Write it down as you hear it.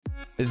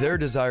Is there a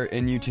desire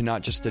in you to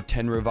not just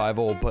attend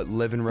revival, but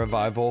live in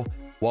revival?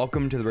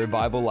 Welcome to the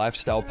Revival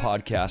Lifestyle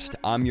Podcast.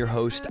 I'm your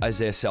host,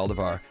 Isaiah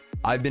Saldivar.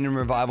 I've been in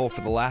revival for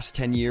the last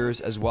 10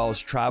 years, as well as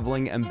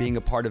traveling and being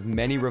a part of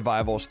many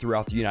revivals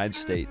throughout the United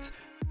States.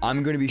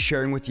 I'm going to be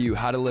sharing with you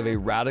how to live a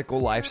radical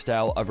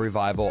lifestyle of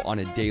revival on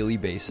a daily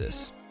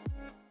basis.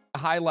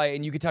 Highlight,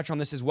 and you could touch on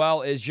this as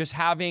well, is just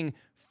having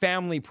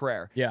family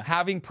prayer. Yeah.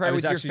 Having prayer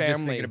with your family. I was actually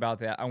just thinking about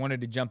that. I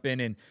wanted to jump in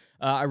and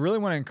I really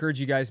want to encourage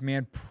you guys,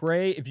 man,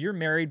 pray. If you're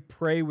married,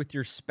 pray with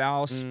your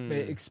spouse,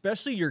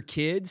 especially your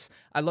kids.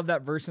 I love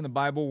that verse in the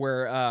Bible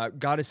where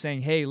God is saying,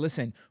 hey,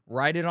 listen,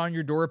 write it on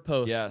your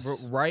doorpost.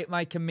 Yes. Write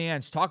my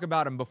commands. Talk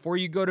about them before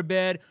you go to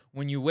bed,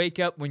 when you wake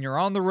up, when you're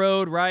on the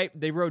road, right?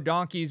 They rode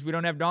donkeys. We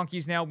don't have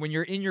donkeys now. When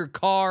you're in your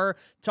car,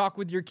 talk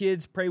with your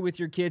kids, pray with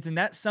your kids. And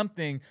that's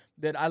something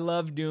that I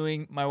love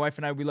doing. My wife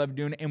and I, we love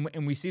doing,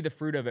 and we see the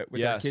fruit of it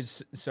with our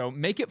kids. So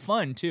make it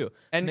fun too.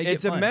 And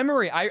it's a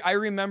memory. I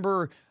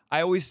remember,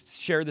 I always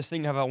share this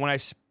thing about when I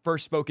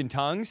first spoke in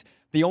tongues.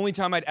 The only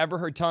time I'd ever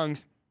heard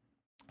tongues,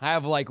 I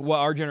have like what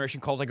our generation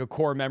calls like a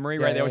core memory,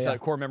 right? They always say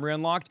core memory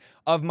unlocked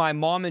of my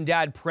mom and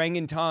dad praying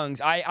in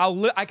tongues.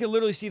 I could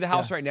literally see the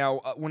house right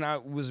now. When I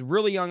was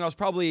really young, I was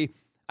probably,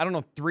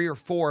 3 or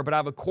 4, but I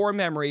have a core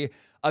memory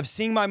of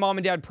seeing my mom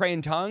and dad pray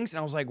in tongues. And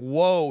I was like,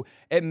 whoa,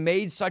 it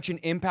made such an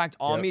impact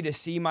on me to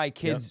see my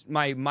kids,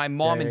 my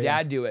mom and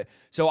dad do it.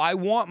 So I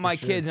want my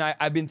kids, and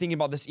I've been thinking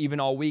about this even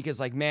all week, is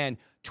like, man,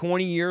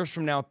 20 years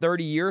from now,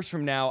 30 years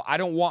from now, I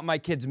don't want my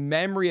kids'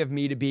 memory of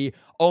me to be,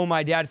 oh,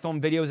 my dad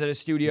filmed videos at a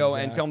studio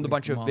and filmed a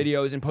bunch of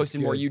videos and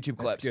posted more YouTube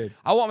clips.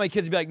 I want my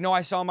kids to be like, no,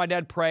 I saw my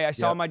dad pray. I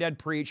saw my dad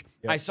preach.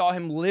 I saw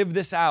him live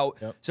this out.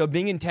 So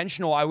being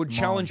intentional, I would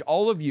challenge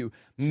all of you.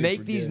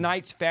 Make these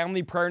nights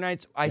family prayer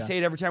nights. I say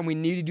it every time. We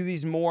need to do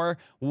these more.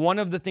 One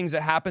of the things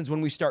that happens when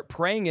we start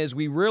praying is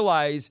we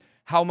realize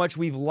how much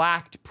we've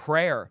lacked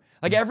prayer.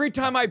 Like every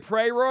time I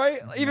pray, Roy,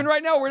 even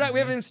right now, we haven't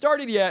even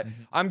started yet.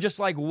 I'm just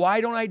like, why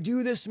don't I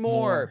do this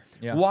more?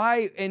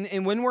 Why?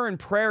 And when we're in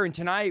prayer, and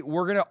tonight,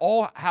 we're going to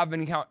all have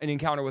an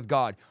encounter with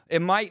God.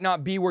 It might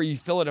not be where you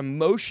feel it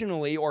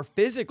emotionally or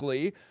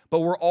physically, but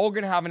we're all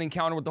going to have an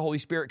encounter with the Holy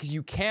Spirit, because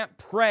you can't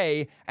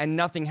pray and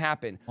nothing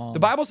happen. The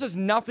Bible says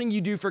nothing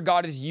you do for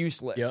God is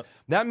useless.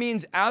 That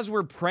means as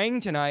we're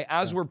praying tonight,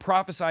 as we're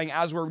prophesying,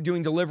 as we're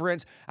doing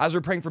deliverance, as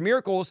we're praying for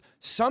miracles,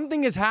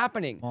 something is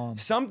happening.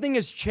 Something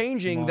is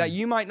changing that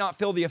you might not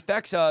feel the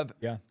effects of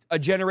a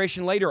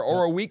generation later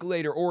or a week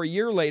later or a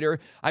year later.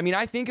 I mean,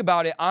 I think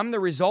about it. I'm the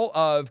result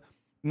of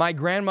my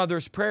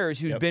grandmother's prayers,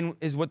 who's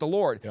is with the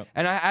Lord.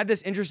 And I had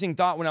this interesting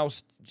thought when I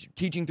was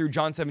teaching through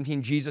John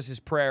 17, Jesus'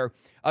 prayer,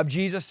 of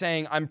Jesus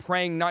saying, I'm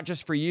praying not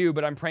just for you,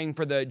 but I'm praying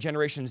for the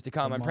generations to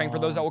come. I'm praying for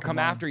those that will come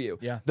after you,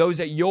 those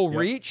that you'll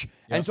reach.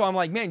 And so I'm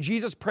like, man,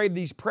 Jesus prayed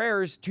these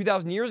prayers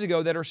 2,000 years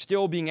ago that are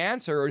still being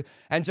answered.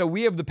 And so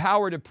we have the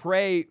power to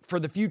pray for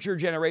the future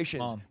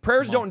generations.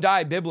 Prayers don't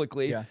die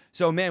biblically.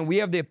 So man, we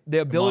have the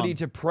ability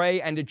to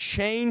pray and to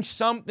change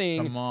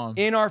something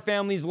in our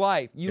family's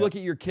life. You look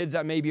at your kids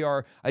that maybe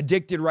are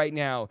addicted right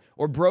now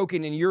or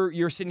broken, and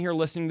you're sitting here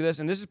listening to this,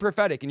 and this is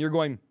prophetic, and you're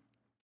going,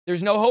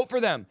 there's no hope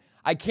for them.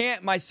 I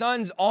can't, my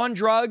son's on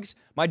drugs,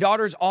 my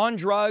daughter's on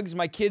drugs,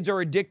 my kids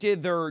are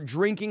addicted, they're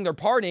drinking, they're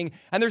partying,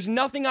 and there's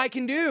nothing I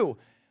can do.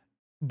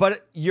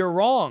 But you're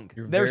wrong.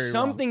 There's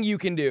something you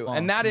can do,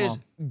 and that is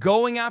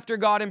going after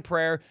God in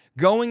prayer,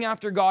 going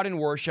after God in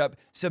worship,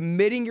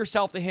 submitting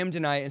yourself to Him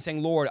tonight and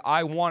saying, Lord,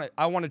 I want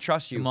to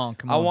trust you. Come on.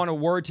 I want a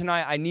word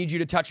tonight. I need you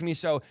to touch me.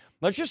 So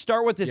let's just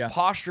start with this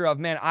posture of,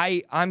 man,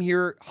 I'm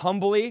here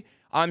humbly.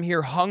 I'm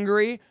here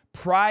hungry.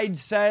 Pride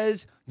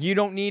says you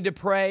don't need to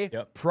pray.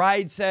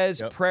 Pride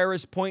says prayer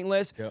is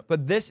pointless.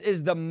 But this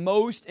is the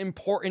most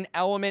important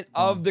element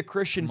of the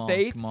Christian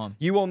faith.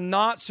 You will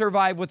not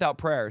survive without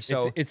prayer.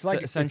 So it's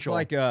like essential.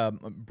 It's like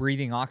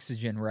breathing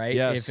oxygen, right?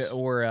 Yes.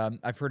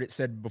 I've heard it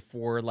said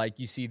before, like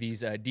you see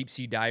these deep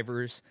sea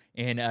divers,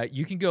 and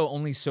you can go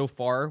only so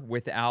far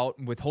with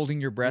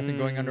holding your breath and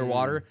going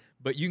underwater.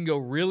 But you can go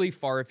really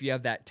far if you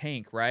have that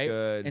tank, right?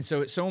 Good. And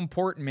so it's so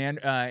important, man.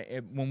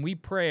 When we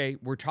pray,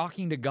 we're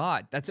talking to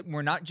God.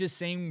 We're not just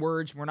saying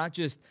words. We're not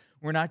just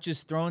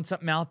throwing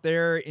something out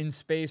there in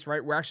space,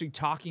 right? We're actually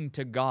talking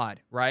to God,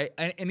 right?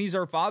 And He's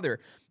our Father.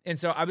 And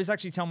so I was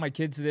actually telling my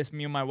kids this.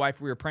 Me and my wife,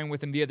 we were praying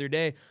with them the other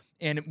day,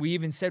 and we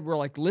even said, we're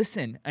like,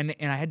 listen. And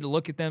I had to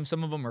look at them.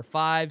 Some of them are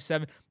 5,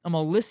 7. I'm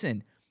like,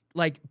 listen.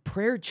 Like,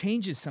 prayer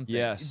changes something.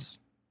 Yes.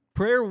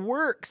 Prayer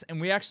works,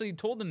 and we actually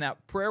told them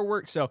that prayer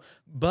works. So,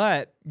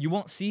 but you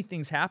won't see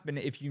things happen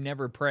if you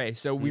never pray.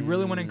 So we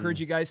really want to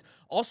encourage you guys.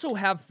 Also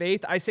have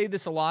faith. I say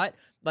this a lot.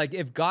 Like,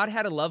 if God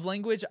had a love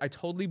language, I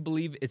totally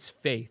believe it's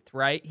faith,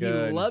 right?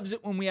 Good. He loves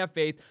it when we have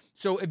faith.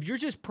 So if you're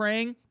just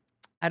praying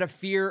out of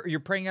fear or you're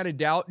praying out of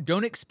doubt,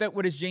 don't expect,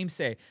 what does James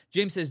say?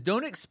 James says,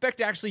 don't expect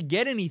to actually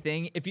get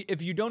anything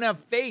if you don't have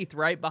faith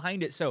right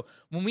behind it. So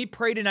when we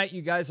pray tonight,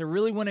 you guys, I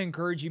really want to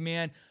encourage you,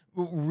 man.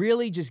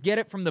 Really just get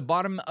it from the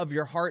bottom of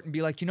your heart and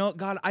be like, you know what,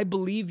 God, I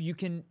believe you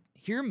can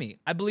hear me.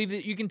 I believe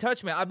that you can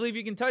touch me. I believe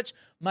you can touch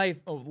my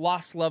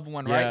lost loved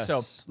one, right?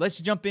 So let's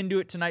jump into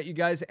it tonight, you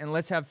guys, and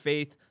let's have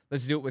faith.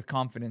 Let's do it with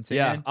confidence.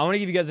 Amen? Yeah, I want to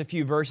give you guys a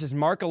few verses.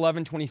 Mark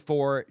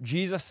 11:24,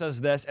 Jesus says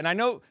this, and I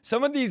know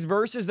some of these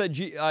verses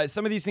that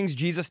some of these things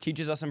Jesus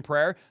teaches us in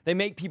prayer, they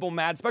make people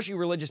mad, especially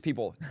religious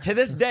people. To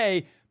this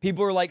day,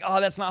 people are like, oh,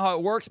 that's not how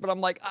it works, but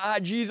I'm like,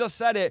 Jesus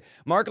said it.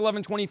 Mark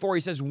 11:24, he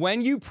says,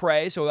 when you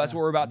pray, so that's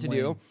what we're about to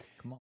do,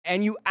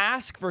 and you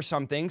ask for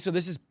something, so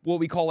this is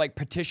what we call like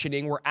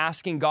petitioning, we're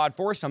asking God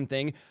for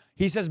something,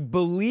 he says,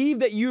 believe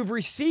that you've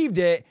received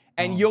it,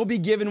 and you'll be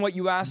given what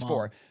you asked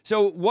for.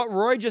 So what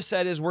Roy just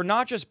said is we're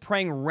not just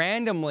praying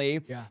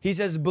randomly. Yeah. He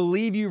says,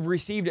 believe you've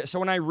received it. So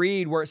when I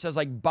read where it says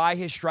like, by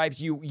his stripes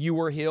you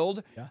were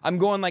healed, I'm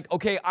going like,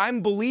 okay,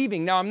 I'm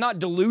believing. Now I'm not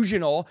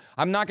delusional.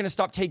 I'm not going to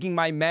stop taking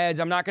my meds.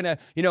 I'm not going to,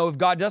 if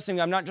God does something,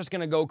 I'm not just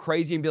going to go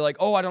crazy and be like,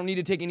 oh, I don't need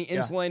to take any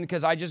insulin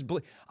because I just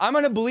believe. I'm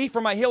going to believe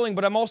for my healing,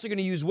 but I'm also going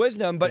to use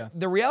wisdom. But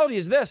the reality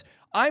is this,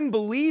 I'm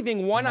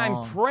believing when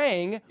I'm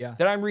praying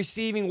that I'm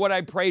receiving what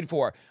I prayed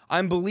for.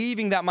 I'm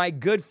believing that my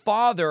good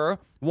Father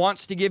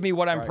wants to give me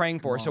what I'm praying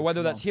for. So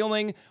whether that's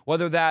healing,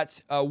 whether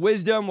that's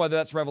wisdom, whether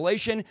that's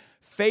revelation,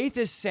 faith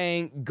is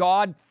saying,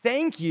 God,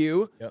 thank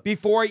you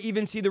before I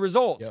even see the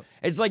results.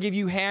 It's like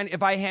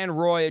if I hand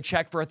Roy a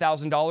check for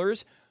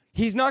 $1,000,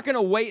 he's not going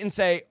to wait and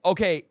say,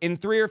 okay, in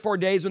 3 or 4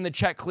 days when the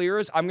check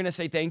clears, I'm going to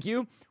say thank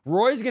you.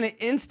 Roy's going to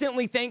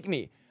instantly thank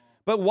me.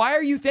 But why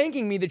are you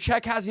thanking me? The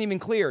check hasn't even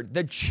cleared.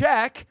 The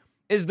check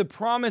is the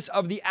promise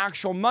of the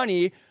actual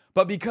money,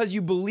 but because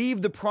you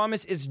believe the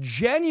promise is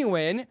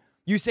genuine,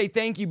 you say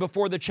thank you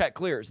before the check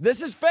clears.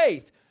 This is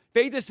faith.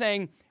 Faith is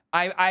saying,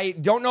 I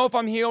don't know if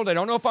I'm healed. I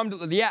don't know if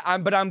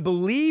but I'm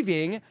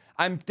believing.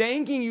 I'm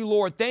thanking you,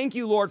 Lord. Thank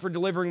you, Lord, for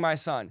delivering my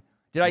son.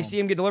 Did I see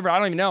him get delivered? I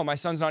don't even know. My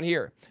son's not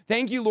here.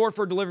 Thank you, Lord,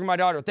 for delivering my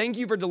daughter. Thank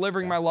you for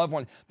delivering my loved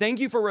one. Thank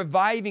you for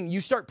reviving.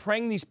 You start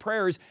praying these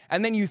prayers,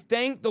 and then you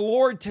thank the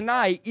Lord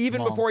tonight,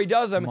 even before he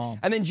does them.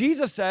 And then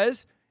Jesus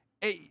says,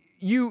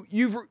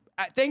 you've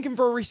thank him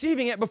for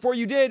receiving it before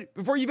you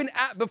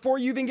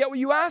even get what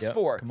you asked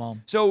for.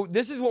 So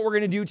this is what we're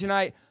going to do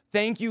tonight.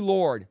 Thank you,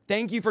 Lord.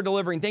 Thank you for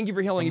delivering. Thank you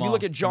for healing. If you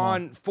look at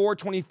John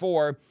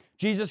 4:24,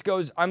 Jesus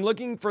goes, I'm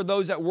looking for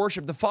those that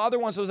worship. The Father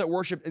wants those that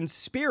worship in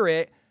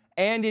spirit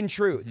and in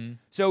truth.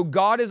 So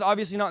God is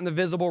obviously not in the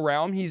visible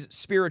realm. He's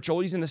spiritual.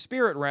 He's in the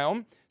spirit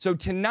realm. So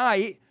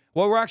tonight,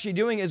 what we're actually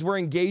doing is we're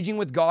engaging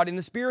with God in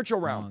the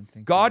spiritual realm.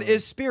 God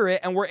is spirit,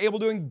 and we're able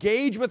to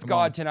engage with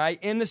God tonight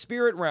in the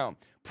spirit realm.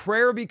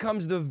 Prayer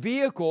becomes the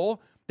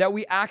vehicle that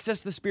we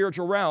access the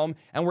spiritual realm,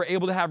 and we're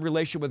able to have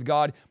relationship with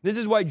God. This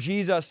is why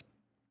Jesus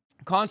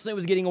constantly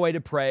was getting away to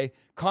pray,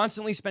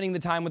 constantly spending the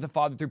time with the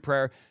Father through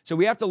prayer. So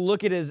we have to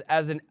look at it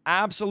as an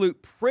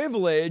absolute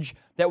privilege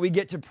that we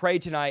get to pray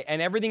tonight,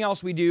 and everything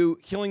else we do,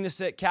 healing the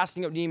sick,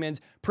 casting out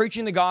demons,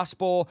 preaching the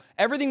gospel,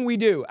 everything we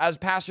do as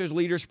pastors,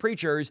 leaders,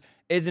 preachers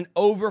is an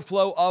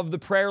overflow of the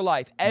prayer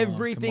life.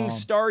 Everything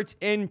starts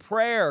in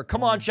prayer.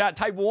 Come on, chat,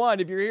 type 1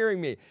 if you're hearing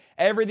me.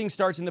 Everything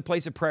starts in the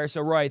place of prayer.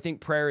 So Roy, I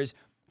think prayer is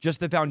just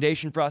the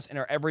foundation for us in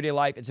our everyday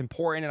life. It's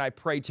important, and I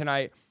pray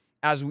tonight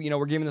as we,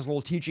 we're giving this little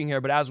teaching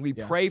here, but as we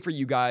pray for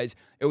you guys,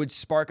 it would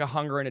spark a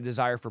hunger and a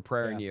desire for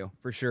prayer in you.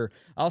 For sure.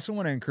 I also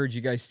want to encourage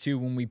you guys too,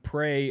 when we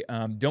pray,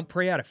 don't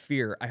pray out of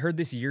fear. I heard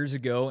this years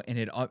ago, and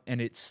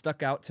it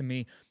stuck out to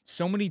me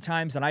so many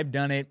times, and I've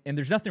done it, and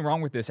there's nothing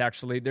wrong with this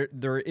actually.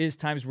 There is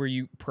times where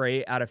you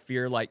pray out of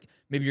fear, like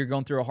maybe you're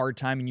going through a hard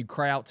time and you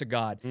cry out to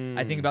God.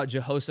 I think about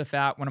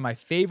Jehoshaphat, one of my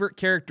favorite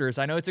characters.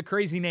 I know it's a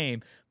crazy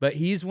name, but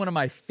he's one of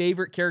my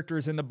favorite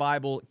characters in the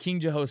Bible,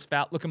 King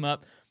Jehoshaphat. Look him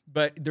up.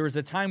 But there was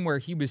a time where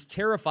he was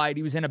terrified.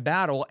 He was in a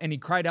battle, and he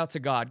cried out to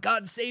God,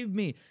 God, save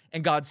me.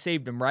 And God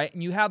saved him, right?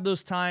 And you have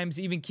those times,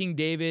 even King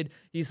David,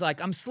 he's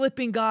like, I'm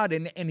slipping, God.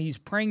 And he's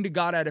praying to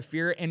God out of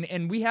fear.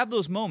 And we have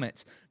those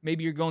moments.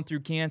 Maybe you're going through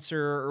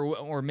cancer,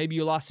 or maybe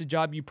you lost a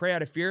job. You pray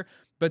out of fear.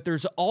 But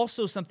there's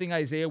also something,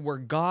 Isaiah, where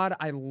God,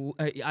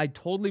 I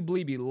totally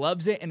believe he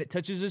loves it, and it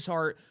touches his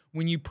heart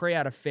when you pray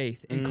out of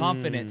faith and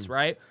confidence,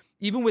 right?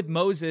 Even with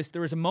Moses,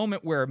 there was a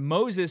moment where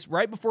Moses,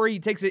 right before he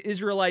takes the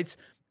Israelites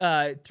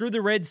through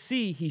the Red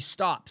Sea, he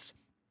stops.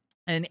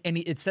 And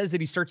it says that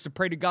he starts to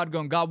pray to God,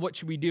 going, God, what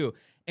should we do?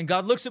 And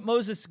God looks at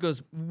Moses and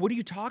goes, what are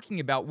you talking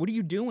about? What are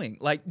you doing?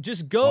 Like,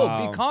 just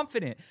go, be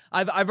confident.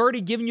 I've already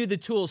given you the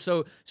tools.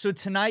 So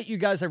tonight, you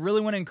guys, I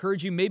really want to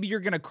encourage you. Maybe you're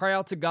going to cry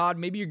out to God.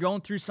 Maybe you're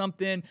going through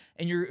something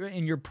and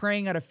you're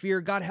praying out of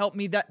fear. God, help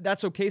me.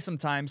 That's okay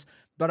sometimes.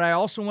 But I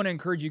also want to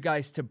encourage you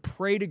guys to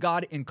pray to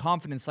God in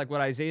confidence, like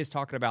what Isaiah is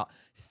talking about.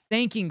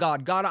 Thanking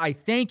God. God, I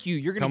thank you.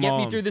 You're going to get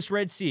me through this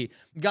Red Sea.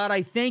 God,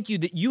 I thank you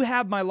that you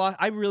have my life.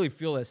 I really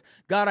feel this.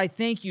 God, I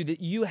thank you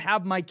that you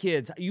have my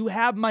kids. You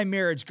have my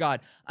marriage,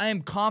 God. I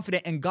am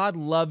confident, and God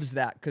loves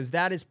that, because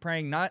that is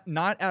praying not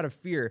out of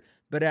fear,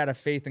 but out of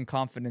faith and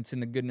confidence in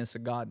the goodness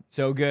of God.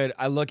 So good.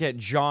 I look at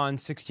John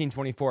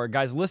 16:24.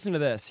 Guys, listen to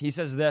this. He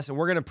says this, and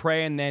we're going to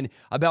pray, and then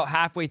about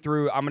halfway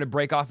through, I'm going to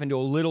break off into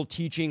a little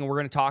teaching, and we're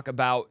going to talk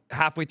about,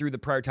 halfway through the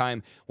prayer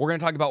time, we're going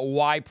to talk about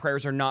why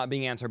prayers are not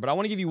being answered. But I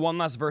want to give you one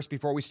last verse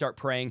before we start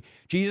praying.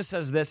 Jesus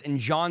says this in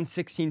John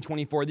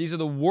 16:24. These are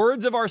the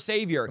words of our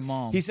Savior. Come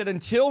on. He said,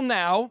 until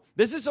now,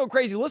 this is so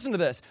crazy. Listen to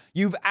this.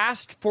 You've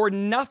asked for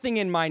nothing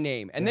in my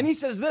name. And then he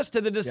says this to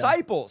the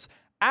disciples,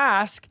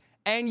 ask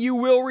and you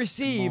will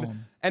receive.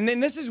 And then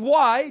this is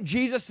why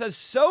Jesus says,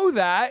 so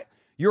that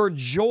your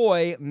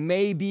joy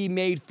may be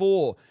made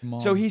full.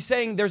 So he's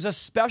saying there's a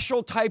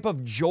special type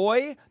of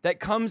joy that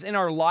comes in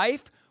our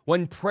life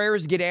when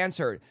prayers get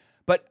answered.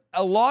 But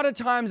a lot of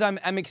times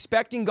I'm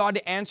expecting God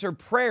to answer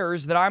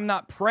prayers that I'm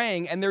not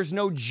praying, and there's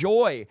no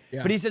joy.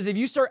 Yeah. But he says, if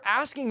you start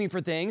asking me for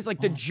things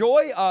like the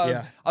joy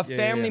of a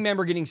family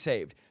member getting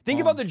saved. Think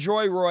about the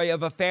joy, Roy,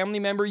 of a family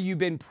member you've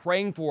been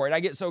praying for. And I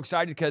get so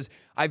excited because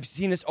I've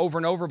seen this over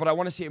and over, but I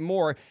want to see it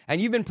more.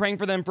 And you've been praying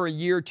for them for a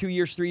year, 2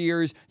 years, 3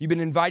 years. You've been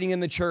inviting them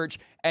to church,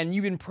 and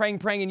you've been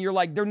praying, and you're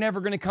like, they're never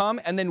going to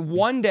come. And then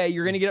one day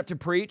you're going to get up to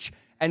preach,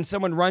 and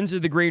someone runs to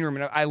the green room.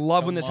 And I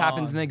love when this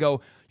happens, and they go,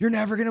 you're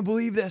never going to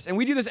believe this. And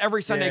we do this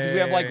every Sunday because we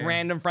have like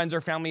random friends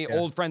or family,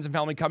 old friends and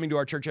family coming to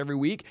our church every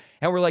week.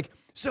 And we're like,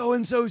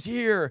 so-and-so's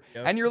here.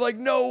 Yep. And you're like,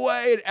 no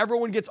way. And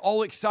everyone gets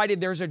all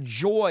excited. There's a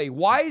joy.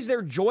 Why is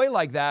there joy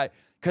like that?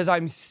 Because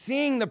I'm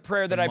seeing the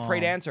prayer that I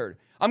prayed answered.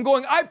 I'm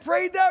going, I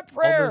prayed that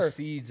prayer. All those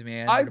seeds,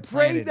 man. I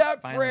prayed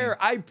that prayer.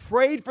 I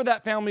prayed for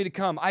that family to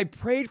come. I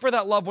prayed for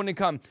that loved one to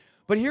come.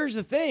 But here's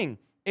the thing.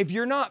 If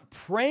you're not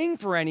praying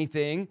for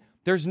anything,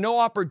 there's no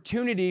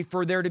opportunity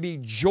for there to be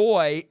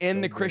joy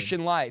in the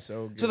Christian life.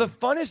 So the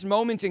funnest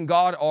moments in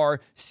God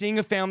are seeing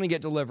a family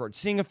get delivered,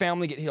 seeing a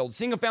family get healed,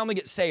 seeing a family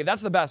get saved.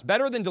 That's the best.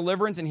 Better than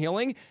deliverance and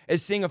healing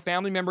is seeing a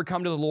family member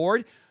come to the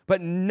Lord.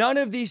 But none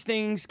of these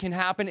things can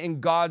happen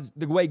in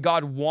the way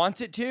God wants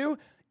it to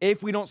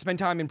if we don't spend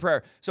time in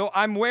prayer. So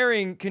I'm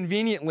wearing,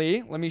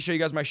 conveniently, let me show you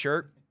guys my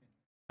shirt.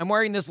 I'm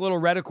wearing this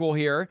little reticle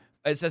here.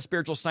 It says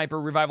Spiritual Sniper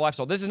Revival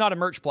Lifestyle. This is not a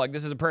merch plug.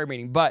 This is a prayer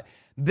meeting. But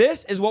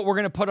this is what we're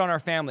going to put on our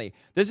family.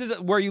 This is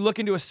where you look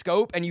into a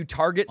scope and you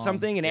target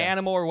something, an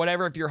animal or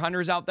whatever, if you're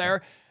hunters out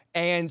there.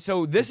 And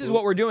so this is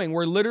what we're doing.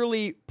 We're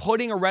literally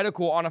putting a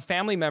reticle on a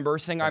family member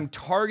saying, I'm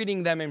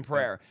targeting them in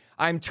prayer.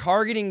 I'm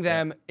targeting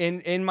them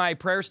in my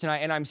prayers tonight.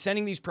 And I'm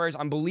sending these prayers.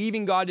 I'm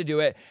believing God to do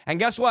it. And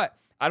guess what?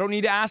 I don't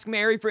need to ask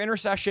Mary for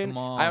intercession.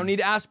 I don't need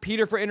to ask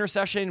Peter for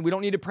intercession. We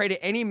don't need to pray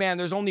to any man.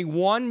 There's only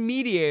one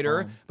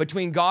mediator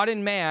between God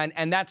and man,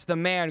 and that's the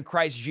man,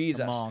 Christ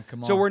Jesus.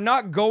 Come on. So we're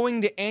not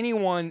going to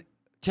anyone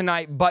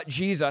tonight but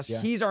Jesus.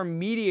 He's our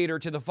mediator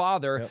to the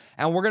Father,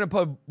 and we're gonna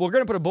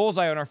put a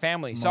bullseye on our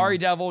family. Sorry,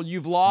 devil,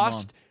 you've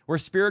lost. We're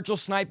spiritual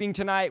sniping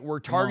tonight. We're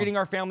targeting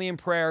our family in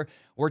prayer.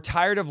 We're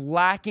tired of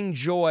lacking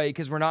joy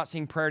because we're not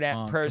seeing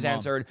prayers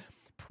answered.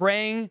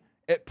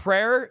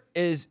 Prayer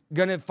is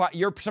gonna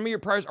some of your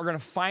prayers are gonna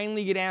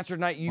finally get answered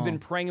tonight. You've been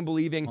praying and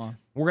believing.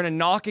 We're gonna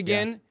knock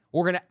again.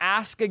 We're gonna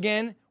ask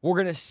again. We're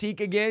gonna seek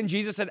again.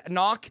 Jesus said,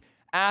 knock,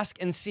 ask,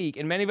 and seek.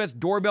 And many of us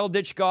doorbell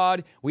ditch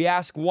God. We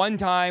ask one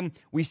time.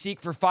 We seek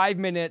for 5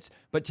 minutes.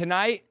 But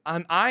tonight,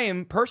 I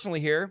am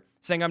personally here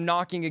saying I'm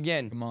knocking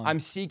again. I'm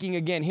seeking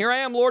again. Here I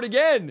am, Lord,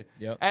 again.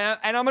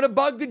 And I'm gonna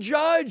bug the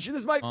judge. This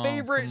is my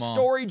favorite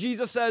story.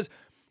 Jesus says,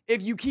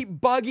 if you keep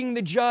bugging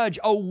the judge,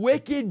 a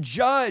wicked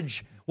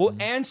judge will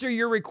answer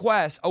your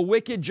request, a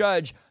wicked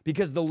judge,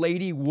 because the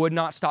lady would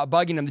not stop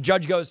bugging him. The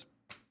judge goes,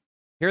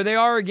 here they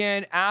are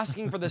again,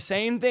 asking for the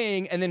same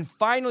thing. And then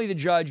finally the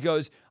judge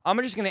goes, I'm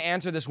just going to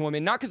answer this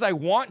woman, not because I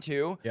want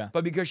to,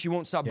 but because she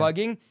won't stop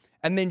bugging.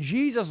 And then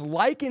Jesus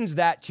likens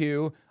that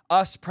to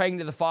us praying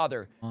to the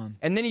Father.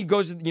 And then he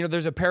goes,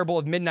 there's a parable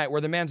of midnight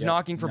where the man's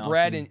knocking for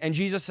bread. And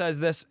Jesus says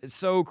this, it's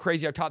so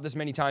crazy. I've taught this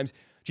many times.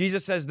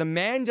 Jesus says, the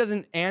man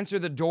doesn't answer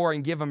the door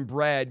and give him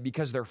bread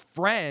because they're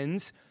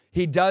friends.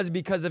 He does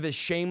because of his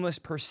shameless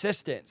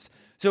persistence.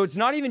 So it's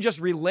not even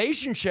just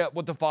relationship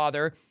with the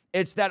Father.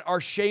 It's that our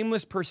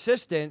shameless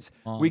persistence,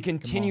 we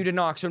continue to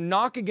knock. So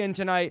knock again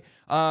tonight.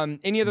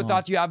 Any other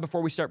thoughts you have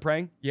before we start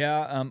praying?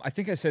 Yeah, I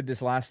think I said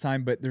this last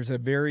time, but there's a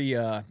very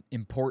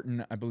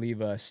important, I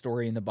believe,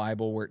 story in the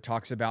Bible where it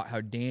talks about how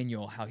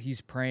Daniel, how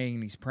he's praying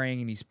and he's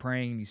praying and he's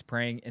praying and he's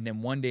praying. And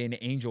then one day an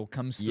angel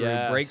comes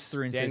through, breaks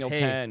through and Daniel says,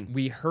 hey, 10.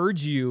 We heard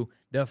you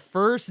the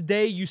first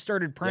day you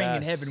started praying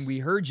in heaven. We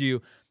heard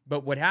you.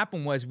 But what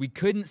happened was we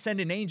couldn't send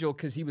an angel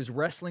because he was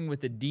wrestling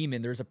with a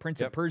demon. There's a prince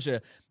of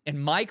Persia.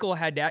 And Michael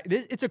had to,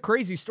 it's a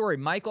crazy story.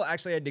 Michael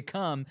actually had to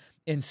come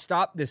and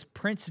stop this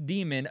prince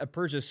demon of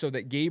Persia so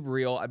that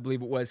Gabriel, I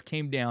believe it was,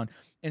 came down.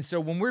 And so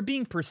when we're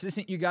being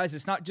persistent, you guys,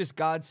 it's not just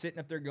God sitting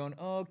up there going,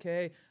 oh,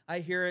 okay, I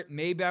hear it.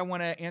 Maybe I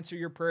want to answer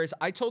your prayers.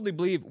 I totally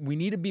believe we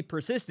need to be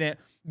persistent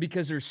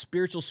because there's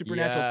spiritual,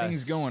 supernatural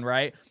things going,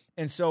 right?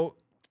 And so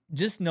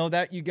just know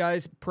that, you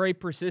guys, pray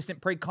persistent,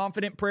 pray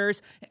confident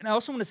prayers. And I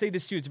also want to say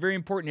this too, it's very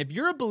important. If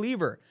you're a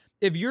believer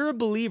If you're a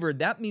believer,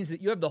 that means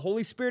that you have the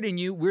Holy Spirit in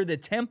you. We're the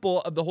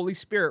temple of the Holy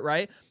Spirit,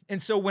 right? And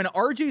so when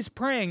RJ's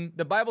praying,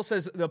 the Bible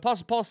says, the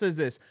Apostle Paul says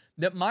this,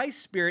 that my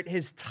spirit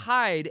has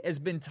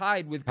been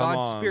tied with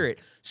God's Spirit.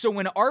 So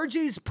when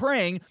RJ's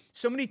praying,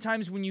 so many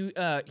times when you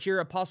hear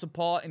Apostle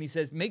Paul and he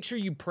says, make sure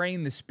you pray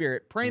in the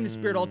Spirit. Pray in the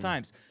Spirit all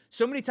times.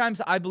 So many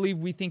times I believe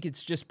we think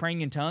it's just praying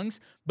in tongues,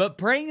 but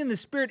praying in the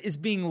Spirit is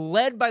being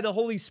led by the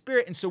Holy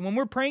Spirit. And so when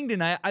we're praying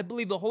tonight, I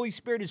believe the Holy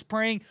Spirit is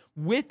praying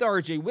with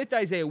RJ, with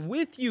Isaiah,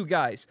 with you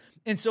guys.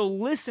 And so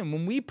listen,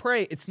 when we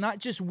pray, it's not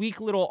just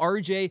weak little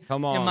RJ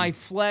and my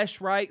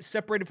flesh, right?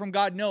 Separated from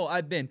God. No,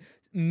 I've been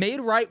made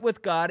right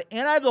with God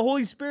and I have the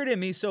Holy Spirit in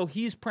me. So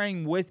he's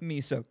praying with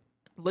me. So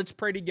let's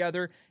pray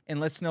together and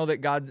let's know that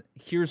God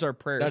hears our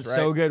prayers. That's right?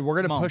 so good.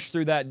 We're going to push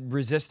through that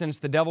resistance.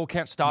 The devil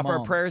can't stop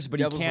our prayers, but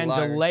he can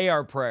delay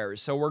our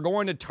prayers. So we're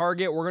going to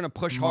target. We're going to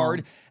push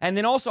hard. And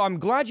then also, I'm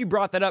glad you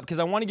brought that up because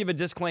I want to give a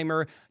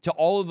disclaimer to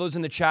all of those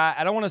in the chat.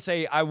 I don't want to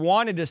say, I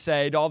wanted to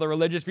say to all the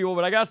religious people,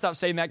 but I got to stop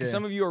saying that because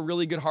some of you are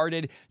really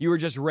good-hearted. You were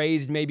just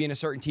raised maybe in a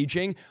certain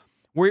teaching.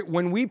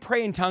 When we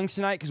pray in tongues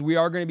tonight, because we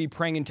are going to be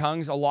praying in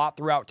tongues a lot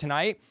throughout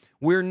tonight,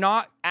 we're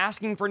not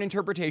asking for an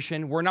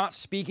interpretation. We're not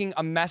speaking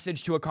a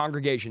message to a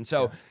congregation.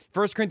 So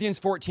 1 Corinthians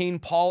 14,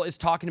 Paul is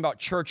talking about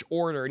church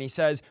order. And he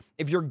says,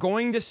 if you're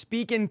going to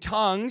speak in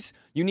tongues,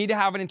 you need to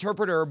have an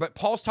interpreter. But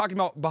Paul's talking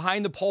about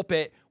behind the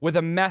pulpit with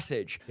a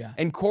message.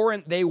 In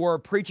Corinth, they were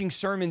preaching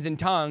sermons in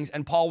tongues.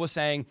 And Paul was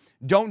saying,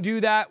 don't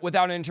do that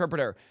without an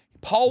interpreter.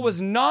 Paul was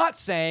not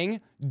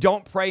saying,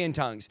 don't pray in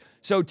tongues.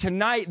 So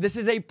tonight, this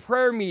is a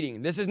prayer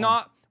meeting. This is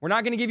not, we're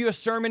not going to give you a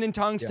sermon in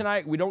tongues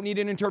tonight. We don't need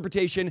an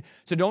interpretation.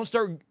 So don't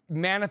start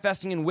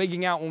manifesting and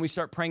wigging out when we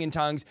start praying in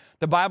tongues.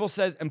 The Bible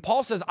says, and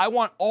Paul says, I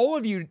want all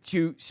of you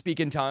to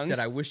speak in tongues. He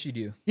said, I wish you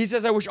do. He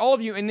says, I wish all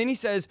of you. And then he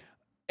says,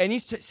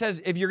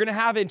 says, if you're going to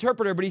have an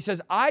interpreter, but he says,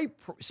 I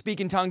speak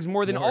in tongues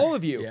more than all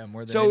of you. Yeah,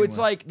 more than so anyone. It's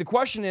like, the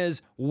question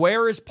is,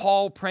 where is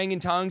Paul praying in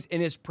tongues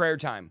in his prayer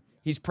time?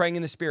 He's praying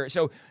in the Spirit.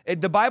 So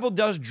the Bible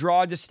does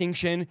draw a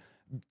distinction,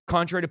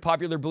 contrary to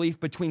popular belief,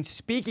 between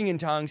speaking in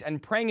tongues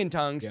and praying in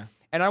tongues.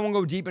 And I won't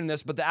go deep into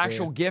this, but the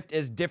actual gift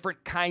is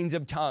different kinds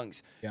of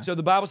tongues. So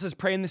the Bible says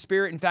pray in the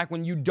Spirit. In fact,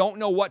 when you don't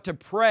know what to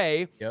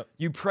pray,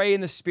 you pray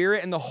in the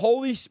Spirit, and the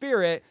Holy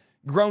Spirit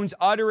groans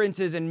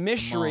utterances and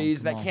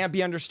mysteries that can't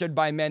be understood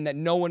by men, that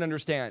no one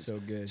understands. So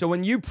good. So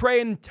when you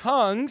pray in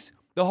tongues,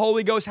 the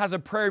Holy Ghost has a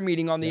prayer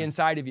meeting on the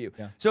inside of you.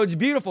 So it's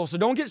beautiful. So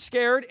don't get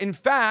scared. In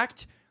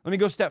fact, let me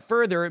go a step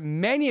further.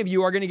 Many of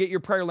you are going to get your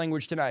prayer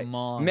language tonight.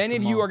 Many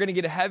of you are going to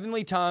get a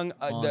heavenly tongue,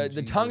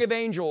 the tongue of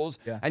angels,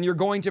 and you're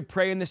going to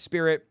pray in the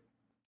Spirit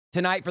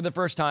tonight for the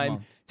first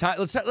time.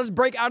 Let's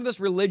break out of this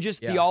religious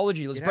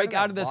theology. Let's break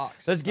out of this.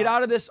 Let's get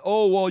out of this.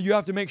 Oh, well, you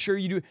have to make sure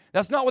you do.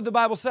 That's not what the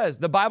Bible says.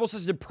 The Bible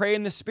says to pray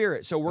in the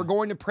Spirit. So we're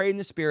going to pray in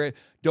the Spirit.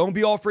 Don't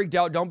be all freaked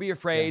out. Don't be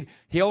afraid.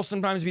 He'll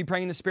sometimes be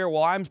praying in the Spirit.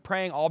 While I'm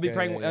praying, I'll be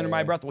praying under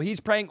my breath. Well, he's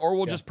praying, or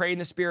we'll just pray in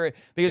the Spirit,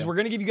 because we're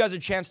going to give you guys a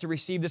chance to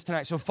receive this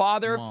tonight. So,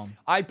 Father,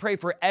 I pray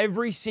for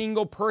every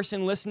single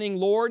person listening,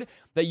 Lord,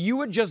 that you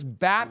would just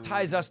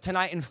baptize us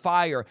tonight in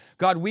fire.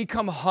 God, we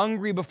come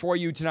hungry before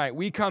you tonight.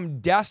 We come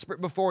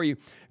desperate before you.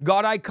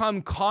 God, I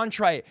come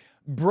contrite,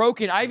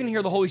 broken. I even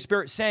hear the Holy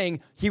Spirit saying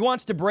he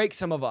wants to break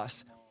some of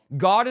us.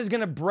 God is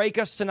going to break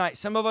us tonight.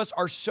 Some of us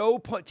are so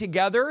put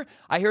together.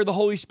 I hear the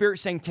Holy Spirit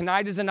saying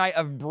tonight is a night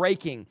of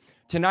breaking.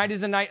 Tonight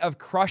is a night of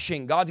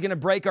crushing. God's going to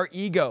break our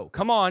ego.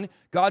 Come on.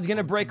 God's going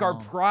to break our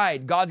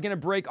pride. God's going to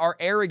break our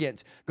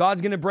arrogance.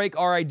 God's going to break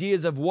our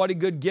ideas of what a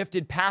good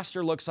gifted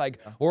pastor looks like,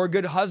 or a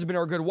good husband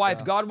or a good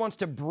wife. God wants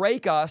to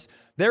break us.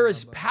 There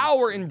is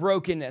power in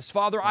brokenness.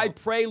 Father, I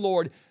pray,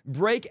 Lord,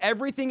 break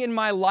everything in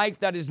my life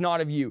that is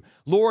not of you.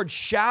 Lord,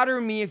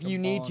 shatter me if you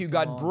need to.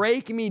 God,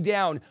 break me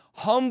down.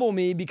 Humble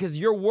me, because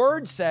your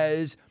word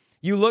says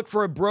you look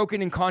for a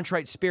broken and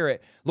contrite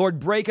spirit. Lord,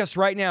 break us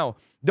right now.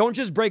 Don't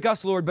just break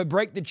us, Lord, but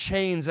break the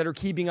chains that are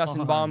keeping us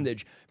in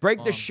bondage.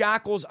 Break the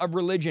shackles of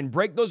religion.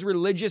 Break those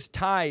religious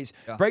ties.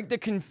 Break the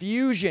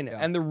confusion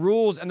and the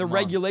rules and the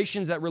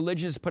regulations that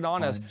religion has put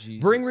on us.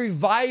 Bring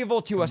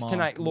revival to us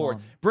tonight, Lord.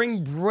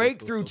 Bring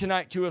breakthrough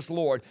tonight to us,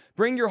 Lord.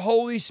 Bring your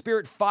Holy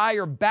Spirit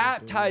fire.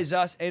 Baptize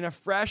us in a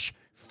fresh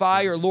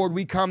fire. Lord,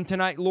 we come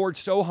tonight, Lord,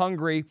 so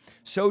hungry,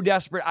 so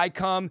desperate. I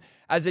come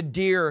as a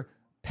deer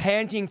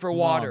panting for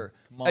water.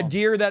 A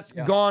deer that's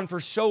gone for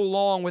so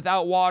long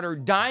without water,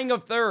 dying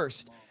of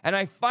thirst. And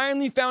I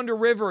finally found a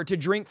river to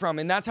drink from.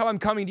 And that's how I'm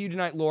coming to you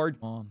tonight, Lord.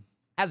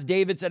 As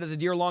David said, as a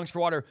deer longs for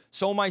water,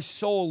 so my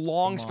soul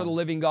longs for the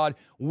living God.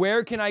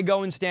 Where can I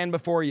go and stand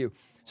before you?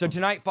 So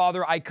tonight,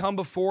 Father, I come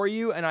before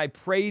you and I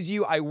praise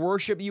you. I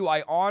worship you.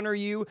 I honor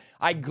you.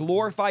 I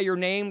glorify your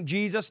name.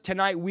 Jesus,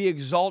 tonight we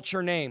exalt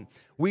your name.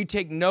 We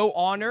take no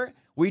honor.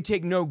 We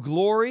take no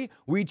glory,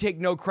 we take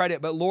no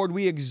credit, but Lord,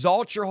 we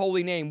exalt your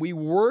holy name. We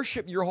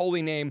worship your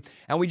holy name,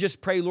 and we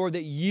just pray, Lord,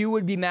 that you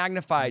would be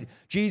magnified.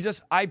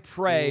 Jesus, I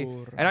pray,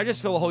 and I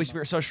just feel the Holy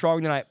Spirit so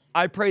strong tonight.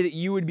 I pray that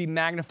you would be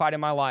magnified in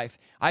my life.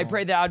 I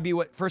pray that I'd be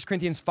what 1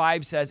 Corinthians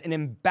 5 says, an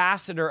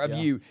ambassador of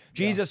you.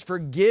 Jesus,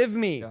 forgive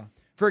me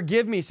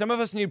Forgive me. Some of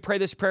us need to pray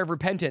this prayer of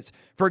repentance.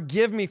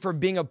 Forgive me for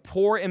being a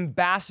poor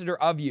ambassador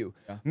of you.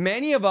 Yeah.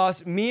 Many of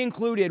us, me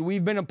included,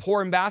 we've been a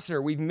poor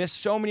ambassador. We've missed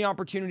so many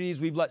opportunities.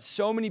 We've let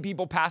so many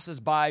people pass us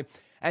by.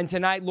 And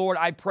tonight, Lord,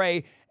 I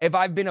pray if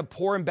I've been a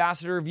poor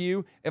ambassador of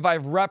you, if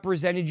I've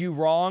represented you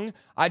wrong,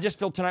 I just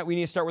feel tonight we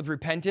need to start with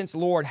repentance.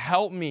 Lord,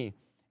 help me.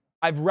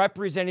 I've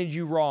represented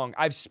you wrong.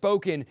 I've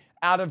spoken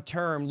out of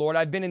term. Lord,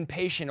 I've been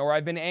impatient, or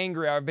I've been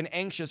angry, or I've been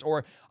anxious,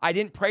 or I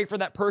didn't pray for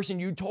that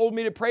person you told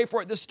me to pray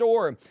for at the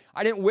store.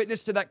 I didn't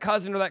witness to that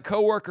cousin or that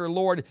coworker.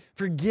 Lord,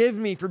 forgive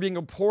me for being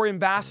a poor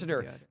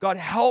ambassador. God,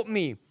 help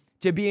me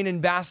to be an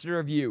ambassador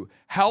of you.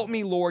 Help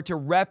me, Lord, to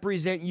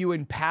represent you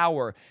in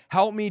power.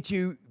 Help me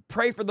to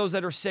pray for those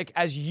that are sick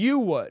as you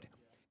would.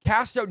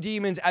 Cast out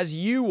demons as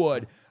you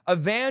would.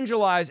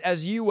 Evangelize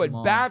as you would,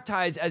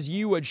 baptize as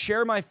you would,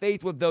 share my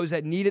faith with those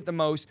that need it the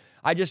most.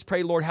 I just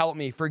pray, Lord, help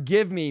me,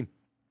 forgive me,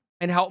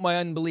 and help my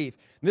unbelief.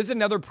 And this is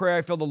another prayer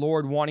I feel the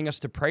Lord wanting us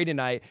to pray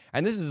tonight,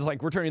 and this is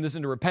like we're turning this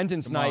into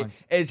repentance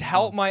night, is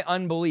help my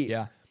unbelief.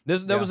 Yeah.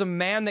 There was a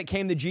man that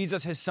came to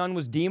Jesus. His son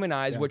was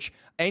demonized, which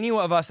any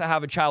of us that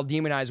have a child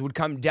demonized would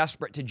come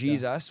desperate to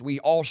Jesus. Yeah. We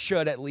all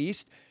should at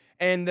least.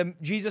 And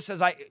Jesus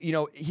says,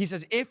 he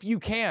says, if you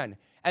can.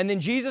 And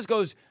then Jesus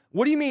goes,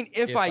 what do you mean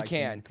if I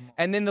can?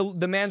 And then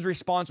the man's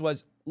response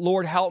was,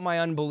 Lord, help my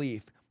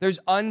unbelief. There's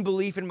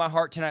unbelief in my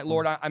heart tonight,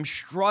 Lord. I'm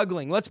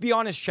struggling. Let's be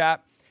honest,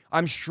 chat.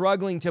 I'm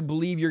struggling to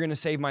believe you're going to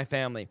save my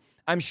family.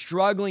 I'm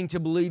struggling to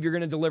believe you're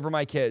going to deliver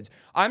my kids.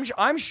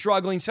 I'm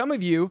struggling. Some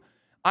of you,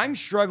 I'm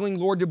struggling,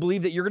 Lord, to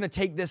believe that you're going to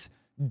take this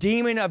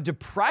demon of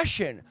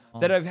depression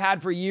that I've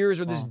had for years,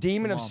 or this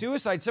demon of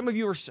suicide. Some of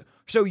you are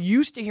so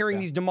used to hearing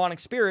these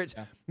demonic spirits,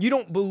 you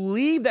don't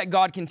believe that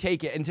God can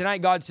take it. And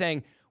tonight God's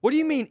saying, what do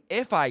you mean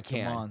if I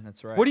can? Come on,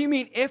 that's right. What do you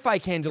mean if I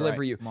can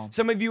deliver you?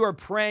 Some of you are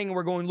praying and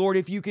we're going, Lord,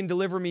 if you can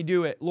deliver me,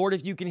 do it. Lord,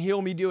 if you can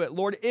heal me, do it.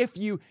 Lord, if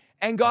you,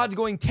 and God's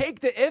going, take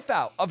the if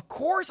out. Of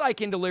course I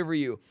can deliver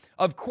you.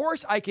 Of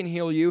course I can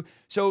heal you.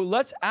 So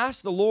let's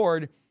ask the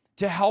Lord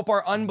to help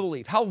our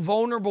unbelief. How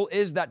vulnerable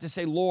is that to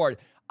say, Lord,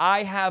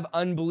 I have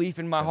unbelief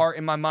in my heart,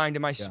 in my mind,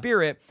 in my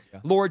spirit.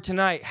 Lord,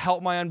 tonight,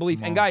 help my unbelief.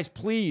 And guys,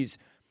 please,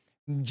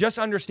 just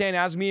understand,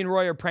 as me and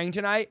Roy are praying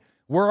tonight,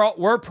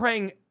 we're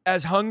praying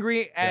as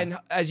hungry and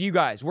as you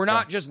guys. We're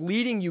not just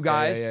leading you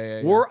guys.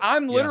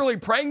 I'm literally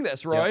praying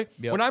this, Roy.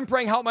 When I'm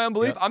praying help my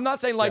unbelief, I'm not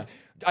saying like,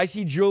 I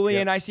see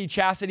Julian, I see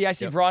Chastity, I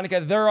see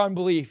Veronica, their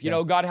unbelief, you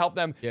know, God help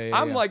them.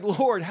 I'm like,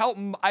 Lord, help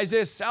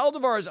Isaiah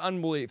Saldivar's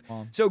unbelief.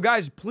 So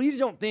guys, please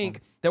don't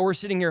think that we're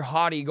sitting here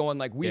haughty going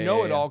like, we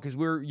know it all because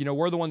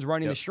we're the ones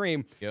running the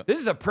stream. This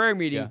is a prayer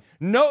meeting.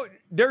 No,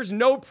 there's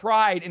no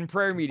pride in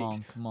prayer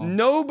meetings.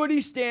 Nobody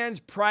stands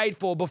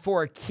prideful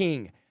before a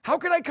king. How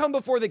could I come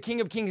before the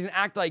King of Kings and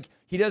act like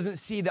he doesn't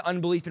see the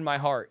unbelief in my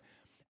heart?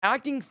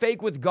 Acting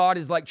fake with God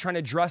is like trying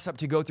to dress up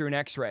to go through an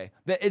x-ray.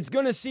 That it's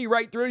going to see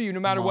right through you no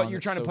matter what you're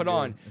trying to put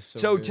on.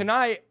 So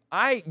tonight,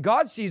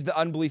 God sees the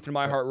unbelief in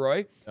my heart,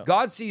 Roy.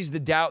 God sees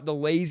the doubt, the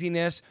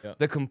laziness,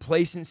 the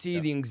complacency,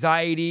 the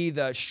anxiety,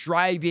 the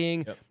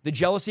striving, the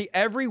jealousy,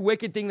 every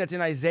wicked thing that's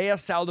in Isaiah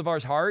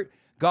Saldivar's heart.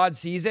 God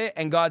sees it,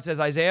 and God says,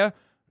 Isaiah,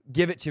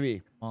 give it to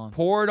me.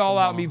 Pour it all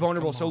out and be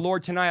vulnerable. So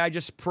Lord, tonight I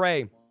just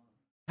pray,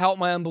 help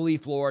my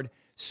unbelief, Lord.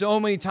 So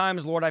many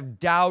times, Lord, I've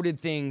doubted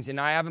things and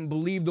I haven't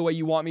believed the way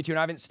you want me to, and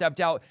I haven't stepped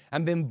out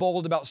and been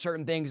bold about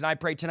certain things. And I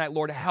pray tonight,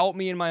 Lord, help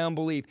me in my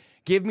unbelief.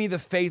 Give me the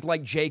faith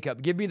like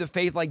Jacob. Give me the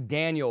faith like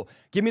Daniel.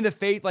 Give me the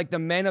faith like the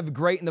men of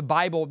great in the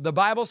Bible. The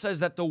Bible says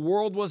that the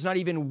world was not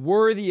even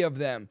worthy of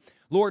them.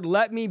 Lord,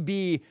 let me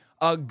be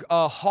in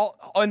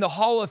the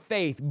hall of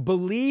faith,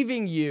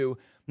 believing you,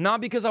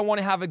 not because I want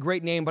to have a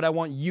great name, but I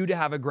want you to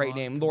have a great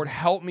name. Lord,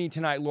 help me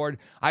tonight, Lord.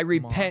 I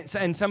repent.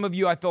 And some of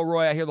you, I feel,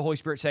 Roy, I hear the Holy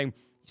Spirit saying,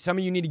 some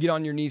of you need to get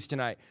on your knees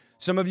tonight.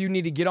 Some of you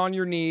need to get on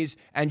your knees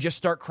and just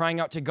start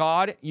crying out to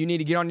God. You need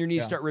to get on your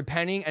knees, start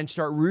repenting, and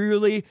start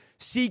really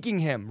seeking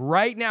him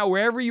right now,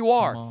 wherever you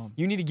are.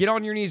 You need to get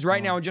on your knees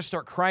right now and just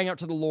start crying out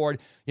to the Lord.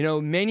 You know,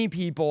 many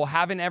people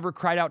haven't ever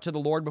cried out to the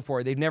Lord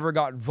before. They've never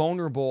got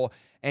vulnerable.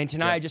 And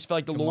tonight I just feel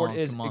like the Lord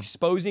is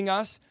exposing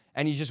us,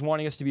 and he's just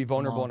wanting us to be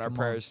vulnerable in our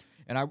prayers.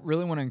 And I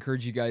really want to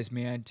encourage you guys,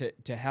 man,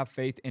 to have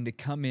faith and to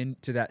come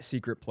into that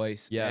secret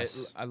place.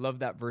 Yes. I love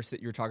that verse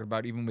that you're talking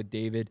about, even with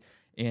David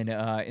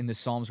in the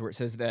Psalms, where it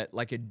says that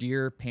like a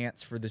deer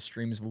pants for the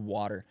streams of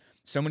water.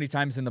 So many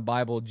times in the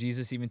Bible,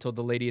 Jesus even told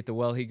the lady at the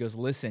well, he goes,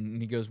 listen,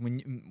 and he goes,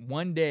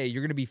 one day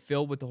you're going to be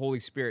filled with the Holy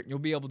Spirit, and you'll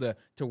be able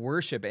to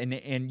worship,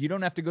 and you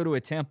don't have to go to a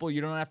temple,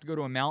 you don't have to go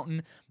to a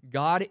mountain.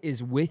 God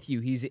is with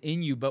you, he's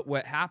in you. But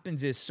what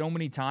happens is, so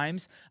many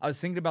times, I was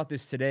thinking about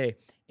this today,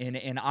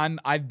 and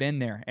I've been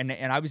there, and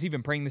I was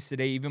even praying this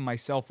today, even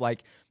myself,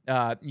 like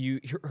you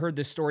heard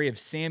the story of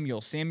Samuel.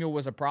 Samuel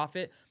was a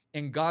prophet,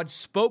 and God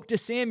spoke to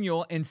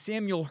Samuel, and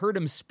Samuel heard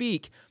him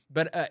speak,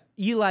 but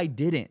Eli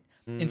didn't.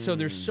 And so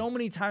there's so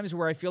many times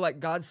where I feel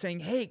like God's saying,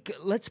 hey,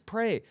 let's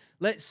pray.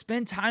 Let's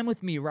spend time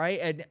with me, right?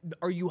 And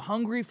are you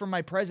hungry for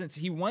my presence?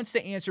 He wants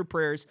to answer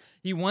prayers.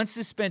 He wants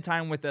to spend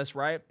time with us,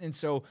 right? And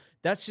so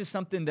that's just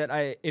something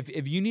that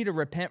if you need to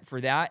repent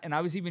for that, and I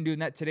was even doing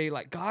that today,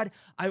 like, God,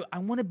 I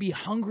want to be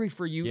hungry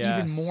for you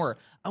even more.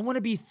 I want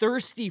to be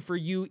thirsty for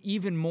you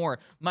even more.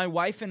 My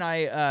wife and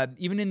I,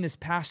 even in this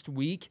past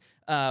week,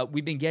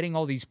 we've been getting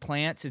all these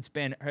plants.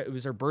 It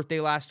was her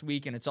birthday last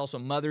week, and it's also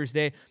Mother's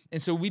Day. And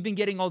so we've been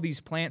getting all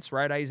these plants,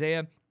 right,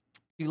 Isaiah?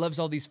 He loves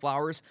all these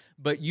flowers,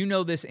 but you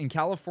know this, in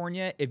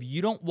California, if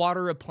you don't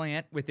water a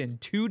plant within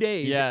 2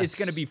 days, it's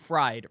going to be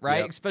fried, right?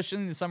 Yep. Especially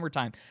in the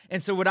summertime.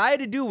 And so what I had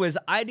to do was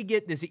I had to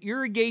get this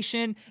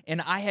irrigation, and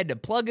I had to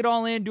plug it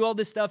all in, do all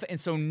this stuff. And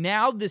so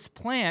now these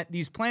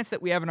plants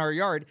that we have in our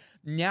yard,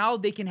 now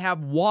they can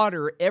have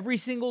water every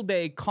single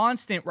day,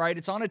 constant, right?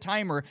 It's on a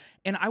timer.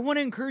 And I want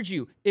to encourage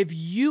you, if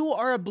you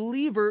are a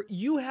believer,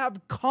 you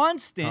have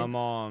constant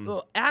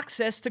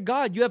access to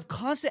God. You have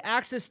constant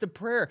access to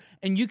prayer,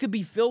 and you could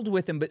be filled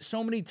with Him. But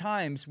so many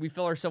times we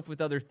fill ourselves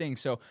with other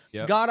things. So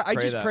God, I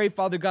just pray,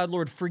 Father God,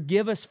 Lord,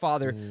 forgive us,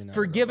 Father.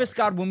 Forgive us,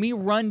 God, when we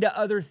run to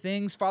other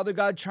things, Father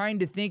God, trying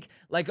to think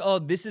like, oh,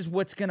 this is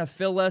what's going to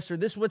fill us, or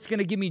this is what's going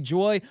to give me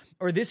joy,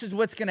 or this is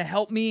what's going to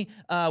help me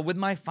with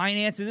my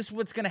finances. This is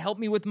what's going to help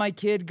me with my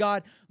kid,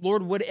 God,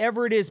 Lord,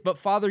 whatever it is. But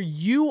Father,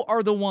 you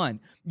are the one.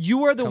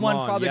 You are the one,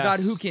 Father God,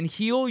 who can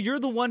heal. You're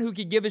the one who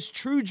can give us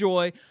true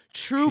joy,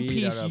 true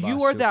peace.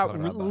 You are that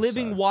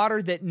living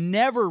water that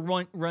never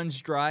runs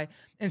dry.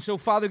 And so,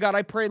 Father God,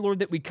 I pray, Lord,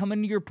 that we come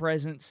into your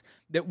presence,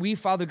 that we,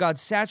 Father God,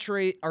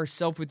 saturate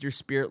ourselves with your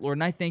Spirit, Lord.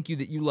 And I thank you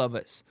that you love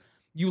us.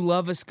 You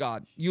love us,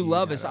 God. You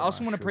love us. I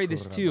also want to pray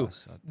this too,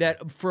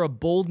 that for a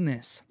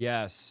boldness.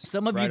 Yes.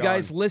 Some of you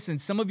guys, listen,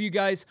 some of you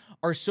guys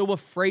are so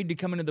afraid to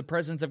come into the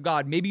presence of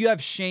God. Maybe you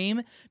have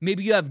shame.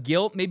 Maybe you have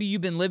guilt. Maybe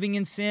you've been living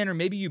in sin, or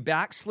maybe you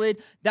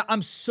backslid. That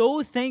I'm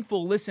so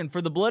thankful, listen,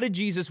 for the blood of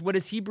Jesus. What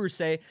does Hebrews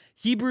say?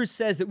 Hebrews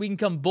says that we can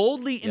come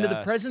boldly into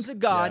the presence of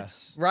God,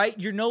 right?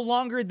 You're no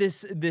longer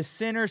this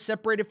sinner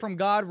separated from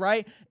God,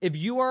 right? If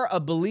you are a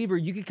believer,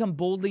 you can come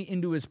boldly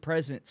into his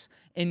presence,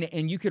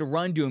 and you could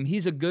run to him.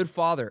 He's a good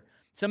Father.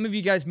 Some of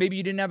you guys, maybe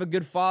you didn't have a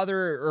good father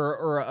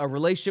or a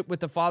relationship with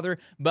the Father,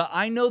 but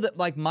I know that,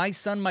 like, my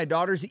son, my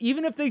daughters,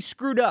 even if they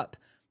screwed up,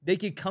 they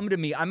could come to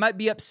me. I might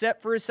be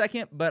upset for a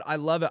second, but I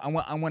love it. I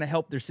want to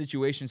help their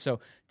situation. So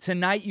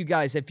tonight, you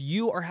guys, if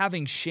you are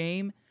having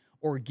shame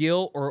or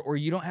guilt, or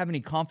you don't have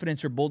any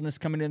confidence or boldness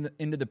coming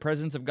into the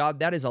presence of God,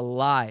 that is a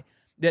lie.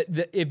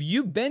 That if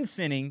you've been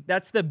sinning,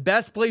 that's the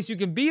best place you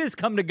can be, is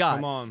come to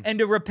God and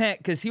to repent,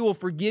 because he will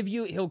forgive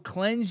you, he'll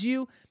cleanse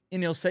you,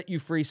 and he'll set you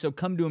free. So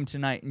come to him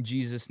tonight in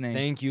Jesus' name.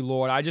 Thank you,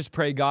 Lord. I just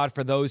pray, God,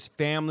 for those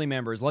family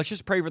members. Let's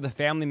just pray for the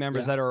family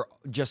members that are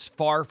just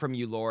far from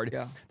you, Lord.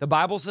 Yeah. The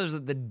Bible says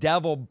that the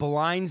devil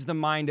blinds the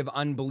mind of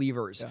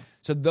unbelievers. Yeah.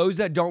 So those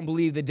that don't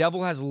believe, the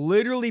devil has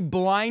literally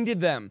blinded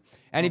them.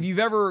 And if you've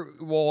ever,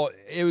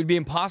 it would be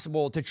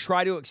impossible to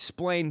try to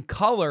explain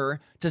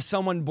color to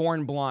someone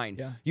born blind.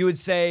 Yeah. You would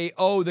say,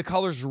 oh, the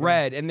color's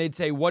red. And they'd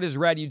say, what is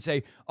red? You'd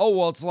say, oh,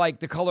 well, it's like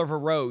the color of a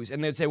rose.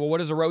 And they'd say, well, what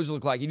does a rose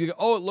look like? You'd go,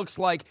 oh, it looks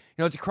like,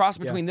 it's a cross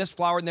between this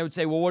flower. And they would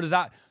say, well, what is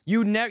that?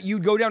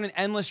 You'd go down an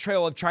endless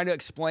trail of trying to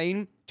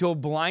explain to a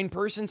blind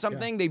person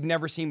something they've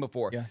never seen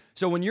before. Yeah.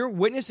 So when you're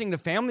witnessing to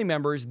family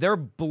members, they're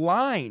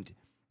blind.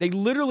 They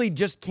literally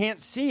just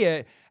can't see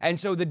it. And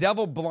so the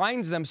devil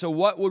blinds them. So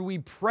what would we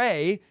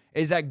pray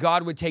is that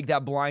God would take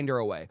that blinder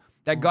away.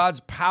 That God's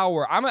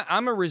power.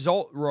 I'm a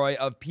result, Roy,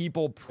 of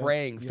people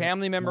praying.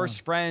 Family members,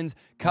 friends,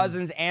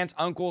 cousins, aunts,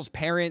 uncles,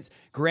 parents,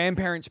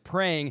 grandparents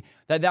praying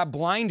that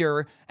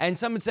blinder. And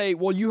some would say,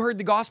 well, you heard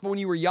the gospel when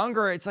you were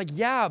younger. It's like,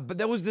 yeah, but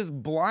there was this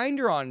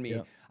blinder on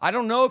me. I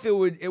don't know if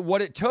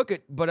what it took,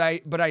 but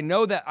I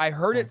know that I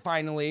heard it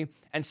finally,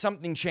 and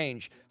something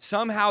changed.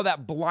 Somehow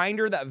that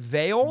blinder, that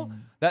veil,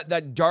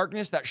 that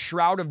darkness, that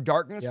shroud of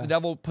darkness the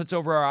devil puts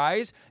over our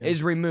eyes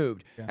is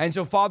removed. Yeah. And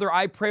so, Father,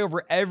 I pray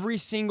over every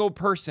single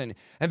person.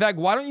 In fact,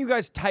 why don't you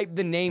guys type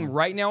the name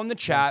right now in the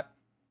chat?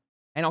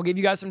 And I'll give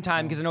you guys some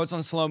time, because I know it's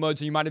on slow mode,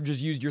 so you might have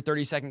just used your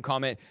 30-second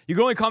comment. You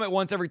can only comment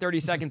once every 30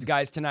 seconds,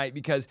 guys, tonight,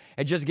 because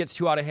it just gets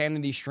too out of hand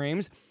in these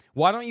streams.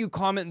 Why don't you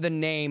comment the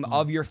name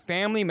of your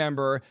family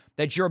member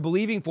that you're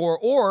believing for,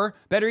 or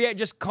better yet,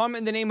 just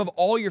comment the name of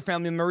all your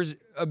family members,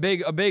 a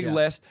big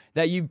list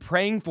that you're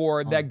praying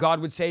for that God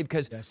would save,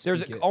 because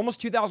there's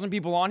almost 2,000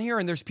 people on here,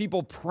 and there's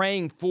people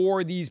praying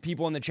for these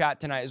people in the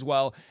chat tonight as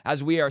well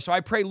as we are. So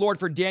I pray, Lord,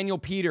 for Daniel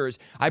Peters.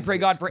 I pray,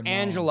 God, for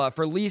Angela,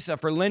 for Lisa,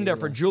 for Linda,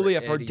 for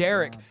Julia, for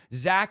Derek,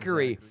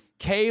 Zachary.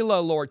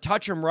 Kayla, Lord,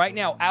 touch him right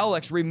now.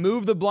 Alex,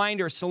 remove the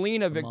blinder.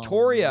 Selena,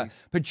 Victoria,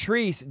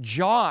 Patrice,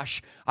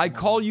 Josh, I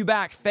call you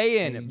back.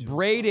 Fayin,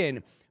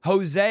 Braden,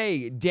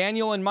 Jose,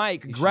 Daniel and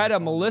Mike, Greta,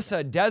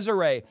 Melissa,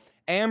 Desiree,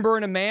 Amber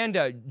and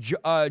Amanda,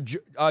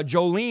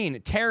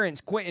 Jolene,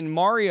 Terrence, Quentin,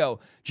 Mario,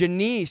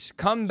 Janice,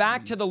 come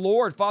back to the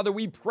Lord. Father,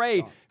 we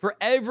pray for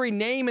every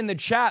name in the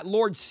chat.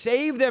 Lord,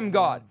 save them,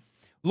 God.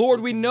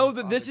 Lord, we know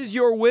that this is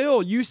your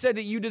will. You said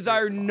that you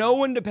desire no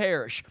one to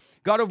perish.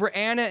 God, over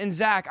Anna and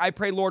Zach, I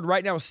pray, Lord,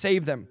 right now,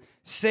 save them.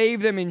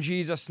 Save them in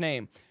Jesus'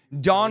 name.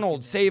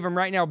 Donald, save him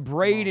right now.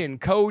 Braden,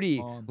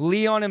 Cody,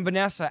 Leon and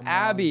Vanessa,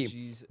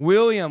 Abby,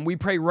 William, we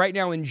pray right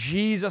now in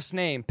Jesus'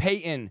 name.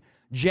 Peyton,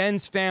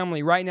 Jen's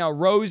family right now.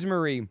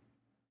 Rosemary,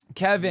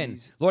 Kevin,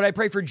 Lord, I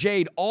pray for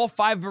Jade, all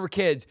 5 of her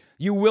kids.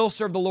 You will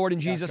serve the Lord in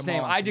Jesus'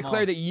 name. I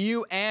declare that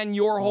you and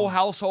your whole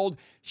household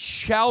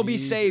shall be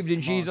saved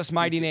in Jesus'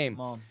 mighty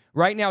name.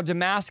 Right now,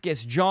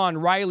 Damascus, John,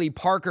 Riley,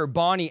 Parker,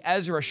 Bonnie,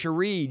 Ezra,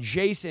 Cherie,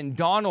 Jason,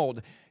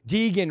 Donald,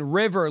 Deegan,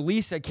 River,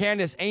 Lisa,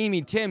 Candace,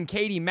 Amy, Tim,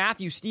 Katie,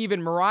 Matthew,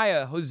 Stephen,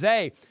 Mariah,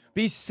 Jose,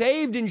 be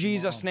saved in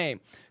Jesus' name.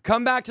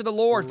 Come back to the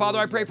Lord. Father,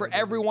 I pray for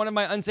every one of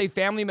my unsaved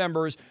family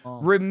members.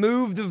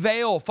 Remove the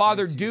veil.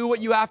 Father, do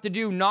what you have to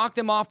do. Knock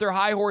them off their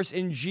high horse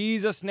in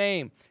Jesus'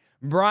 name.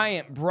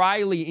 Bryant,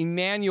 Briley,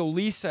 Emmanuel,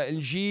 Lisa,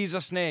 in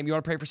Jesus' name. You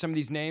want to pray for some of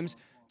these names?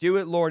 Do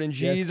it, Lord, in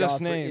Jesus'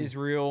 name. For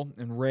Israel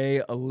and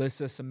Ray,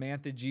 Alyssa,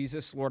 Samantha,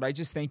 Jesus, Lord, I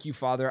just thank you,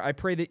 Father. I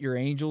pray that your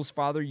angels,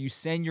 Father, you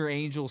send your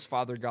angels,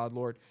 Father God,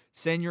 Lord.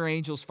 Send your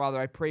angels, Father.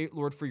 I pray,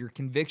 Lord, for your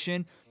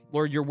conviction.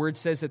 Lord, your word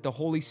says that the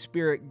Holy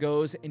Spirit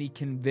goes and he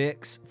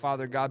convicts,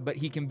 Father God, but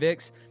he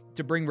convicts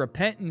to bring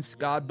repentance,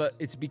 God, but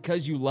it's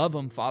because you love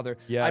them, Father.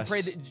 Yes. I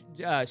pray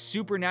that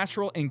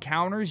supernatural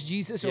encounters,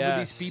 Jesus, over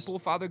these people,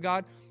 Father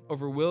God,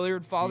 over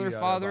Willard, Father.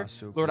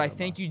 Lord, I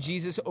thank you,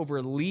 Jesus,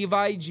 over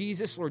Levi,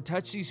 Jesus. Lord,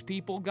 touch these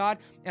people, God.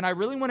 And I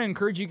really want to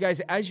encourage you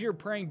guys, as you're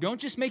praying, don't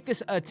just make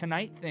this a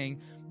tonight thing,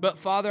 but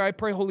Father, I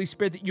pray, Holy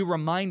Spirit, that you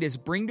remind us,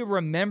 bring to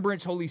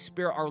remembrance, Holy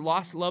Spirit, our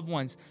lost loved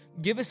ones.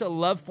 Give us a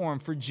love for them,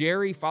 for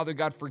Jerry, Father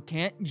God, for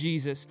Kent,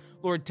 Jesus.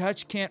 Lord,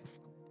 touch Kent,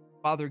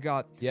 Father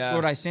God. Yes.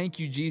 Lord, I thank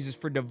you, Jesus,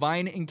 for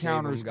divine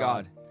encounters,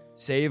 God.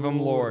 Save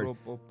them, Lord.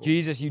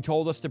 Jesus, you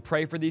told us to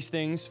pray for these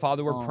things.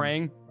 Father, we're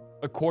praying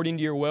according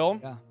to your will.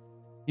 Yeah.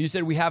 You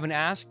said we haven't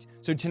asked,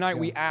 so tonight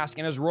we ask.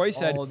 And as Roy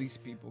said, all these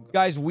people,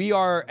 guys, we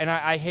are, and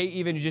I hate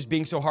even just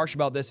being so harsh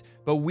about this,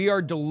 but we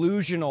are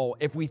delusional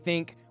if we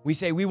think, we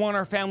say we want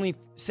our family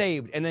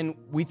saved, and then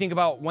we think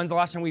about when's the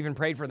last time we even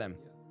prayed for them.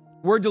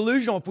 We're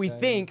delusional if we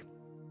think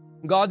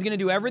God's going to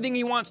do everything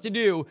he wants to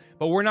do,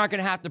 but we're not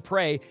going to have to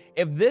pray.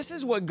 If this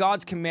is what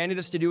God's commanded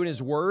us to do in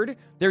his word,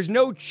 there's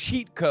no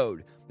cheat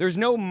code. There's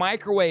no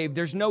microwave.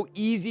 There's no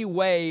easy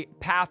way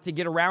path to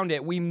get around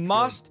it. We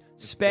must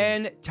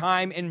spend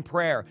time in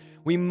prayer.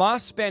 We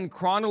must spend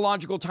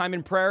chronological time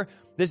in prayer.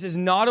 This is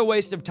not a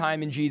waste of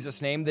time in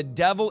Jesus' name. The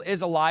devil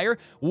is a liar.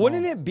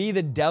 Wouldn't it be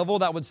the devil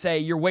that would say,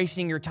 you're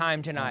wasting your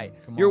time tonight?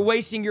 You're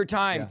wasting your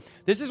time.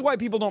 This is why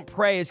people don't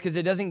pray, is because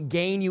it doesn't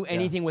gain you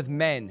anything with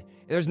men.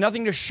 There's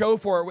nothing to show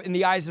for it in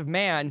the eyes of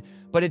man,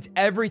 but it's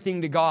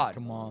everything to God.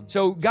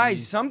 So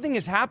guys, something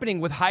is happening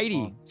with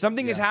Heidi.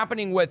 Something is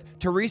happening with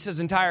Teresa's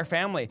entire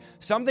family.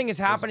 Something is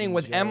happening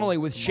with Emily,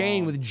 with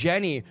Shane, with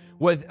Jenny,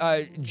 with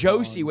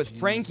Josie, with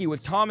Frankie,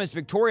 with Thomas,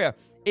 Victoria.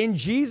 In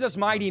Jesus'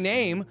 mighty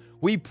name,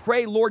 we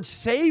pray, Lord,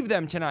 save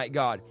them tonight,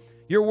 God.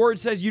 Your word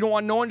says you don't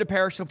want no one to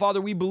perish, so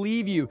Father, we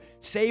believe you.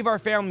 Save our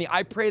family.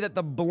 I pray that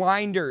the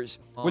blinders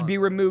would be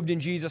removed in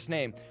Jesus'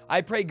 name.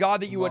 I pray,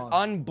 God, that you would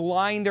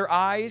unblind their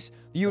eyes.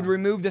 You would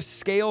remove the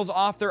scales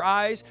off their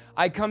eyes.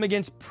 I come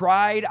against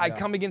pride. I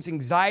come against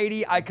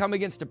anxiety. I come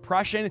against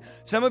depression.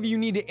 Some of you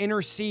need to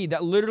intercede.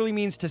 That literally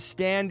means to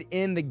stand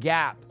in the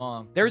gap.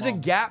 There's a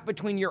gap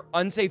between your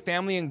unsaved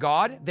family and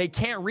God. They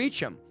can't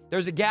reach him.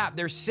 There's a gap.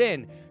 There's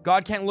sin.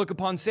 God can't look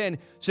upon sin.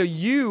 So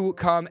you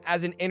come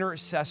as an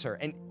intercessor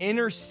and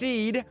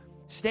intercede,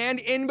 stand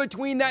in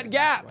between that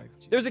gap.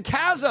 There's a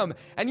chasm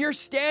and you're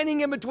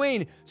standing in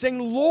between saying,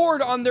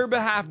 Lord, on their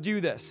behalf,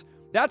 do this.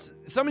 That's,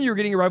 some of you are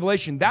getting a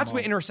revelation. That's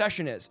what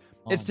intercession is.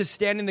 It's to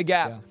stand in the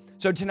gap.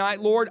 So tonight,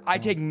 Lord, I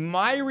take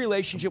my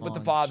relationship with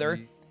the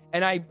Father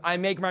and I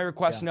make my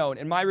request known.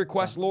 And my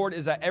request, Lord,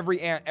 is that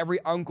every aunt, every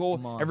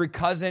uncle, every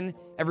cousin,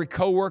 every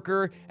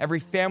coworker, every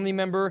family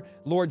member,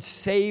 Lord,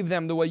 save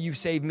them the way you've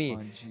saved me.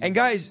 And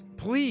guys,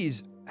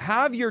 please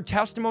have your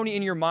testimony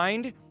in your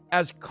mind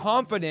as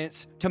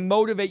confidence to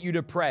motivate you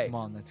to pray.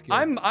 That's good.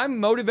 I'm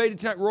motivated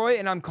tonight, Roy,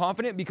 and I'm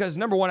confident because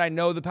number one, I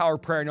know the power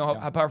of prayer. I know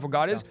how powerful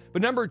God is.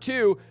 But number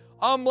two,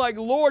 I'm like,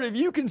 Lord, if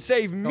you can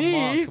save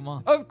me,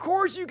 of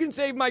course you can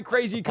save my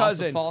crazy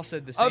cousin. Paul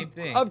said the same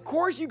thing. Of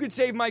course you could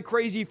save my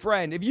crazy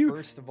friend. If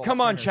you, come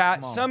on,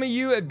 chat. Some of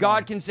you, if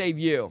God can save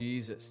you.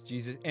 Jesus.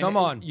 And, come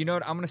on. You know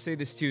what? I'm going to say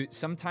this too.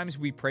 Sometimes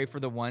we pray for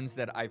the ones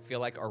that I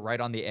feel like are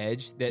right on the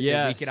edge, that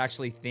we can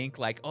actually think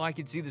like, oh, I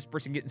can see this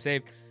person getting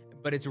saved.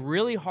 But it's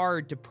really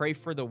hard to pray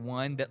for the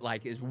one that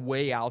like is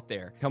way out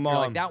there. Come on,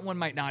 like that one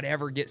might not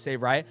ever get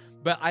saved, right?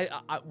 But I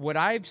what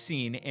I've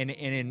seen and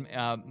in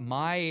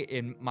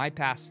my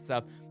past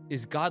stuff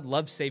is God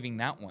loves saving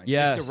that one,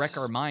 just to wreck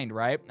our mind,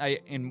 right?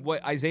 And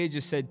what Isaiah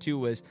just said too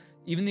was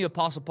even the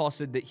Apostle Paul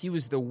said that he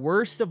was the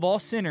worst of all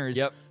sinners,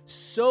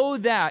 so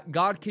that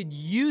God could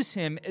use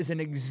him as an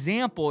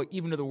example,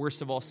 even to the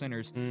worst of all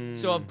sinners.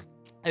 So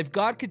if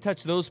God could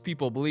touch those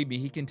people, believe me,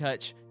 he can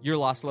touch your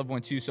lost loved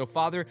one too. So,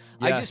 Father,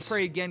 I just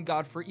pray again,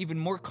 God, for even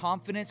more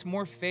confidence,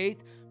 more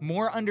faith,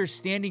 more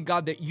understanding,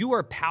 God, that you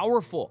are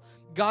powerful,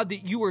 God,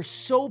 that you are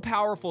so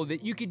powerful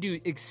that you could do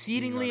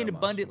exceedingly and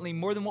abundantly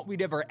more than what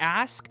we'd ever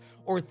ask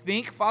or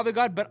think, Father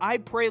God. But I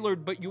pray,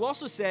 Lord, but you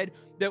also said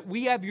that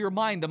we have your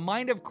mind, the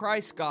mind of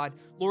Christ, God,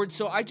 Lord.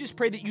 So I just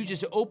pray that you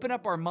just open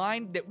up our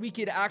mind, that we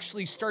could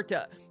actually start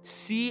to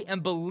see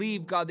and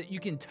believe, God, that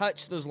you can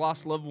touch those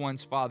lost loved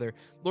ones, Father.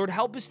 Lord,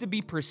 help us to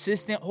be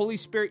persistent. Holy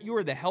Spirit, you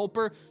are the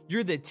helper.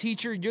 You're the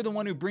teacher. You're the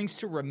one who brings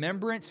to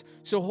remembrance.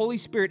 So Holy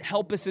Spirit,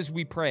 help us as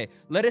we pray.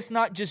 Let us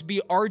not just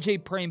be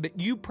RJ praying, but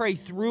you pray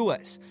through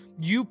us.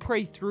 You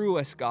pray through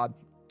us, God.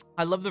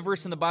 I love the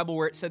verse in the Bible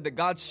where it said that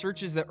God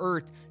searches the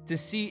earth to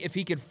see if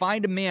he could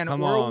find a man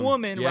or a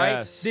woman,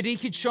 right, that he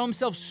could show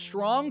himself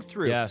strong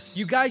through. Yes.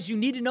 You guys, you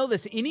need to know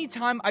this.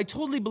 Anytime, I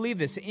totally believe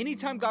this,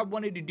 anytime God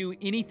wanted to do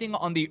anything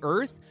on the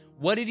earth,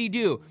 what did he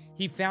do?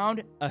 He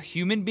found a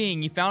human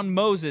being. He found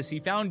Moses.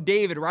 He found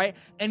David, right?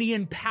 And he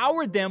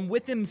empowered them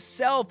with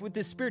himself, with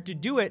his Spirit to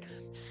do it.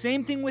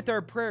 Same thing with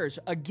our prayers.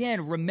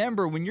 Again,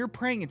 remember, when you're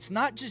praying, it's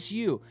not just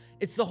you.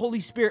 It's the Holy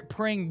Spirit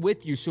praying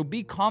with you. So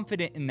be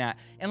confident in that.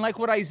 And like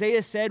what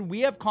Isaiah said,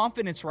 we have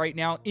confidence right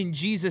now in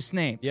Jesus'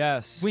 name.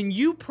 Yes. When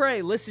you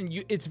pray, listen,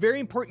 it's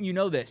very important you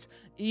know this.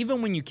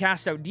 Even when you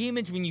cast out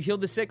demons, when you heal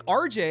the sick,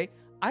 RJ,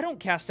 I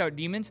don't cast out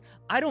demons.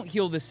 I don't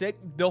heal the sick.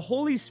 The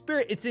Holy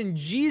Spirit, it's in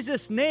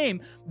Jesus'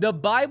 name. The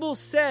Bible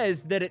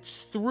says that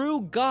it's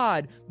through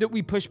God that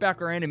we push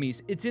back our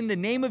enemies. It's in the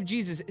name of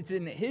Jesus. It's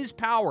in his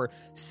power.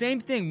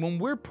 Same thing. When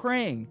we're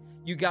praying,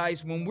 you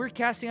guys, when we're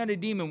casting out a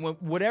demon,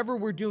 whatever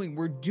we're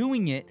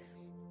doing it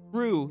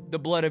through the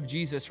blood of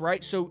Jesus,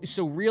 right? So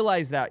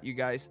realize that, you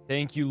guys.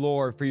 Thank you,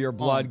 Lord, for your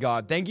blood,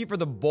 God. Thank you for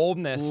the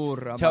boldness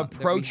to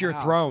approach your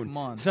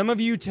throne. Some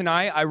of you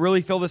tonight, I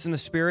really feel this in the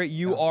Spirit.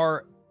 You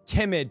are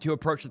timid to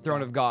approach the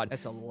throne of God.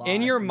 That's a lie.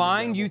 In your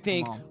mind, you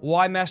think, well,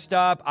 I messed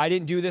up. I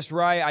didn't do this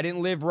right. I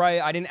didn't live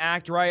right. I didn't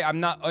act right.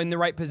 I'm not in the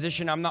right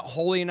position. I'm not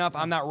holy enough.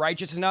 I'm not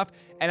righteous enough.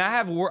 And I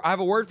have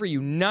a word for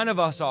you. None of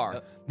us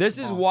are. This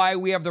is why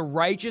we have the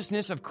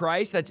righteousness of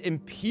Christ that's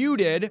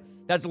imputed,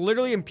 that's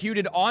literally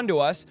imputed onto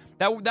us.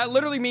 That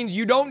literally means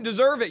you don't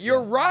deserve it.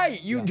 You're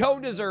right. You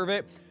don't deserve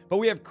it. But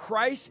we have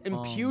Christ's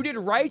imputed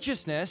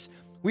righteousness.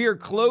 We are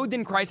clothed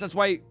in Christ. That's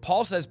why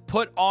Paul says,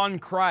 put on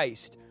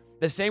Christ.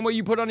 The same way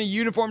you put on a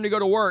uniform to go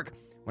to work.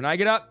 When I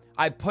get up,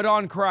 I put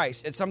on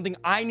Christ. It's something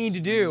I need to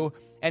do.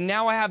 And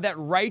now I have that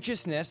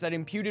righteousness, that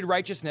imputed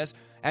righteousness.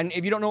 And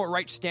if you don't know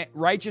what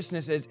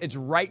righteousness is, it's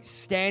right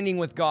standing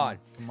with God.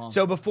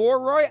 So before,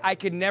 Roy, I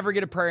could never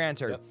get a prayer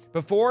answered.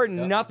 Before,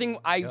 nothing,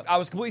 I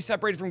was completely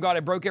separated from God. I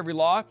broke every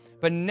law.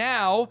 But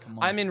now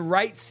I'm in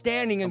right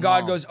standing and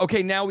God goes,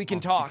 okay, now we can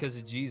talk. Because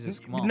of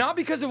Jesus. Not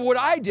because of what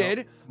I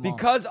did,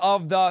 because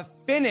of the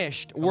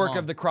finished work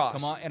of the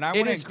cross. And I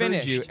want to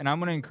encourage you. And I'm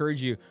going to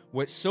encourage you.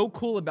 What's so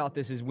cool about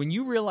this is when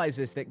you realize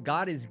this, that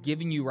God is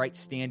giving you right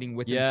standing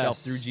with himself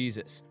through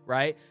Jesus,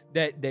 right?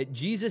 That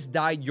Jesus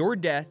died your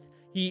death.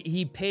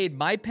 He paid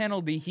my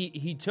penalty.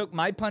 He took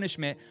my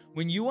punishment.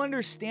 When you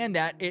understand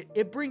that,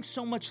 it brings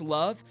so much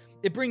love.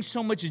 It brings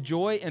so much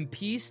joy and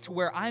peace to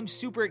where I'm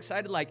super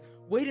excited. Like,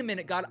 wait a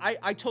minute, God,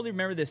 I totally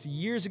remember this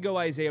years ago,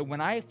 Isaiah, when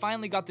I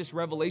finally got this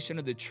revelation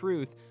of the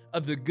truth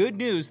of the good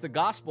news, the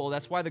gospel.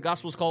 That's why the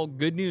gospel is called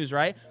good news,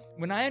 right?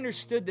 When I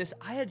understood this,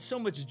 I had so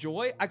much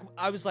joy.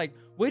 I was like,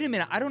 wait a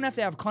minute, I don't have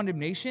to have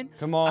condemnation.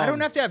 Come on. I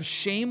don't have to have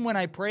shame when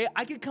I pray.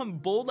 I could come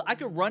bold. I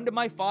could run to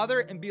my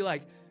Father and be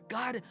like,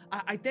 God,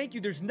 I thank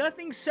you. There's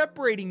nothing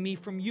separating me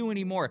from you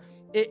anymore.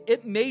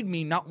 It made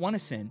me not want to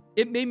sin.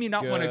 It made me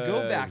not want to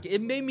go back.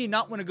 It made me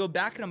not want to go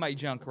back into my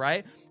junk,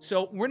 right?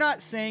 So we're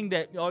not saying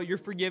that, oh, you're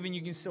forgiven.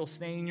 You can still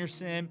stay in your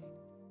sin.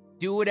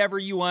 Do whatever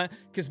you want,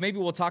 because maybe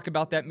we'll talk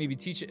about that, maybe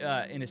teach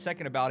in a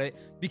second about it.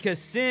 Because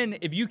sin,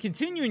 if you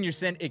continue in your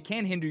sin, it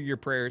can hinder your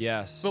prayers.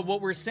 Yes. But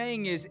what we're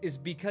saying is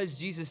because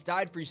Jesus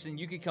died for your sin,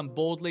 you can come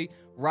boldly,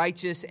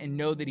 righteous, and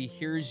know that he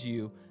hears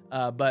you.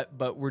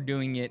 But we're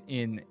doing it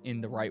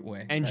in the right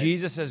way. And right?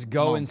 Jesus says,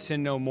 go and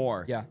sin no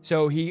more. Yeah.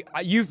 So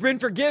you've been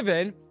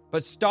forgiven,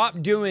 but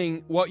stop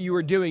doing what you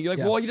were doing. You're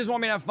like, well, he doesn't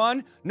want me to have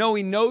fun. No,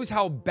 he knows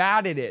how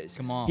bad it is.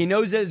 Come on. He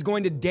knows that it's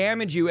going to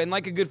damage you. And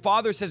like a good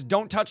father says,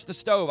 don't touch the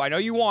stove. I know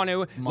you want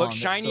to look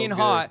shiny and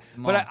hot,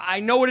 but I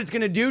know what it's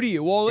going to do to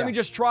you. Well, let me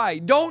just try.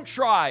 Don't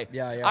try.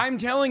 Yeah. I'm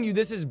telling you,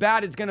 this is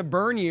bad. It's going to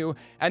burn you.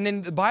 And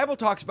then the Bible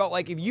talks about,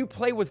 like, if you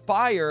play with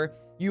fire,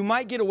 you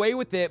might get away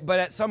with it, but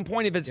at some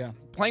point, if it's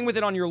playing with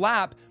it on your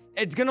lap,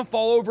 it's going to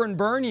fall over and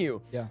burn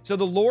you. Yeah. So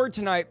the Lord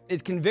tonight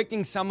is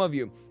convicting some of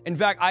you. In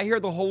fact, I hear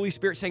the Holy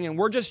Spirit saying, and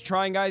we're just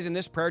trying, guys, in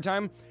this prayer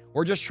time,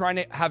 we're just trying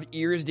to have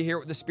ears to hear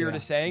what the Spirit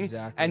is saying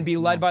and be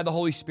led by the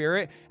Holy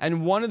Spirit.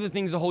 And one of the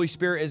things the Holy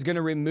Spirit is going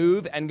to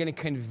remove and going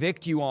to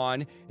convict you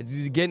on,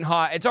 it's getting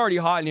hot. It's already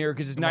hot in here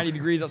because it's 90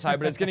 degrees outside,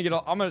 but it's going to get,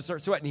 I'm going to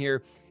start sweating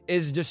here,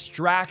 is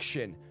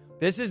distraction.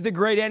 This is the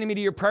great enemy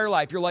to your prayer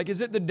life. You're like,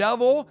 is it the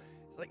devil?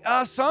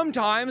 Like,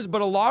 sometimes,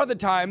 but a lot of the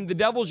time, the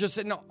devil's just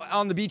sitting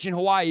on the beach in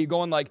Hawaii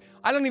going like,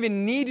 I don't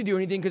even need to do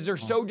anything because they're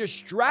so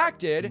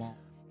distracted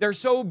They're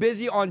so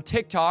busy on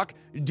TikTok,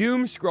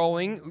 doom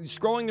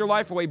scrolling their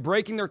life away,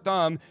 breaking their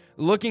thumb,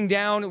 looking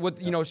down with,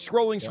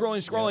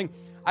 scrolling.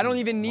 I don't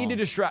even need to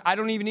distract. I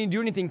don't even need to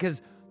do anything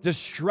because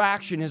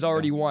distraction has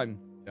already won.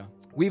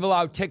 We've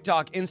allowed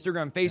TikTok,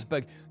 Instagram,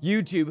 Facebook,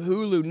 YouTube,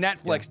 Hulu,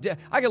 Netflix.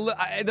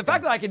 The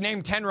fact that I can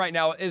name 10 right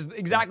now is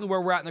exactly where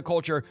we're at in the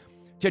culture,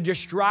 to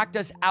distract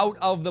us out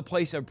of the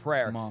place of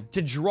prayer,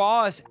 to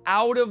draw us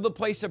out of the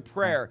place of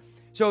prayer.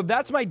 So if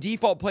that's my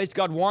default place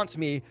God wants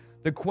me,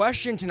 the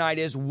question tonight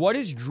is, what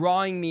is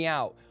drawing me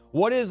out?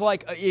 What is,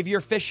 like, if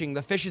you're fishing,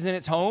 the fish is in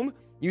its home,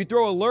 you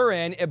throw a lure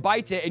in, it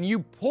bites it, and you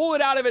pull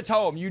it out of its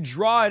home, you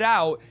draw it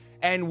out.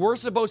 And we're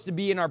supposed to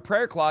be in our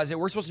prayer closet.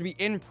 We're supposed to be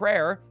in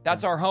prayer.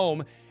 That's our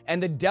home.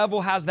 And the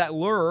devil has that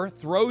lure,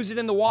 throws it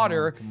in the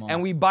water,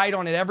 and we bite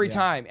on it every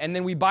time. And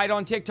then we bite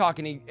on TikTok,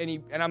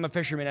 and I'm a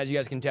fisherman, as you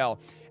guys can tell.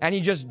 And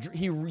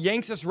he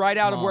yanks us right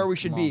out of where we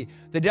should be.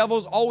 The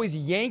devil's always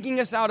yanking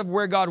us out of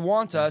where God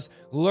wants us,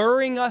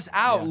 luring us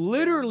out,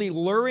 literally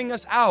luring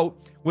us out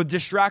with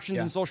distractions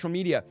in social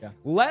media.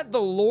 Let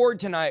the Lord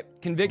tonight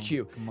convict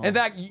you. In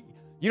fact,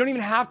 you don't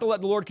even have to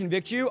let the Lord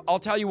convict you. I'll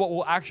tell you what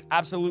will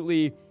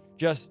absolutely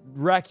just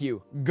wreck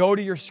you. Go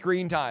to your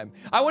screen time.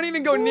 I won't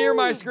even go near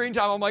my screen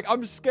time. I'm like,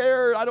 I'm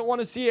scared. I don't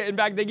want to see it. In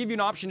fact, they give you an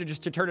option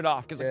to turn it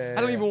off because I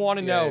don't even want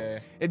to know.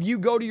 If you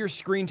go to your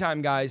screen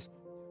time, guys,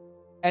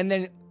 and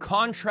then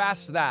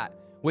contrast that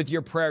with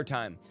your prayer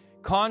time.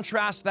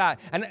 Contrast that.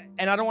 And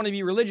I don't want to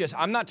be religious.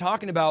 I'm not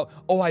talking about,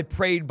 I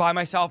prayed by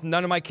myself.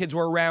 None of my kids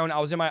were around. I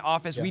was in my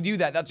office. We do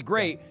that. That's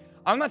great.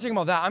 I'm not talking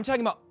about that. I'm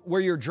talking about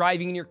where you're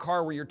driving in your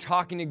car, where you're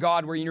talking to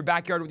God, where you're in your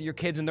backyard with your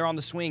kids and they're on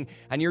the swing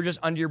and you're just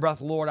under your breath,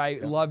 Lord, I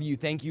love you.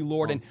 Thank you,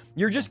 Lord. And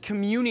you're just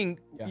communing.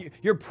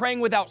 You're praying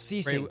without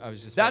ceasing.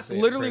 That's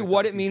literally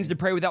what it means to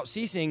pray without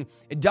ceasing.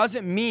 It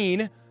doesn't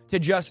mean to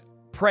just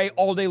pray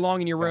all day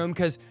long in your room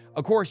because,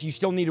 of course, you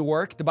still need to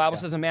work. The Bible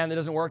says a man that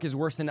doesn't work is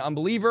worse than an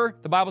unbeliever.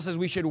 The Bible says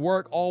we should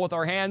work all with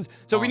our hands.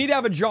 So we need to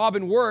have a job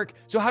and work.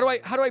 So how do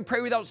I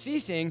pray without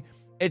ceasing?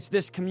 It's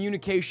this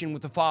communication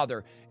with the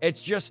Father.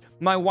 It's just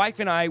my wife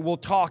and I will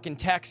talk and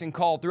text and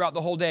call throughout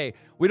the whole day.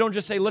 We don't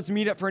just say, let's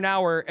meet up for an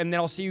hour and then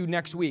I'll see you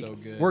next week.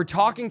 We're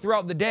talking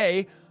throughout the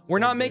day. We're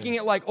not making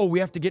it like,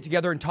 we have to get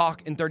together and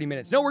talk in 30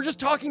 minutes. No, we're just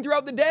talking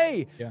throughout the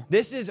day.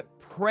 This is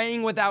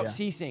praying without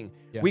ceasing.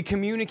 We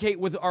communicate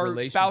with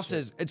our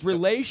spouses. It's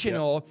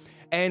relational.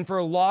 And for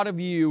a lot of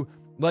you,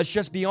 let's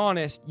just be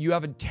honest, you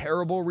have a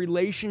terrible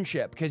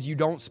relationship because you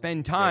don't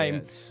spend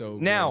time.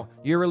 Now,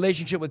 your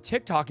relationship with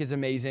TikTok is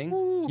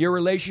amazing. Your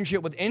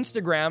relationship with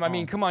Instagram, I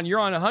mean, come on, you're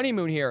on a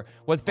honeymoon here.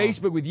 With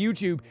Facebook, with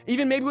YouTube,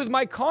 even maybe with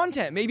my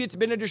content. Maybe it's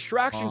been a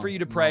distraction for you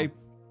to pray.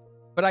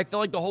 But I feel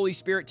like the Holy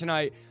Spirit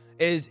tonight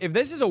is, if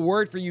this is a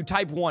word for you,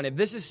 type 1. If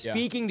this is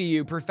speaking to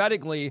you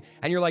prophetically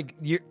and you're like,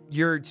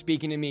 you're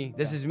speaking to me,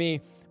 this is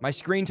me. My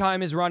screen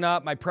time is run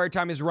up. My prayer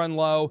time is run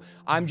low.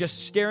 I'm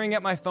just staring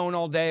at my phone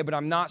all day, but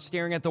I'm not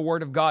staring at the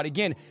Word of God.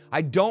 Again,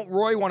 I don't,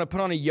 Roy, want to put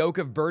on a yoke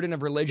of burden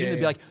of religion to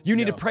be like, you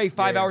need to pray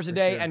 5 hours a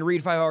day and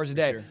read 5 hours a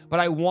day. But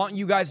I want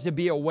you guys to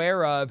be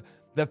aware of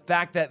the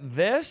fact that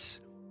this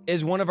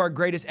is one of our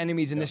greatest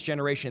enemies in this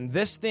generation.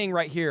 This thing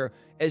right here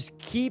is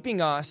keeping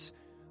us.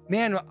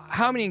 Man,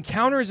 how many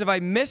encounters have I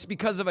missed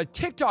because of a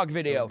TikTok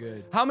video?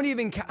 How many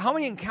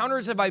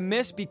encounters have I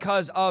missed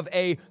because of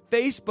a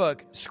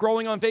Facebook,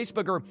 scrolling on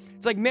Facebook? Or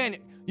it's like, man,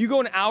 you go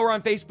an hour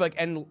on Facebook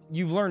and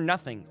you've learned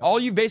nothing. All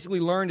you've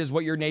basically learned is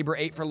what your neighbor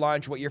ate for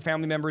lunch, what your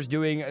family member is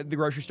doing at the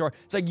grocery store.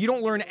 It's like you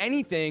don't learn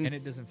anything. And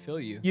it doesn't fill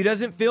you. It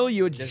doesn't fill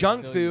you. It's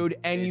junk food.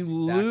 And you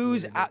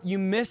lose out, you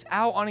miss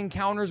out on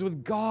encounters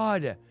with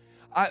God.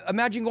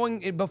 Imagine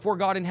going before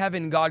God in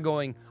heaven, God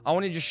going, I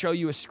want to just show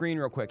you a screen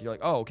real quick. You're like,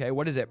 oh, okay,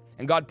 what is it?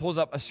 And God pulls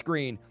up a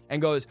screen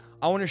and goes,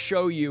 I want to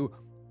show you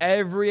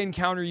every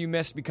encounter you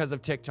missed because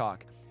of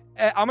TikTok.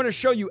 I'm going to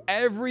show you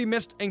every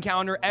missed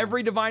encounter,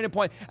 every divine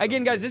appointment.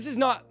 Again, guys, this is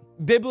not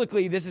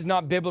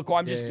biblical.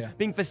 I'm just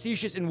being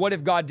facetious in what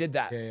if God did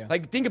that?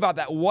 Like, think about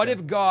that. What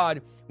if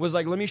God was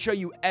like, let me show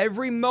you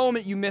every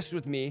moment you missed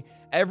with me,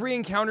 every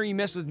encounter you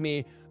missed with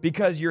me,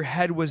 because your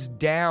head was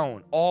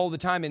down all the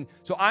time. And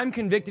so I'm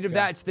convicted of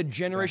that. It's the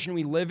generation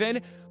we live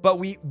in,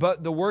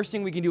 but the worst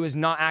thing we can do is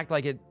not act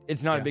like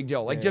it's not a big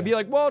deal. Like to be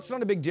like, well, it's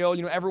not a big deal.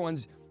 You know,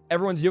 everyone's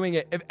doing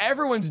it. If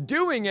everyone's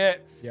doing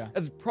it,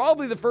 that's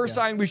probably the first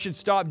sign we should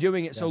stop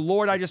doing it. So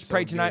Lord, I just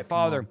pray tonight,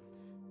 Father,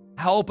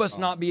 help us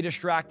not be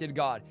distracted,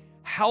 God.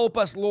 Help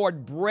us,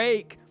 Lord,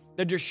 break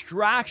the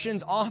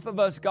distractions off of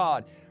us,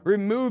 God.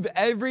 Remove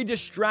every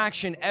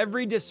distraction,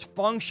 every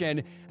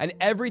dysfunction, and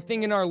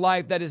everything in our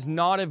life that is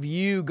not of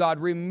you, God.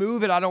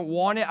 Remove it. I don't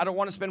want it. I don't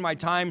want to spend my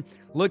time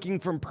looking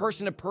from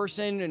person to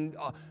person. And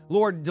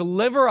Lord,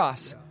 deliver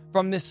us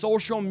from this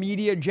social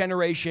media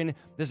generation,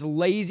 this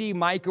lazy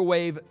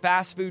microwave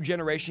fast food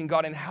generation,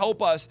 God, and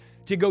help us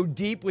to go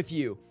deep with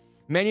you.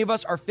 Many of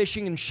us are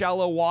fishing in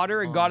shallow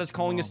water, and God is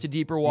calling us to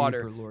deeper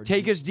water.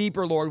 Take us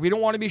deeper, Lord. We don't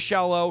want to be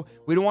shallow.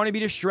 We don't want to be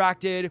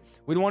distracted.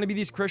 We don't want to be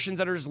these Christians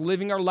that are just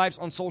living our lives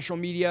on social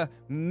media,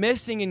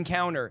 missing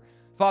encounter.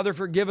 Father,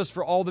 forgive us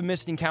for all the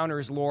missed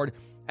encounters, Lord.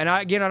 And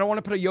I don't want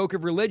to put a yoke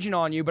of religion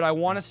on you, but I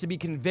want us to be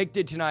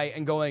convicted tonight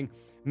and going,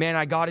 man,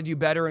 I got to do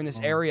better in this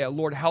area.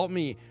 Lord, help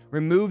me.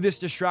 Remove this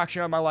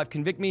distraction out of my life.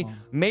 Convict me.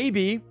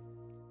 Maybe,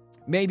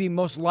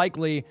 most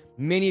likely,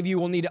 many of you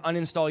will need to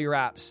uninstall your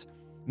apps.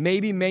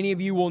 Maybe many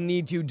of you will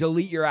need to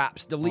delete your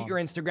apps, delete your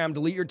Instagram,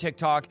 delete your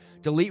TikTok,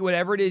 delete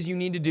whatever it is you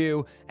need to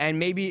do. And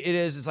maybe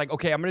it's like,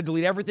 okay, I'm going to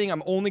delete everything.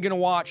 I'm only going to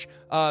watch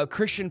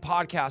Christian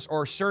podcasts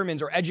or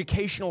sermons or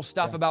educational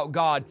stuff about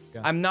God.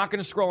 I'm not going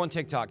to scroll on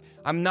TikTok.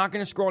 I'm not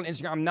going to scroll on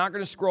Instagram. I'm not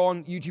going to scroll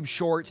on YouTube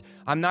Shorts.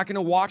 I'm not going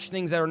to watch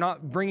things that are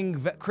not bringing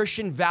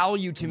Christian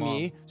value to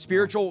me,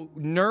 spiritual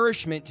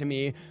nourishment to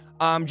me.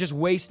 Just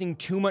wasting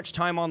too much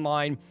time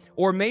online.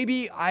 Or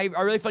maybe I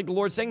really feel like the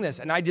Lord's saying this,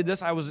 and I did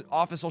this. I was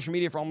off of social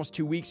media for almost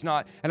 2 weeks, and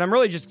I'm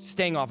really just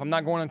staying off. I'm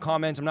not going on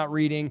comments. I'm not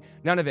reading,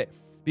 none of it,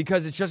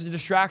 because it's just a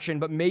distraction.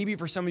 But maybe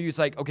for some of you, it's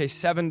like, okay,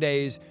 7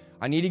 days.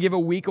 I need to give a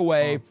week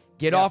away.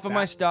 Get off of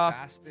my stuff.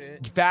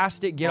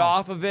 Fast it. Get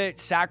off of it.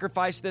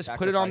 Sacrifice this.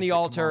 Put it on the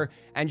altar,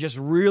 and just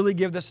really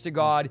give this to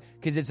God,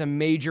 because it's a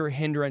major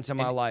hindrance in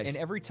my life. And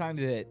every time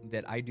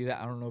that I do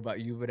that, I don't know about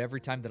you, but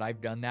every time that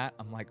I've done that,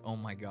 I'm like, oh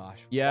my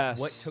gosh. Yes.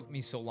 What took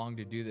me so long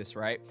to do this,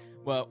 right?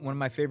 Well, one of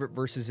my favorite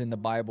verses in the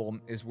Bible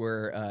is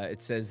where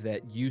it says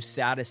that you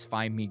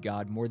satisfy me,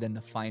 God, more than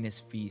the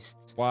finest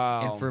feasts.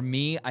 Wow. And for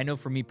me, I know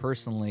for me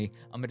personally,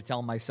 I'm going to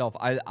tell myself,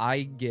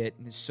 I get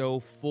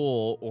so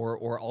full,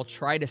 or I'll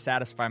try to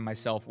satisfy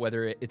myself,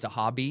 whether it's a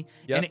hobby.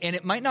 Yep. And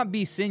it might not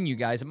be sin, you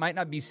guys. It might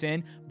not be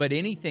sin, but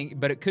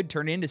it could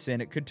turn into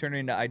sin. It could turn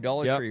into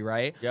idolatry,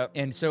 right? Yep.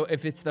 And so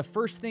if it's the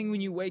first thing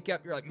when you wake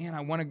up, you're like, man, I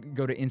want to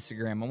go to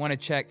Instagram. I want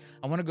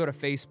to go to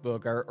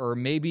Facebook, or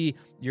maybe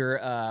you're,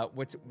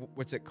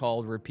 what's it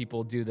called where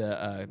people do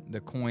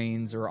the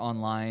coins or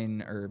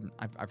online, or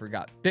I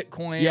forgot,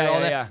 Bitcoin. Yeah, or all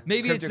that. yeah.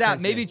 Maybe it's that.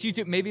 Maybe it's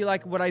YouTube. Maybe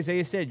like what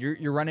Isaiah said,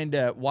 you're running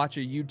to watch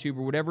a YouTube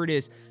or whatever it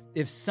is.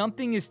 If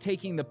something is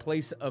taking the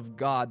place of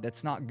God,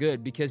 that's not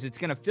good, because it's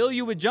going to fill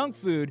you with junk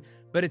food,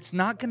 but it's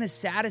not going to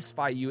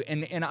satisfy you.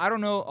 And I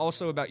don't know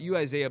also about you,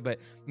 Isaiah, but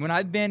when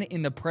I've been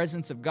in the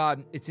presence of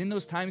God, it's in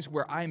those times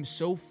where I am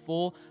so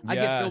full. I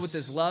get filled with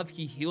His love.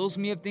 He heals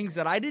me of things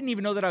that I didn't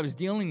even know that I was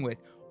dealing with.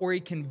 Or He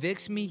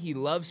convicts me. He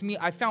loves me.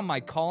 I found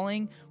my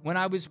calling when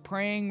I was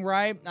praying,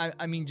 right?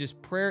 I mean,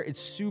 just prayer, it's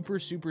super,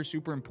 super,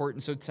 super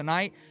important. So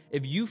tonight,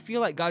 if you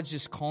feel like God's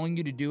just calling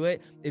you to do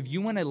it, if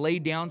you want to lay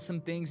down some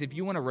things, if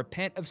you want to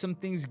repent of some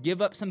things,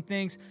 give up some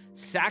things,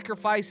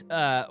 sacrifice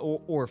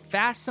or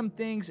fast some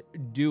things,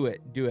 do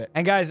it.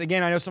 And guys,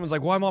 again, I know someone's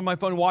like, well, I'm on my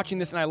phone watching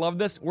this and I love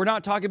this. We're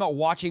not talking about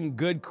watching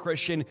good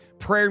Christian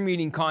prayer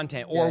meeting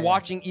content or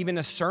watching even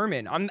a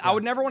sermon. I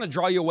would never want to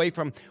draw you away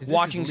from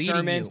watching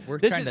sermons. We're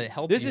trying to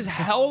help you. This is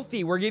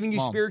healthy. We're giving you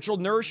spiritual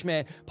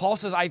nourishment. Paul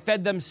says, I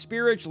fed them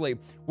spiritually.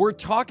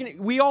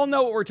 We all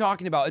know what we're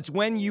talking about. It's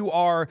when you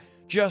are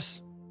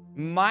just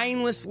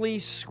mindlessly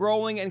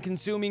scrolling and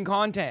consuming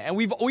content. And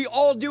we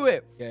all do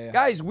it.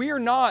 Guys, we are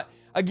not,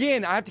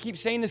 again, I have to keep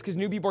saying this because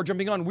new people are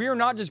jumping on. We are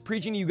not just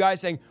preaching to you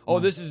guys saying, oh,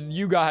 this is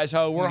you guys,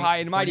 we're high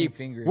and mighty.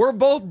 We're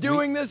both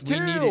doing this too. We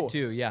need it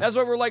too, yeah. That's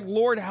why we're like,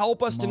 Lord,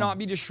 help us to not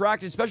be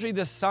distracted, especially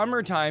this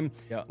summertime.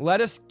 Let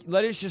us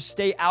just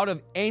stay out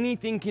of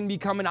anything can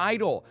become an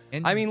idol.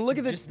 And I mean, look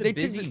at the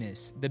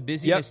busyness. The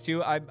busyness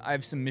too. I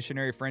have some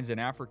missionary friends in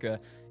Africa.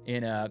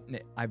 And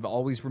I've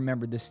always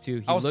remembered this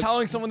too. I was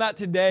telling someone that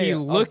today. He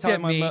looked at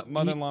me, my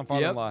mother-in-law and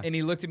father-in-law. And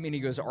he looked at me and he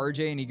goes,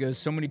 RJ, and he goes,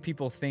 so many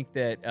people think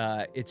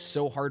that it's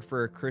so hard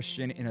for a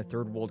Christian in a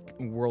third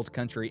world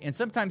country. And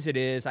sometimes it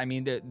is. I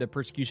mean, the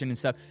persecution and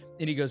stuff.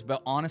 And he goes,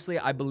 but honestly,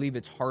 I believe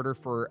it's harder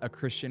for a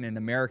Christian in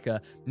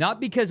America,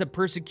 not because of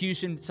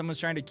persecution, someone's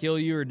trying to kill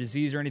you or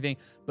disease or anything,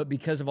 but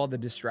because of all the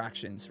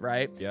distractions,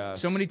 right?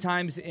 Yes. So many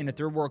times in a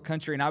third world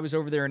country, and I was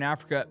over there in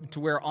Africa, to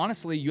where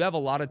honestly, you have a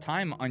lot of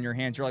time on your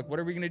hands. You're like, what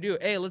are we going to do?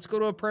 Hey, let's go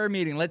to a prayer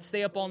meeting. Let's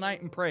stay up all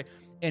night and pray.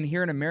 And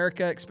here in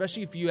America,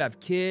 especially if you have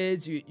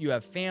kids, you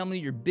have family,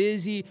 you're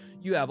busy,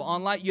 you have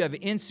online, you have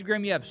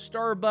Instagram, you have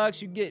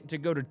Starbucks, you get to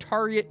go to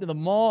Target, to the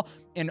mall,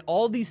 and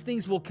all these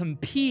things will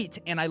compete.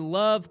 And I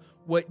love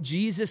what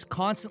Jesus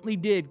constantly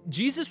did.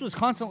 Jesus was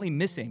constantly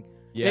missing.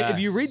 Yes. If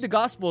you read the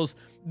Gospels,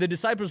 the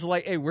disciples are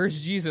like, hey,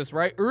 where's Jesus,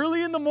 right?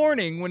 Early in the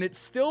morning when it's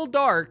still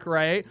dark,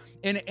 right?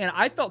 And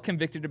I felt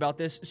convicted about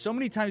this so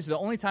many times. The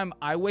only time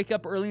I wake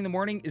up early in the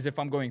morning is if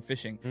I'm going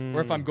fishing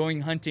or if I'm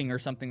going hunting or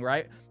something,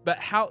 right? But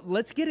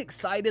let's get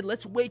excited.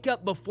 Let's wake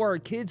up before our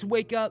kids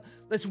wake up.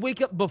 Let's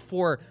wake up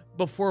before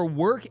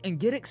work and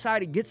get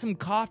excited, get some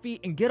coffee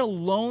and get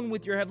alone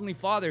with your Heavenly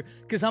Father.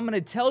 Because I'm going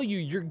to tell you,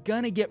 you're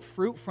going to get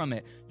fruit from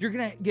it. You're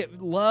going to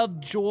get love,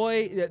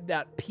 joy,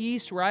 that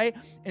peace, right?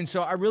 And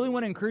so I really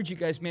want to encourage you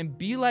guys, man,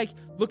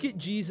 look at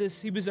Jesus.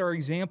 He was our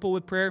example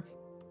with prayer.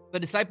 The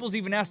disciples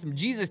even asked him,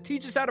 Jesus,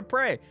 teach us how to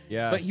pray.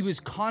 Yes. But he was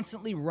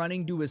constantly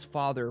running to his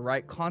Father,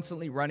 right?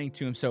 Constantly running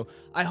to him. So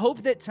I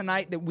hope that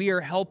tonight that we are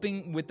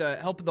helping with the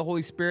help of the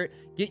Holy Spirit,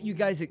 get you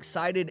guys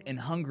excited and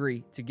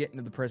hungry to get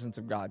into the presence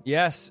of God.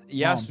 Yes.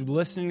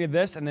 Listening to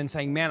this and then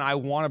saying, man, I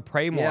want to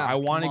pray more. Yeah, I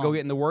want to go get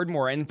in the Word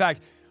more. And in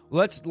fact,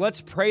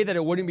 let's pray that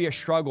it wouldn't be a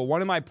struggle.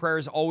 One of my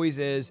prayers always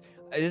is,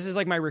 this is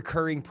like my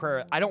recurring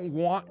prayer. I don't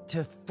want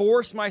to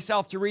force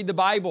myself to read the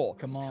Bible.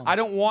 Come on. I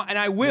don't want, and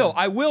I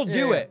will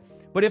do it.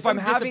 But if Some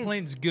I'm having,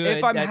 discipline's good,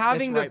 if I'm that's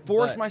having to right,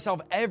 force but- myself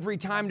every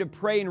time to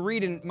pray and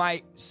read, and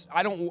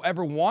I don't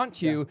ever want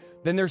to,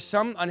 then there's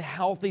some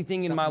unhealthy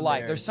thing in my Something life.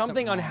 there. There's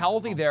something Something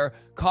unhealthy there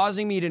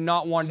causing me to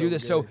not want to do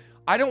this. So good.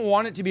 I don't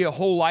want it to be a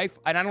whole life,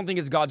 and I don't think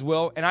it's God's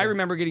will. And I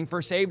remember getting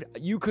first saved.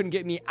 You couldn't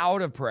get me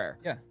out of prayer.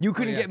 Yeah. You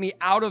couldn't get me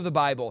out of the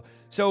Bible.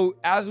 So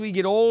as we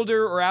get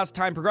older, or as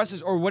time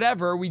progresses, or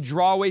whatever, we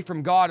draw away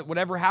from God,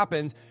 whatever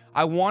happens,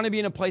 I want to be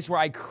in a place where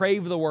I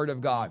crave the word of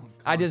God.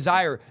 I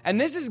desire.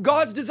 And this is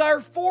God's desire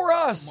for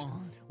us.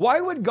 Why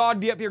would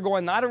God be up here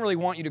going, I don't really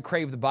want you to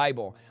crave the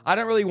Bible. I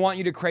don't really want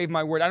you to crave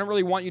my word. I don't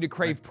really want you to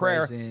crave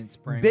prayer.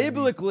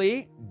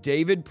 Biblically,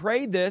 David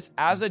prayed this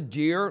as a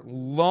deer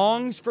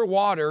longs for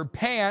water,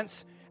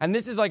 pants, and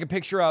this is like a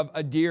picture of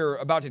a deer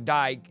about to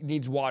die,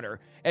 needs water.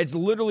 It's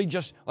literally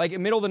just like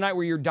in the middle of the night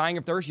where you're dying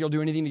of thirst, you'll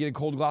do anything to get a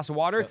cold glass of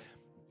water. Yep.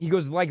 He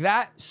goes like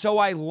that, so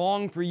I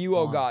long for you,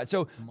 O God.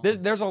 So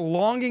there's a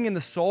longing in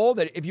the soul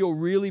that if you'll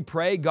really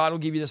pray, God will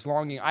give you this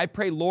longing. I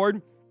pray,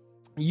 Lord,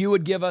 you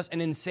would give us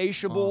an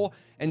insatiable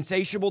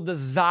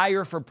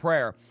desire for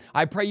prayer.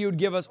 I pray you would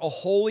give us a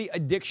holy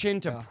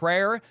addiction to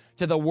prayer,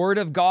 to the word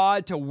of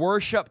God, to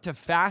worship, to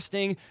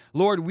fasting.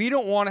 Lord, we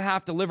don't want to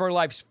have to live our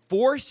lives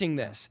forcing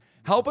this.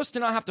 Help us to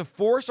not have to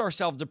force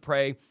ourselves to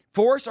pray,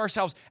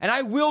 and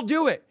I will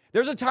do it.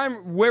 There's a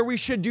time where we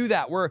should do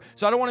that.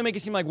 So I don't want to make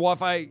it seem like, well,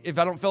 if I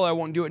don't feel it, I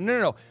won't do it.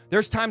 No.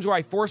 There's times where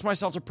I force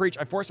myself to preach,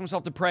 I force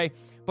myself to pray,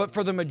 but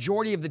for the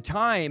majority of the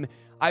time,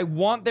 I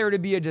want there to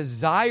be a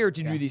desire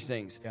to do these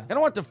things. Yeah. I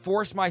don't want to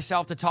force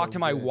myself to talk to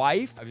my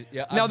wife.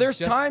 Now, there's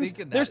times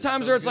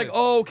where it's like,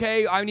 oh,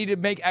 okay, I need to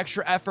make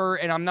extra effort,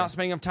 and I'm not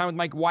spending enough time with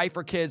my wife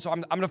or kids, so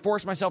I'm going to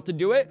force myself to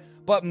do it.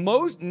 But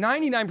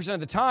 99% of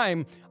the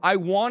time, I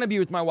want to be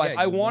with my wife.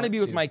 I want to be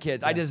with my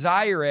kids. I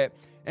desire it.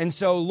 And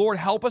so, Lord,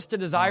 help us to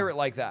desire it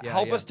like that.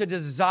 Help us to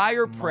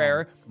desire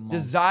prayer,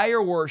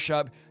 desire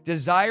worship,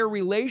 desire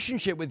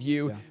relationship with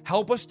you.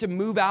 Help us to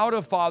move out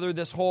of, Father,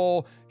 this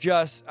whole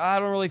just, I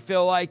don't really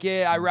feel like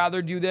it. I'd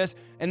rather do this.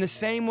 In the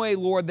same way,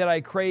 Lord, that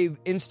I crave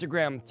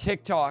Instagram,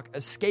 TikTok,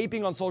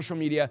 escaping on social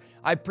media,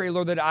 I pray,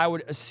 Lord, that I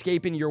would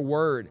escape in your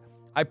word.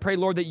 I pray,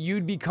 Lord, that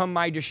you'd become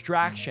my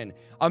distraction.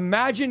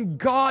 Imagine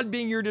God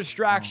being your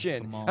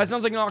distraction. That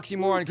sounds like an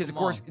oxymoron because, of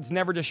course, it's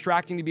never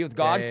distracting to be with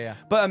God.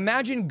 But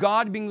imagine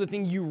God being the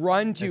thing you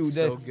run to,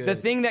 the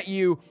thing that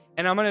you,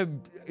 and I'm going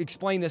to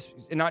explain this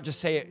and not just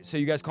say it so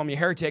you guys call me a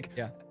heretic.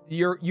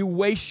 You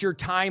waste your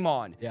time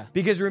on.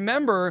 Because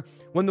remember,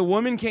 when the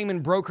woman came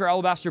and broke her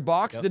alabaster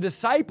box, the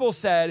disciples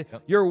said,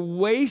 you're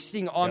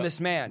wasting on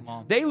this man.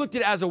 They looked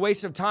at it as a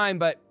waste of time,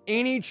 but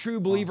any true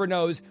believer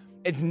knows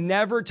it's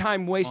never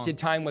wasted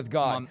time with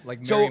God.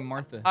 Like Mary and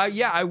Martha.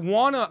 I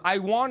want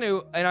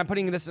to, and I'm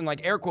putting this in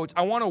like air quotes,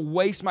 I want to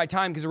waste my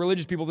time because the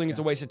religious people think it's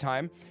a waste of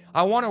time.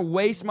 I want to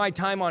waste my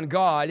time on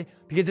God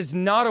because it's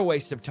not a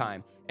waste of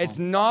time. It's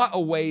not a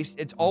waste.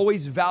 It's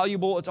always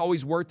valuable. It's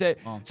always worth it.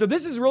 So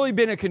this has really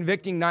been a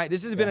convicting night.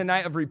 This has been a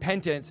night of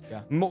repentance.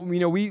 We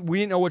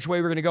didn't know which way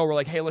we were going to go. We're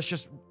like, hey, let's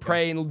just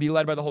pray and be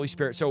led by the Holy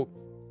Spirit. So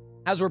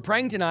as we're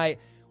praying tonight,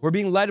 we're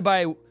being led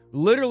by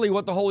literally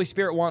what the Holy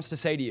Spirit wants to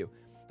say to you.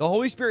 The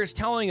Holy Spirit is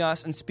telling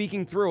us and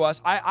speaking through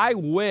us. I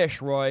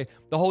wish, Roy,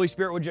 the Holy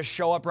Spirit would just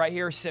show up right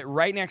here, sit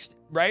right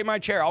in my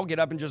chair. I'll get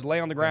up and just lay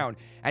on the ground.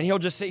 And he'll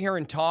just sit here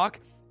and talk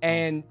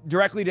and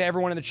directly to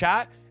everyone in the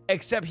chat,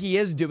 except he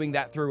is doing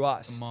that through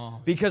us.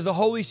 Because the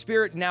Holy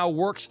Spirit now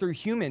works through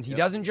humans. He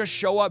doesn't just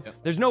show up.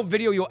 There's no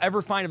video you'll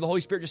ever find of the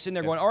Holy Spirit just sitting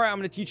there going, all right, I'm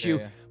going to teach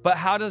you. But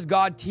how does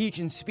God teach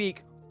and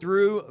speak?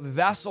 Through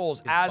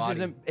vessels,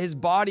 his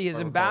body, his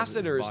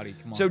ambassadors.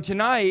 So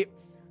tonight,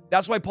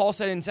 that's why Paul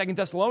said in 2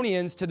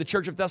 Thessalonians to the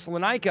church of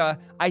Thessalonica,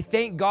 I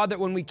thank God that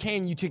when we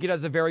came, you took it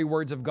as the very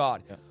words of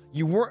God.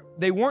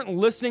 They weren't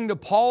listening to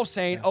Paul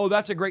saying, oh,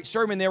 that's a great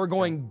sermon. They were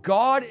going,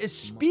 God is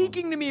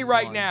speaking to me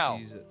right now.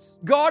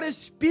 God is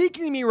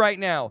speaking to me right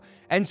now.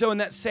 And so in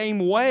that same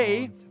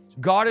way,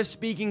 God is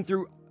speaking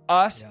through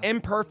us,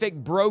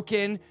 imperfect,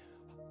 broken,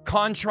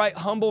 contrite,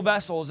 humble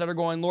vessels that are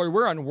going, Lord,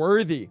 we're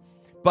unworthy.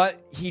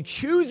 But he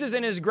chooses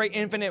in his great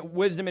infinite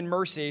wisdom and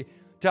mercy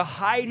to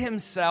hide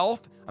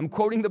himself, I'm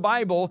quoting the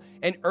Bible,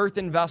 in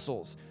earthen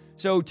vessels.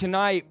 So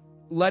tonight,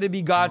 let it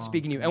be God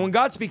speaking to you. And when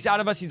God speaks out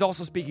of us, he's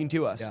also speaking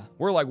to us.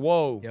 We're like,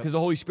 whoa, because the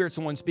Holy Spirit's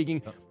the one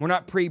speaking. We're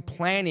not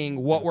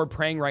pre-planning what we're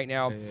praying right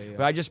now.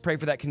 But I just pray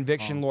for that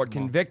conviction, Lord.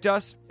 Convict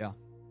us.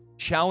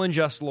 Challenge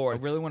us, Lord. I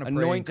really want to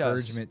pray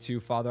encouragement too,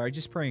 Father. I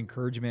just pray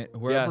encouragement.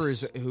 Whoever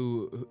is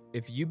who,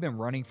 if you've been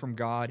running from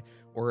God,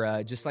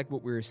 or just like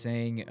what we were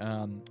saying,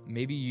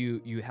 maybe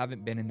you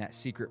haven't been in that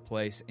secret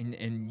place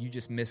and you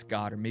just miss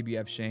God, or maybe you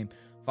have shame.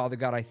 Father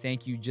God, I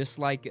thank you, just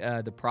like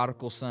the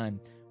prodigal son,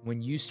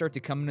 when you start to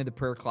come into the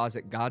prayer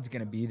closet, God's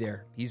going to be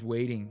there. He's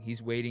waiting.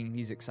 He's waiting.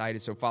 He's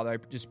excited. So, Father, I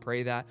just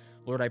pray that.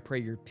 Lord, I pray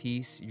your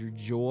peace, your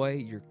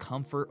joy, your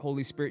comfort.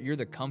 Holy Spirit, you're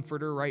the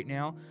comforter right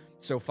now.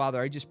 So,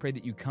 Father, I just pray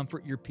that you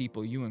comfort your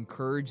people. You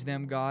encourage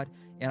them, God.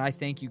 And I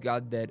thank you,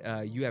 God,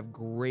 that you have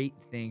great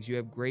things. You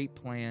have great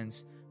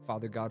plans,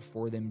 Father God,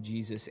 for them,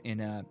 Jesus.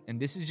 And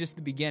this is just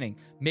the beginning.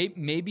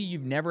 Maybe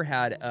you've never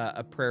had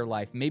a prayer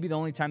life. Maybe the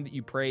only time that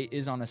you pray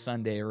is on a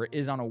Sunday or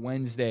is on a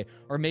Wednesday.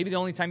 Or maybe the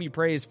only time you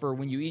pray is for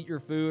when you eat your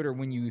food or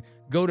when you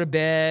go to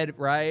bed,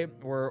 right?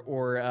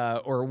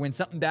 Or when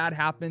something bad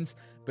happens.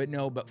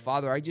 But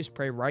Father, I just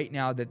pray right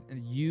now that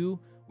you,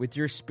 with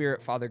your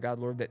Spirit, Father God,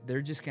 Lord, that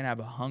they're just going to have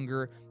a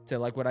hunger to,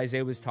 like what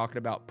Isaiah was talking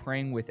about,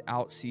 praying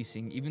without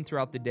ceasing, even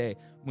throughout the day.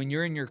 When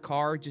you're in your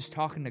car, just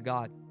talking to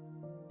God.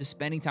 Just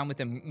spending time with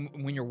him.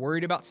 When you're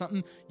worried about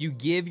something, you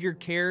give your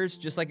cares,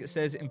 just like it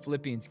says in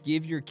Philippians,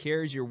 give your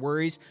cares, your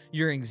worries,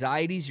 your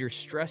anxieties, your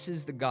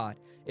stresses to God.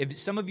 If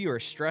some of you are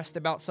stressed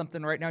about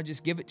something right now,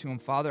 just give it to him.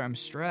 Father, I'm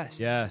stressed.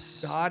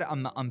 Yes. God,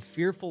 I'm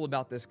fearful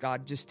about this.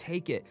 God, just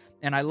take it.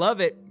 And I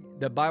love it.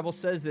 The Bible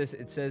says this.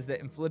 It says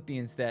that in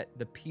Philippians that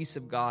the peace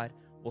of God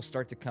will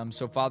start to come.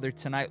 So, Father,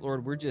 tonight,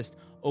 Lord, we're just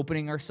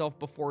opening ourselves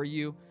before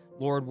you.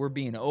 Lord, we're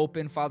being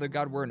open. Father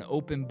God, we're an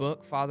open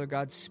book. Father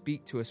God,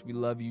 speak to us. We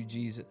love you,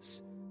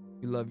 Jesus.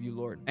 We love you,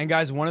 Lord. And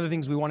guys, one of the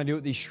things we want to do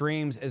with these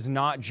streams is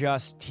not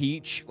just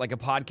teach like a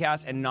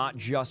podcast and not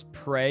just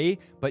pray,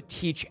 but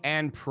teach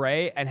and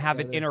pray and have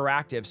it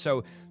interactive.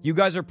 So you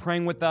guys are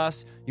praying with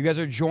us. You guys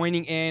are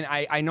joining in.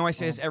 I know I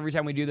say this every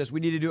time we do this. We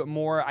need to do it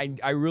more.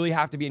 I really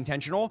have to be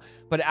intentional.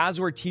 But as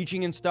we're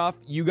teaching and stuff,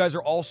 you guys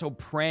are also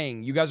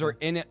praying. You guys are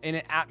in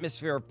an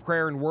atmosphere of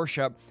prayer and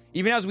worship,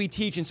 even as we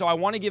teach. And so I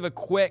want to give a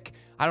quick,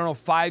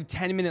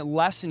 5-10 minute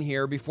lesson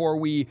here before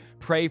we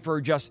pray for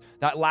just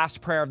that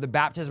last prayer of the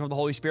baptism of the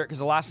Holy Spirit, because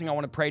the last thing I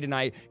want to pray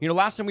tonight,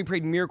 last time we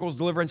prayed miracles,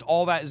 deliverance,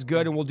 all that is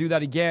good, and we'll do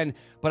that again.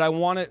 But I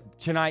want to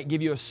tonight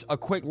give you a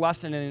quick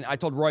lesson, and I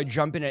told Roy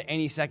jump in at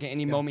any second,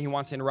 any moment he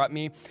wants to interrupt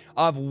me,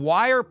 of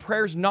why are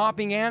prayers not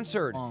being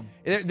answered.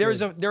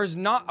 There's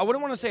not, I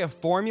wouldn't want to say a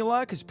formula,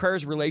 because prayer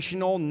is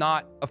relational,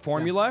 not a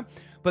formula.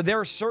 Yeah. But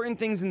there are certain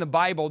things in the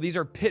Bible, these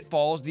are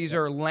pitfalls, these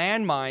are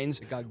landmines,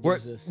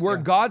 where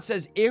God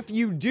says, if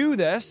you do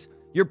this,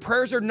 your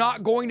prayers are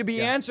not going to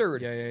be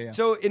answered.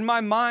 So in my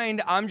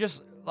mind, I'm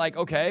just like,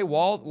 okay,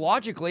 well,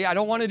 logically, I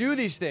don't want to do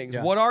these things.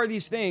 What are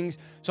these things?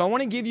 So I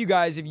want to give you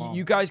guys, if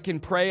you guys can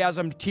pray as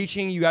I'm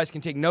teaching, you guys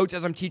can take notes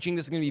as I'm teaching.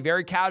 This is going to be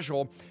very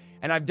casual.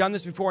 And I've done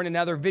this before in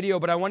another video,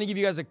 but I want to give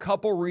you guys a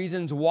couple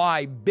reasons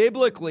why,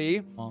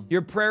 biblically,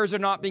 your prayers are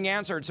not being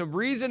answered. So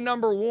reason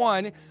number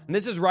one, and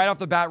this is right off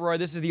the bat, Roy,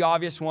 this is the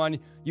obvious one,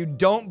 you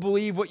don't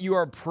believe what you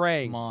are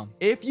praying.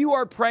 If you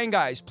are praying,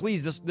 guys,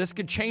 please, this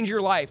could change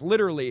your life,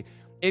 literally.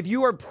 If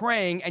you are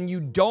praying and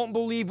you don't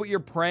believe what you're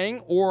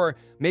praying, or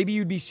maybe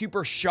you'd be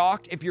super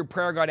shocked if your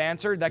prayer got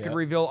answered, that could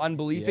reveal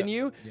unbelief in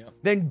you,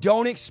 then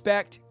don't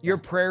expect your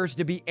prayers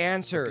to be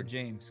answered.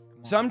 James.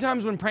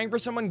 Sometimes when praying for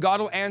someone,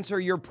 God will answer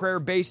your prayer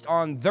based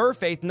on their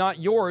faith, not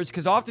yours,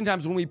 because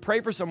oftentimes when we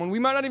pray for someone, we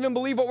might not even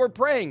believe what we're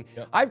praying.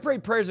 I've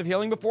prayed prayers of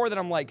healing before that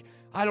I'm like,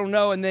 I don't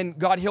know, and then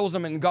God heals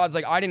them, and God's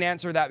like, I didn't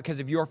answer that because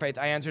of your faith.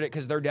 I answered it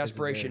because of their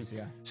desperation.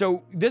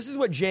 So this is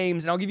what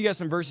James, and I'll give you guys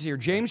some verses here.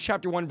 James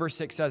chapter 1, verse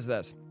 6 says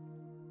this,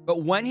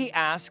 but when he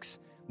asks,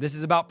 this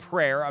is about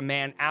prayer, a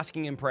man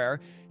asking in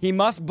prayer, he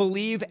must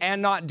believe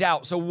and not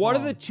doubt. So what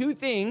are the two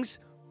things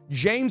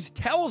James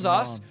tells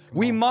us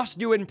we must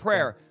do in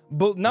prayer?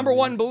 Number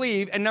one,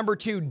 believe, and number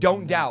two,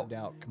 don't doubt.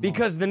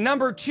 Because the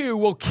number two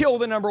will kill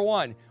the number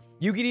one.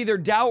 You could either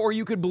doubt or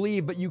you could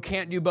believe, but you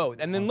can't do both.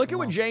 And then look at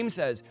what James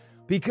says.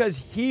 Because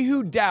he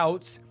who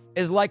doubts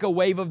is like a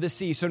wave of the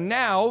sea. So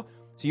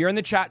you're in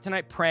the chat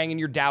tonight praying and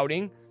you're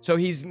doubting. So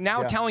he's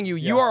now telling you,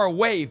 you are a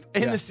wave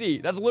in the sea.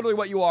 That's literally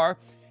what you are.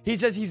 He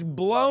says he's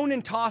blown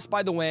and tossed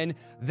by the wind.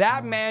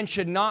 That man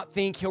should not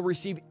think he'll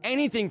receive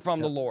anything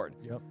from the Lord.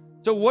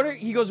 So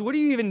he goes, what are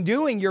you even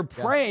doing? You're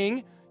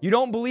praying. You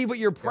don't believe what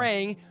you're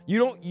praying.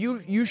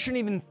 You shouldn't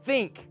even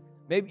think.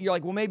 Maybe you're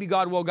like, well, maybe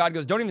God will. God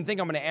goes, don't even think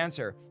I'm going to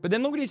answer. But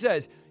then look what he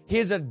says. He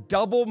is a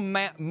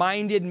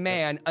double-minded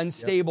man,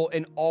 unstable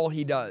in all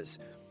he does.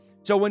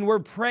 So when we're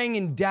praying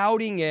and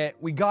doubting it,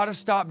 we got to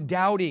stop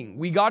doubting.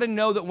 We got to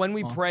know that when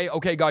we pray,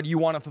 okay, God, you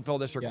want to fulfill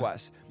this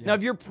request. Now,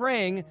 if you're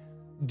praying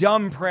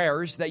dumb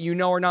prayers that you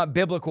know are not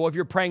biblical, if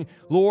you're praying,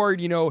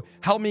 Lord,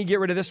 help me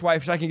get rid of this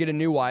wife so I can get a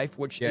new wife,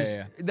 which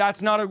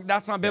that's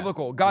not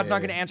biblical. God's not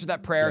going to answer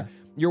that prayer.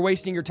 You're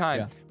wasting your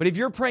time. But if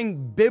you're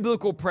praying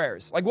biblical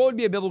prayers, like what would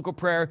be a biblical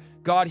prayer?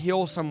 God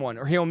heal someone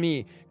or heal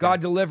me.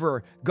 God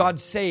deliver. God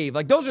save.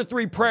 Like those are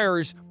three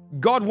prayers.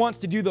 God wants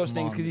to do those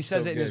things because he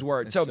says it in his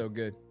word. It's so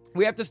good.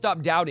 We have to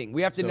stop doubting.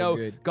 We have to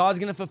know God's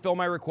going to fulfill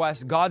my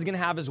request. God's going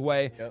to have his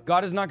way.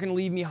 God is not going to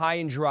leave me high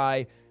and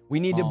dry. We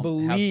need to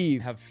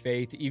believe. Have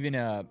faith. Even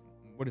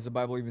What does the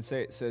Bible even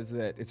say? It says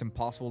that it's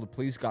impossible to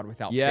please God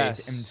without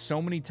Yes. faith. And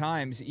so many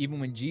times, even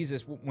when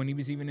Jesus, when he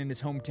was even in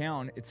his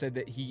hometown, it said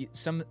that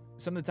some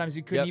of the times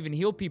he couldn't even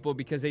heal people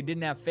because they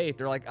didn't have faith.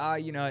 They're like,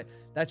 you know,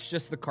 that's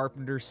just the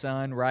carpenter's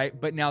son, right?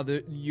 But now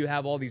you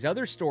have all these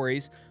other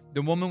stories.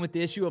 The woman with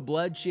the issue of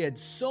blood, she had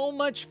so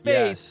much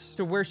faith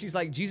to where she's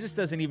like, Jesus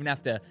doesn't even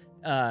have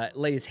to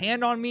lay his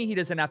hand on me. He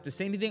doesn't have to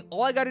say anything.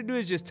 All I got to do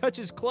is just touch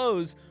his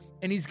clothes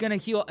and he's going to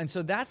heal. And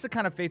so that's the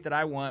kind of faith that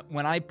I want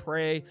when I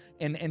pray.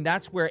 And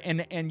that's where,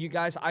 and you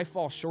guys, I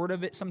fall short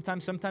of it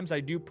sometimes. Sometimes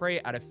I do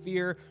pray out of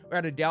fear or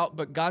out of doubt,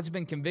 but God's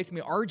been convicting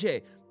me.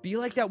 RJ, be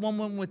like that one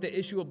woman with the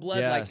issue of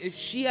blood. Like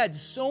she had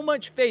so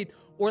much faith.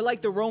 Or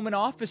like the Roman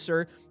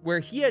officer where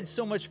he had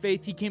so much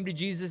faith, he came to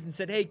Jesus and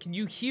said, hey, can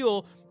you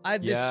heal? I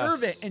have this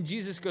servant. And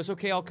Jesus goes,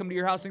 okay, I'll come to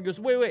your house. And he goes,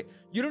 wait,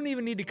 you don't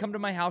even need to come to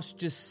my house.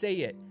 Just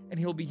say it and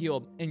he'll be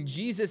healed. And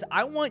Jesus,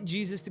 I want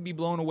Jesus to be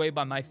blown away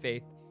by my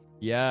faith.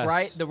 Yes.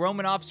 Right? The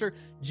Roman officer,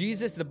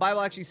 Jesus, the Bible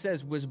actually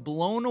says, was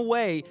blown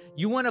away.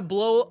 You want to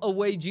blow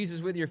away Jesus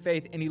with your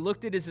faith. And he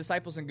looked at his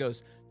disciples and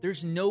goes,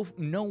 there's no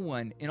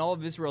one in all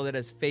of Israel that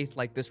has faith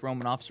like this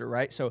Roman officer,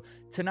 right? So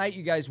tonight,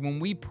 you guys,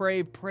 when we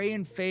pray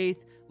in faith.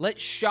 Let's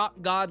shock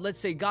God. Let's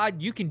say,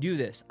 God, you can do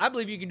this. I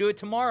believe you can do it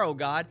tomorrow,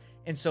 God.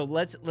 And so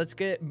let's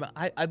get,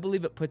 I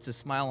believe it puts a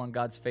smile on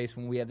God's face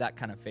when we have that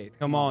kind of faith.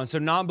 Come on. So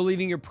not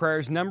believing your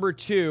prayers. Number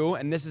 2,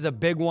 and this is a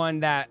big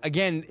one that,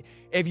 again,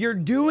 if you're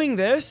doing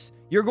this,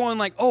 you're going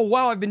like, oh,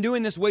 wow, I've been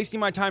doing this,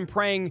 wasting my time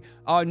praying.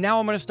 Now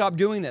I'm going to stop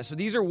doing this. So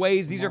these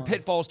are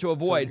pitfalls to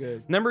avoid.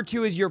 So Number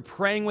 2 is you're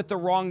praying with the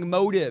wrong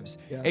motives.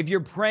 Yeah. If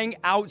you're praying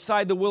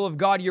outside the will of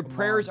God, your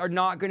prayers are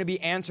not going to be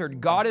answered.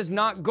 God is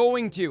not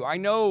going to. I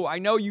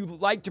know you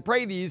like to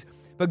pray these,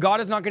 but God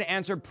is not going to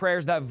answer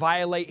prayers that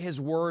violate his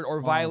word or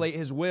violate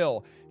his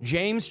will.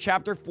 James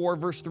chapter 4,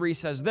 verse 3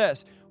 says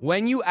this,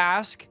 when you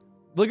ask,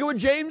 look at what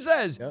James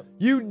says,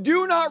 you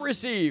do not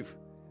receive.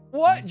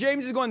 What?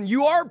 James is going,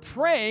 you are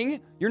praying,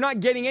 you're not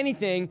getting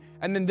anything.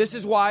 And then this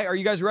is why, are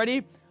you guys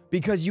ready?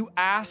 Because you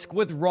ask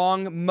with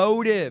wrong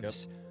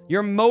motives.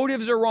 Your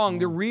motives are wrong.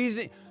 The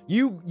reason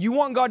you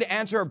want God to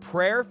answer a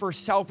prayer for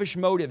selfish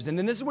motives. And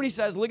then this is what he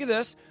says, look at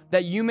this,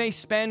 that you may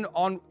spend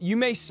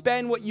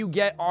what you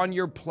get on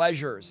your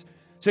pleasures.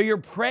 So you're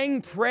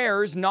praying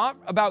prayers not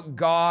about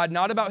God,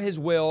 not about his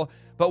will,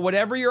 but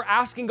whatever you're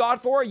asking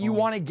God for, you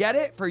want to get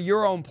it for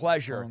your own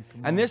pleasure.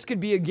 And this could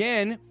be,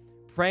 again,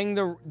 praying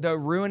the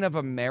ruin of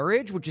a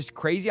marriage, which is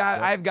crazy.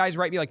 I have guys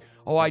write me like,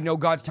 oh, I know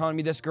God's telling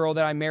me this girl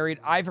that I married.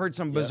 I've heard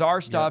some bizarre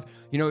stuff.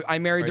 You know, I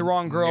married the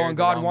wrong girl and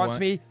God wants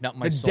me. Not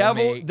my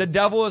The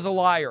devil is a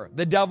liar.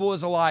 The devil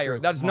is a liar.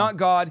 That's not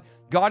God.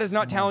 God is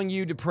not telling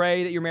you to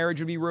pray that your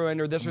marriage would be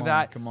ruined or this or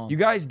that. You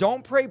guys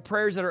don't pray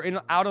prayers that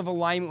are out of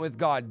alignment with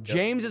God.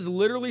 James is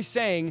literally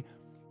saying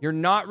you're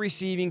not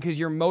receiving because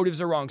your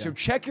motives are wrong. So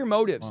check your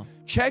motives.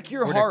 Check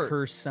your heart. To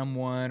curse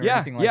someone or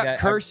anything like that.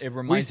 Curse. It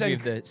reminds me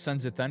of the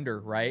Sons of Thunder,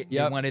 right?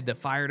 They wanted the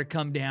fire to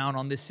come down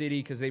on the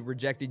city because they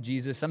rejected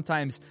Jesus.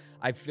 Sometimes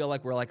I feel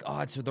like we're like, oh,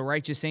 it's the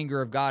righteous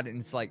anger of God. And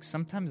it's like,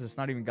 sometimes it's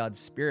not even God's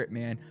spirit,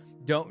 man.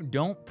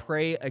 Don't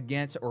pray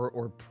against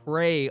or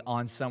pray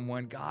on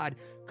someone. God,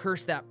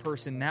 curse that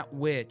person, that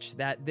witch,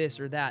 that this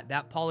or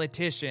that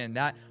politician,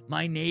 that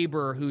my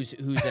neighbor who's a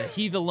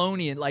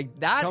Heathelonian. Like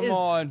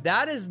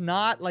that is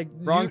not like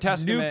wrong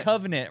testament. New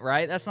covenant,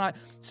 right? That's not.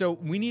 So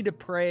we need to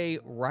pray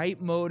right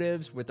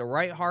motives with the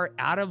right heart,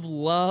 out of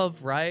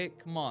love, right?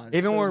 Come on.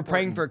 Even when we're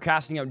praying for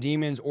casting out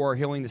demons or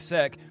healing the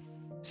sick,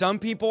 some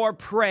people are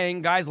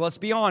praying, guys, let's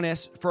be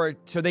honest,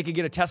 so they could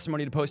get a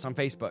testimony to post on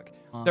Facebook.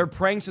 They're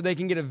praying so they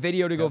can get a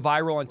video to go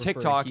viral on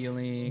TikTok.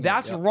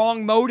 That's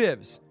wrong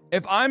motives.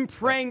 If I'm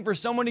praying for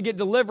someone to get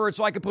delivered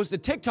so I could post a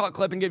TikTok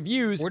clip and get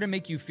views. Or to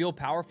make you feel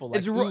powerful.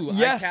 Like,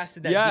 I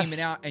casted that demon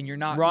out and you're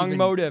not wrong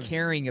motives.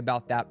 Caring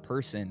about that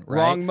person,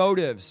 right? Wrong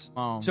motives.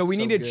 So we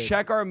need to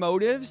check our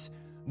motives.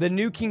 The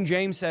New King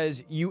James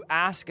says, you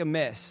ask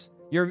amiss.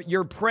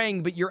 You're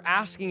praying, but you're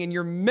asking and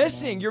you're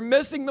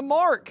missing the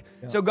mark.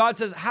 So God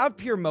says, have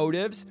pure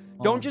motives.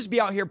 Don't just be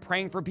out here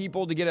praying for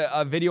people to get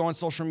a video on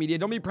social media.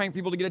 Don't be praying for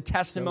people to get a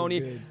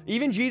testimony.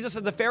 Even Jesus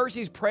said the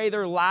Pharisees pray,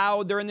 they're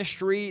loud, they're in the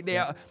street,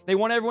 they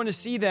want everyone to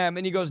see them.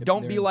 And he goes,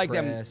 don't be like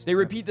them. They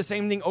repeat the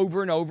same thing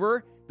over and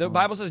over. The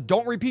Bible says,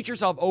 don't repeat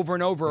yourself over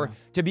and over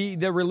to be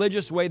the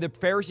religious way the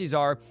Pharisees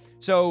are.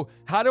 So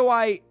how do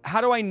I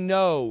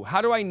know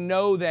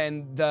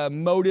then the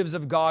motives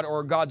of God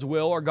or God's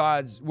will or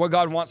what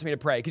God wants me to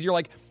pray? Because you're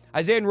like,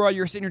 Isaiah and Roy,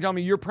 you're sitting here telling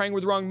me you're praying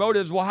with wrong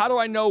motives. Well, how do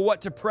I know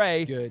what to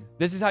pray? Good.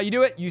 This is how you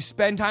do it. You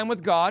spend time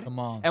with God. Come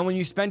on. And when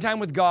you spend time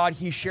with God,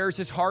 he shares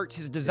his heart,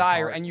 his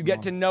desire, and you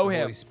get to know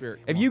him. Holy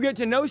Spirit. If you get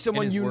to know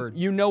someone,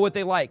 you know what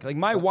they like. Like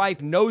my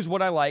wife knows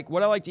what I like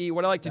to eat,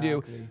 what I like to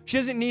do. She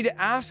doesn't need to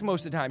ask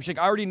most of the time. She's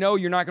like, I already know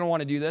you're not going to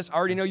want to do this. I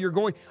already know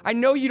I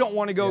know you don't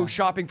want to go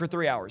shopping for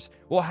 3 hours.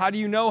 Well, how do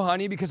you know,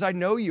 honey? Because I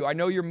know you. I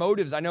know your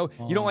motives. I know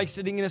you don't like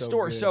sitting in a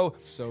store. Good.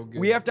 So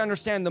we have to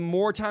understand the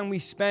more time we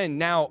spend.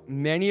 Now,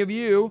 many of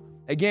you,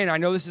 again, I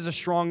know this is a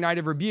strong night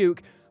of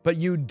rebuke, but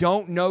you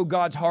don't know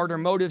God's heart or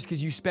motives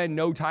because you spend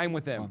no time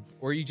with him.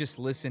 Or you just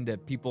listen to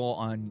people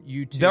on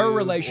YouTube. Their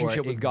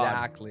relationship with God.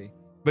 Exactly.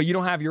 But you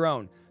don't have your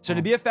own. So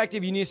to be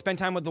effective, you need to spend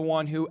time with the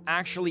one who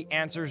actually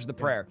answers the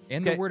prayer.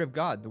 And the Word of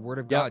God. The Word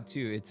of God,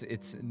 too.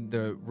 It's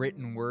the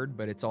written word,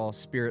 but it's all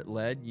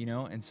Spirit-led, you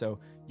know? And so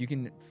you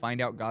can find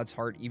out God's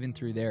heart even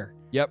through there.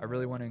 Yep. I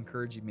really want to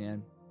encourage you,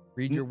 man.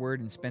 Read your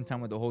Word and spend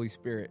time with the Holy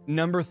Spirit.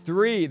 Number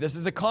 3, this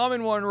is a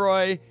common one,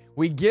 Roy.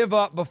 We give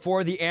up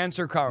before the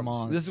answer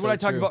comes. This is what I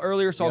talked about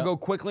earlier, so I'll go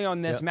quickly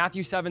on this.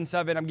 Matthew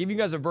 7:7. I'm giving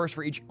you guys a verse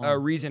for each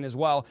reason as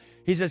well.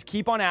 He says,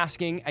 keep on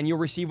asking, and you'll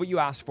receive what you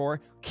ask for.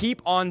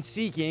 Keep on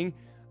seeking.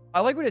 I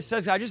like what it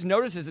says. I just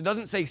noticed this. It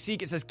doesn't say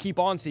seek. It says keep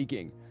on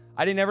seeking.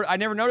 I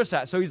never noticed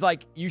that. So he's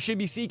like, you should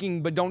be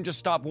seeking, but don't just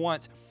stop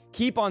once.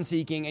 Keep on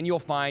seeking and you'll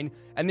find.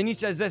 And then he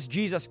says this,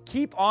 Jesus,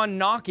 keep on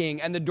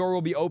knocking and the door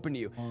will be open to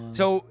you.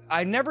 So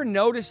I never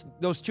noticed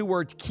those two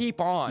words,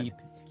 keep on.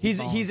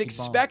 He's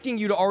expecting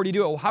you to already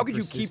do it. Well, how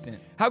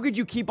could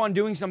you keep on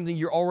doing something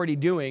you're already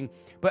doing?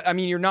 But I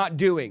mean, you're not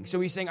doing. So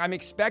he's saying, I'm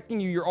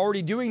expecting you. You're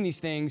already doing these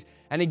things.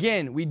 And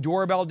again, we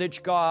doorbell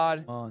ditch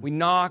God. We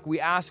knock. We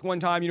ask one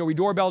time, we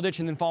doorbell ditch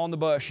and then fall in the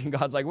bush. And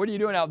God's like, what are you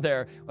doing out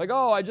there? Like,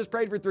 oh, I just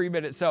prayed for 3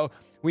 minutes. So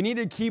we need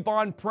to keep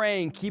on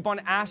praying, keep on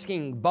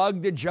asking,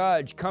 bug the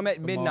judge, come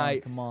at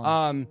midnight. Come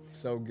on.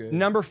 So good.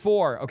 Number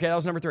 4. Okay, that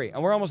was number 3.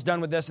 And we're almost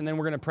done with this. And then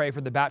we're going to pray for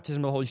the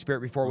baptism of the Holy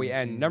Spirit before we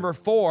end. Jesus. Number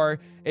 4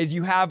 is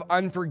you have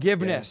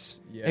unforgiveness.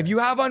 Yes. If you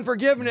have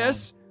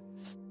unforgiveness,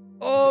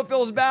 it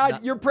feels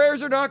bad. Your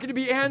prayers are not going to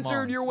be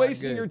answered. You're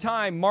wasting your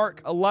time.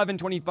 Mark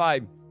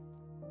 11:25.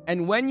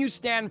 And when you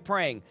stand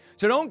praying,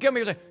 so don't come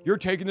here and say, you're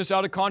taking this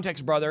out of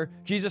context, brother.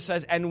 Jesus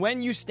says, and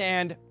when you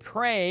stand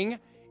praying,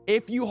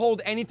 if you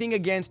hold anything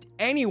against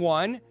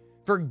anyone,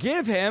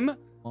 forgive him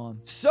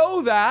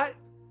so that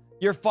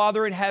your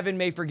Father in heaven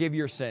may forgive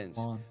your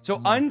sins.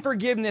 So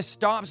unforgiveness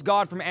stops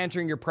God from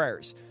answering your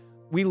prayers.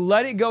 We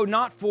let it go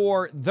not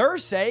for their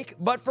sake,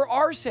 but for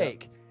our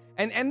sake.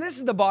 And this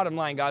is the bottom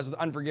line, guys, with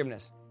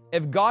unforgiveness.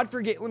 If God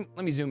forgave,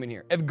 let me zoom in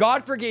here. If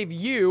God forgave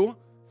you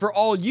for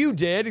all you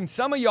did, and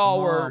some of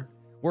y'all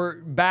were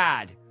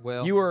bad.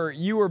 Well,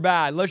 you were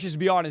bad. Let's just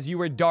be honest. You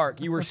were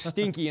dark. You were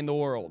stinky in the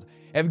world.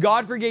 If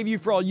God forgave you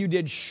for all you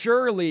did,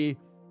 surely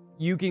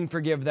you can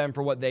forgive them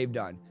for what they've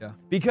done. Yeah.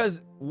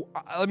 Because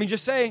let me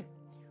just say,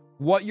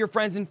 what your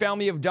friends and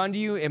family have done to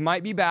you, it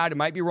might be bad, it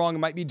might be wrong, it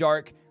might be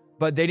dark,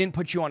 but they didn't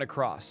put you on a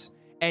cross.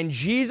 And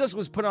Jesus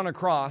was put on a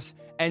cross.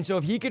 And so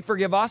if he could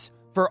forgive us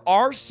for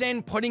our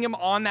sin, putting him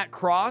on that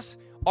cross,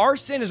 our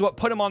sin is what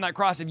put him on that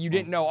cross. If you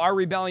didn't know, our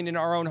rebellion in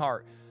our own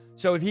heart.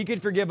 So if he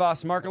could forgive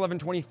us, Mark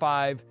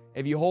 11:25,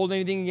 if you hold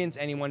anything against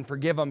anyone,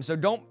 forgive them. So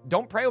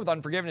don't pray with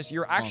unforgiveness.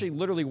 You're actually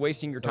literally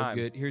wasting your time.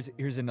 Good.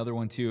 Here's another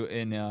one too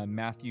in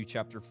Matthew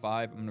chapter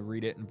 5. I'm going to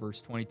read it in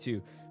verse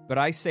 22. But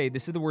I say,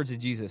 this is the words of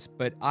Jesus,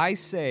 but I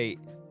say,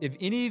 if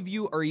any of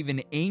you are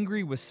even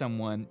angry with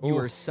someone, you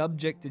are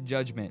subject to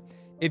judgment.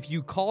 If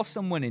you call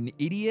someone an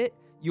idiot,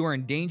 you are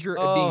in danger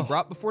of being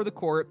brought before the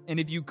court. And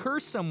if you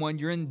curse someone,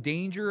 you're in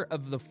danger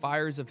of the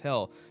fires of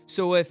hell.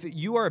 So if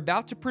you are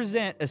about to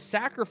present a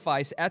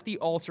sacrifice at the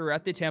altar,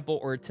 at the temple,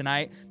 or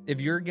tonight,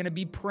 if you're going to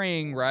be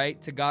praying,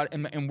 right, to God,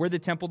 and we're the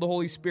temple of the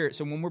Holy Spirit.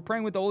 So when we're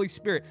praying with the Holy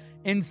Spirit,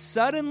 and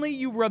suddenly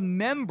you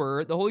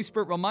remember, the Holy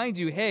Spirit reminds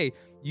you, hey,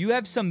 you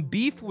have some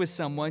beef with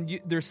someone,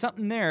 there's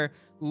something there,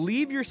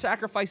 leave your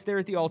sacrifice there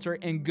at the altar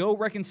and go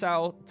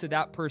reconcile to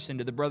that person,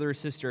 to the brother or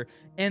sister,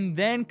 and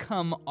then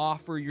come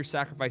offer your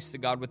sacrifice to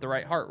God with the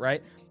right heart,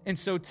 right? And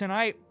so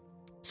tonight,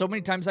 so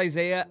many times,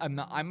 Isaiah,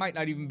 I might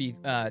not even be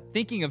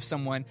thinking of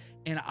someone,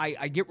 and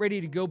I get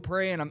ready to go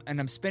pray, and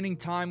I'm spending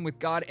time with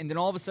God, and then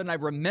all of a sudden I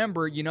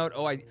remember,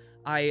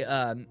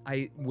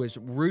 I was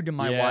rude to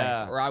my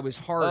wife, or I was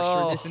harsh,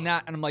 or this and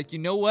that, and I'm like, you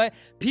know what?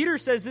 Peter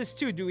says this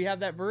too. Do we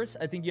have that verse?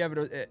 I think you have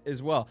it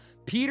as well.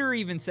 Peter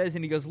even says,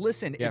 and he goes,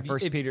 listen,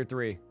 First Peter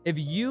 3. If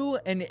you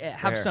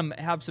have some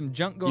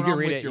junk going on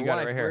with your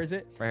wife, where is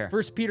it? Right here.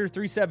 First Peter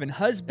 3:7.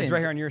 Husbands, it's right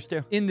here on yours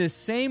too. In the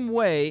same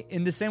way,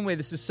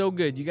 this is so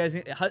good. You guys,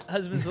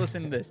 husbands,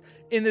 listen to this.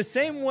 In the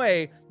same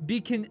way, be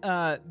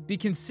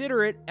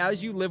considerate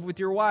as you live with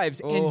your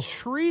wives, and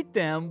treat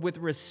them with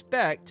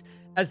respect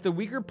as the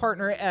weaker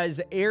partner,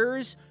 as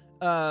heirs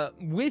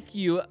with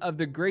you of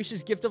the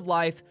gracious gift of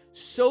life,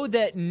 so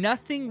that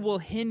nothing will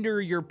hinder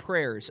your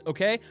prayers,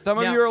 okay? Some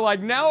of you are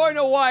like, now I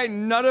know why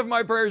none of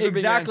my prayers are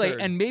being answered.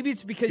 Exactly, and maybe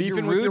it's because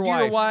you're rude to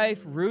your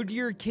wife, rude to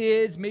your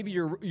kids, maybe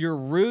you're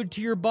rude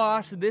to your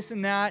boss, this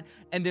and that,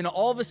 and then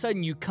all of a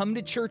sudden you come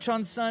to church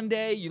on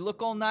Sunday, you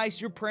look all nice,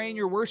 you're praying,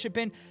 you're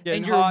worshiping,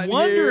 and you're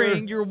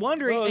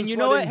wondering, and you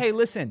know what? Hey,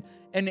 listen,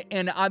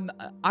 and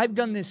I've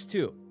done this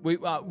too.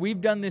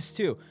 We've done this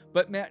too.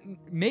 But man,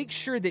 make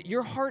sure that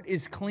your heart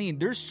is clean.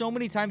 There's so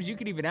many times you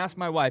could even ask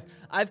my wife.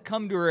 I've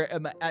come to her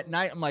at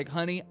night. I'm like,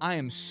 honey, I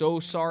am so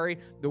sorry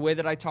the way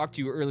that I talked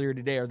to you earlier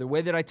today, or the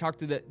way that I talked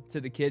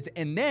to the kids.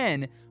 And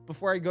then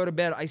before I go to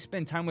bed, I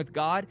spend time with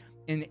God,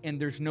 and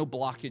there's no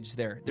blockage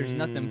there. There's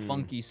nothing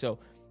funky. So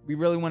we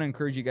really want to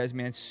encourage you guys,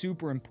 man.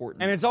 Super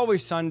important. And it's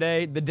always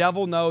Sunday. The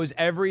devil knows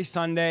every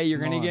Sunday you're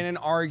going to get in an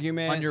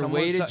argument. On your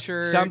way to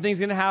church. Something's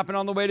going to happen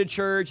on the way to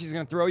church. He's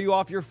going to throw you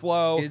off your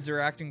flow. Kids are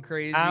acting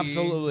crazy.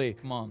 Absolutely.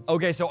 Come on.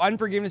 Okay, so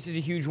unforgiveness is a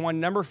huge one.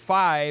 Number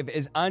 5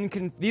 is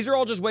these are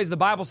all just ways the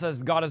Bible says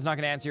God is not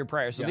going to answer your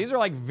prayer. So these are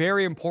like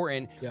very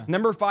important. Yeah.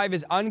 Number 5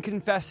 is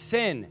unconfessed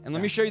sin. And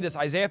let me show you this.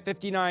 Isaiah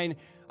 59,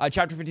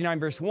 chapter 59,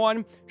 verse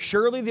 1.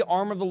 Surely the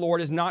arm of the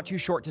Lord is not too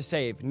short to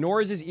save, nor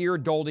is his ear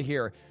dull to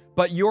hear.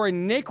 But your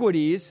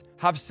iniquities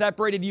have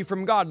separated you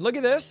from God. Look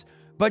at this.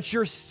 But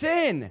your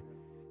sin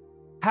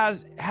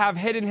have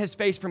hidden his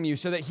face from you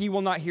so that he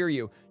will not hear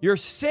you. Your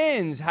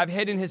sins have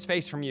hidden his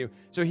face from you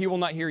so he will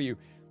not hear you.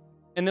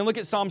 And then look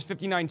at Psalms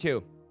 59,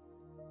 2.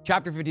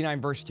 Chapter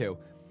 59, verse 2.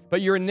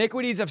 But your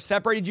iniquities have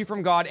separated you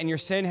from God, and your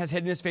sin has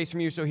hidden his face from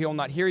you so he will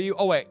not hear you.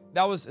 Oh, wait.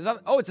 It's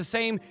the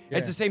same. Yeah.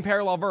 It's the same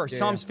parallel verse.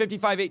 Psalms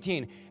 55,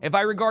 18. If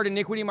I regard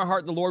iniquity in my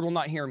heart, the Lord will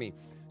not hear me.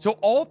 So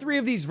all 3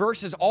 of these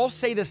verses all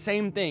say the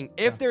same thing.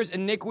 If there's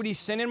iniquity,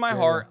 sin in my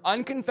heart,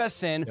 unconfessed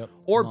sin,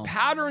 or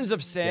patterns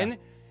of sin,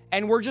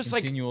 and we're just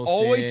continual like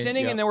always sin,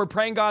 sinning, and then we're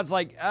praying, God's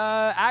like,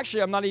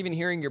 actually, I'm not even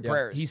hearing your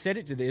prayers. He said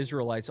it to the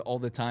Israelites all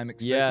the time.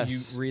 You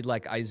read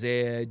like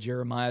Isaiah,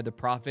 Jeremiah, the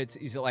prophets.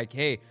 He's like,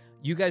 hey,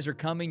 you guys are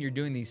coming, you're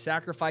doing these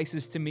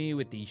sacrifices to me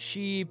with these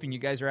sheep, and you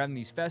guys are having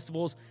these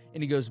festivals.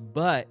 And he goes,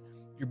 but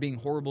you're being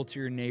horrible to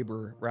your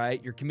neighbor, right?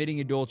 You're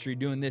committing adultery,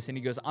 doing this. And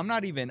he goes, I'm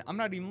not even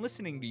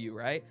listening to you,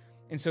 right?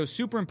 And so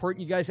super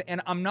important, you guys.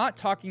 And we're not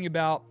talking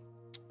about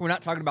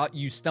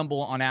you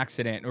stumble on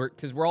accident, or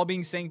because we're all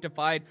being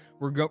sanctified,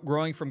 we're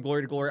growing from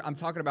glory to glory. I'm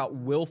talking about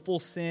willful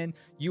sin.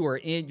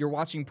 You're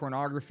watching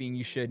pornography and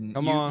you shouldn't.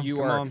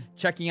 You are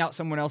checking out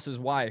someone else's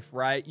wife,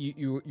 right?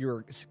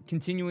 You're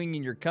continuing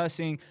and you're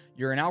cussing.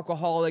 You're an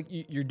alcoholic.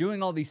 You're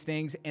doing all these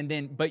things,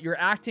 but you're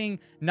acting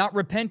not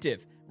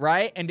repentive.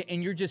 Right?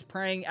 And you're just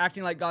praying,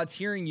 acting like God's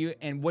hearing you.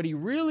 And what he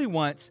really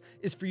wants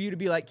is for you to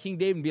be like King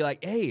David and be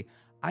like, hey,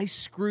 I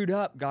screwed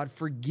up. God,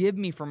 forgive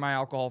me for my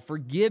alcohol.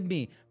 Forgive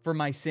me for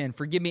my sin.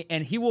 Forgive me.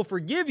 And he will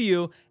forgive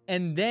you.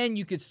 And then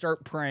you could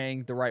start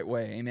praying the right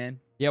way. Amen.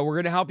 Yeah, we're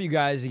going to help you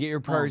guys to get your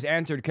prayers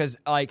answered, because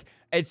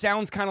it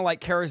sounds kind of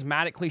like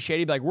charismatic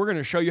cliche, like we're going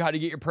to show you how to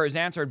get your prayers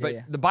answered,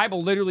 but the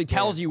Bible literally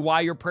tells you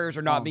why your prayers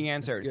are not being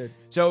answered. Good.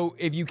 So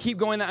if you keep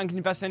going that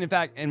unconfessed sin, in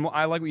fact, and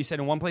I like what you said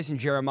in one place in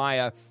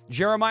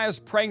Jeremiah's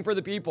praying for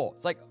the people.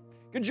 It's like,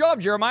 good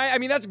job, Jeremiah. I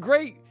mean, that's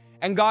great.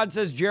 And God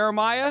says,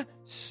 Jeremiah,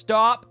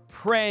 stop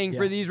praying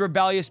for these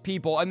rebellious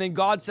people. And then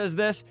God says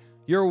this,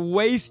 you're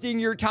wasting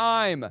your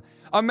time.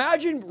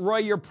 Imagine, Roy,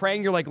 you're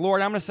praying, you're like,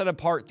 Lord, I'm going to set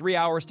apart 3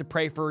 hours to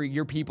pray for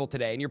your people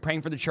today. And you're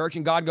praying for the church,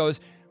 and God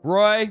goes,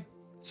 Roy,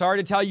 sorry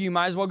to tell you, you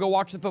might as well go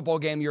watch the football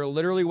game. You're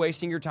literally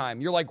wasting your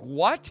time. You're like,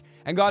 what?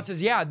 And God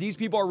says, yeah, these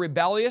people are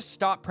rebellious.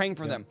 Stop praying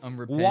for them.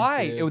 Unrepentant.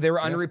 Why? They were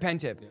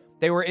unrepentant.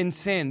 They were in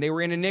sin. They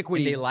were in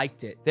iniquity. And they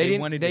liked it.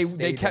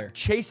 They kept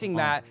chasing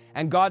that.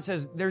 And God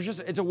says,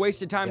 it's a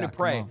waste of time to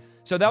pray.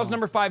 So that was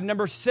number 5.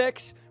 Number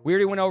 6, we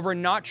already went over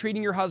not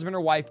treating your husband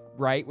or wife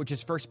right, which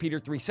is 1 Peter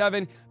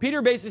 3:7.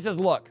 Peter basically says,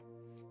 look,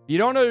 you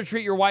don't know to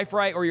treat your wife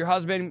right or your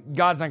husband,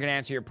 God's not going to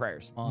answer your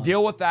prayers.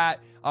 Deal with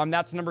that.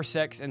 That's number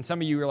 6. And some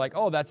of you are like,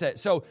 oh, that's it.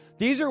 So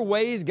these are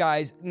ways,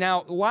 guys.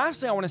 Now,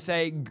 lastly, I want to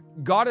say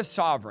God is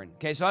sovereign.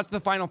 Okay, so that's the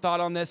final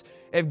thought on this.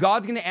 If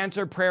God's going to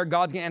answer prayer,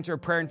 God's going to answer a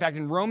prayer. In fact,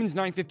 in Romans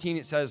 9:15,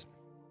 it says,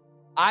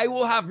 I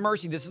will have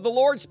mercy. This is the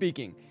Lord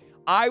speaking.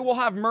 I will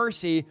have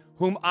mercy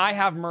whom I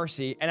have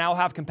mercy, and I will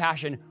have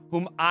compassion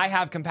whom I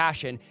have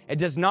compassion. It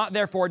does not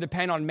therefore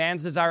depend on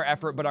man's desire or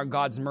effort, but on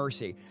God's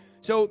mercy.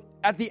 So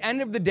at the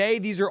end of the day,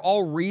 these are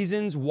all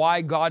reasons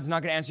why God's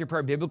not going to answer your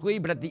prayer biblically.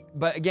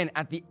 But again,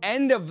 at the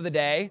end of the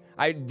day,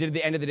 I did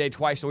the end of the day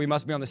twice, so we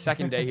must be on the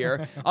second day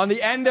here. on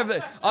the end of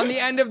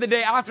the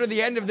day, after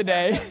the end of the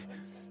day,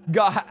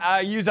 God,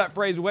 I use that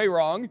phrase way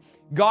wrong.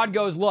 God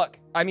goes, look.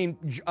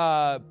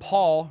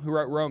 Paul, who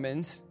wrote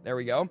Romans, there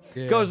we go,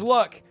 goes,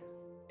 look.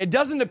 It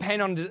doesn't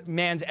depend on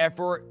man's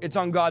effort. It's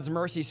on God's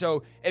mercy.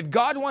 So if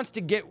God wants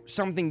to get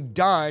something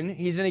done,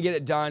 he's going to get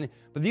it done.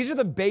 But these are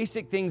the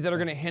basic things that are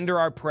going to hinder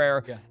our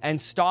prayer and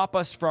stop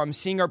us from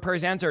seeing our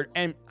prayers answered.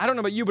 And I don't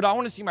know about you, but I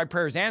want to see my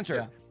prayers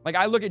answered. Like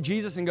I look at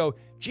Jesus and go,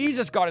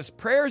 Jesus got his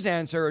prayers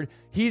answered.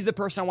 He's the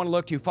person I want to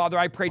look to. Father,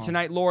 I pray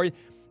tonight, Lord,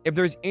 if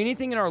there's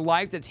anything in our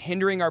life that's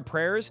hindering our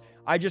prayers,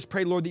 I just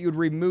pray, Lord, that you would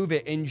remove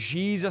it in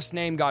Jesus'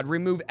 name, God.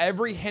 Remove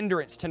every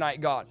hindrance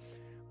tonight, God.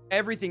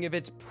 Everything, if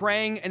it's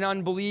praying in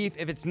unbelief,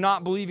 if it's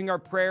not believing our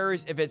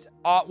prayers, if it's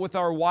ought with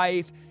our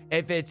wife,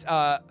 if it's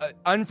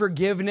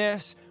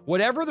unforgiveness,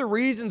 whatever the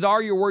reasons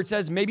are, your word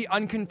says, maybe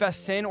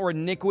unconfessed sin or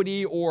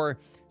iniquity or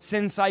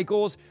sin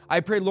cycles, I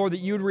pray, Lord, that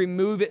you would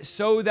remove it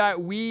so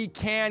that we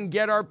can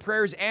get our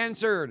prayers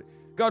answered.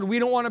 God, we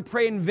don't want to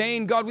pray in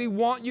vain. God, we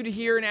want you to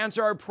hear and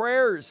answer our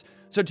prayers.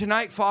 So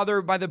tonight,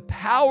 Father, by the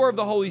power of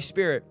the Holy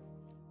Spirit,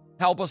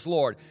 help us,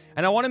 Lord.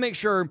 And I want to make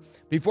sure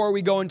before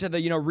we go into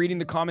the, reading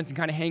the comments and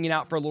kind of hanging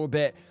out for a little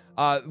bit,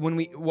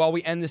 while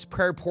we end this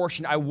prayer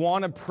portion, I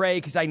want to pray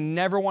because I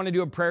never want to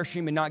do a prayer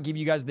stream and not give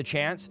you guys the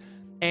chance.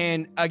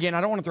 And again,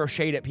 I don't want to throw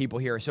shade at people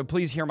here, so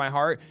please hear my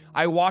heart.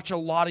 I watch a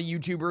lot of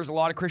YouTubers, a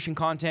lot of Christian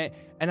content,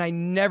 and I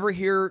never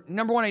hear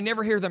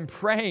them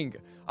praying.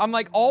 I'm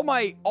like, all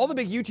the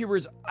big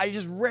YouTubers, I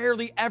just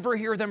rarely ever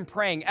hear them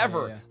praying,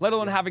 ever, let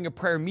alone having a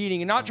prayer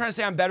meeting. And not trying to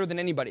say I'm better than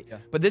anybody,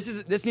 but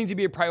this needs to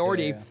be a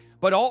priority.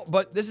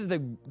 But this is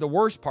the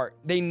worst part.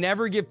 They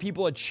never give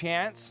people a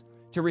chance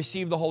to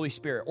receive the Holy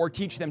Spirit, or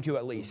teach them to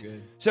at least.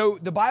 So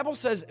the Bible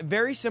says,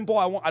 very simple,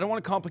 I don't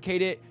want to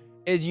complicate it,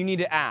 is you need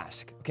to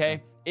ask,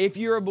 okay? If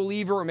you're a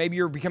believer, or maybe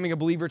you're becoming a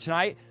believer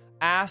tonight,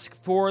 ask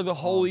for the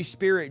Holy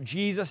Spirit.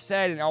 Jesus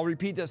said, and I'll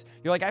repeat this,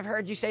 you're like, I've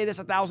heard you say this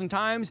 1,000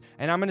 times,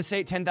 and I'm going to say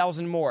it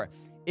 10,000 more.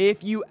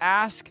 If you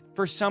ask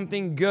for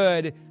something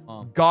good,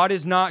 God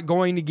is not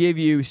going to give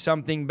you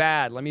something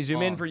bad. Let me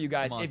zoom in for you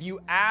guys. If you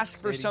ask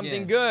for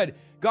something good,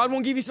 God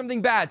won't give you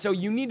something bad. So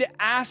you need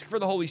to ask for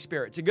the Holy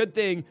Spirit. It's a good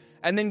thing,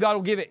 and then God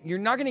will give it. You're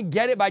not going to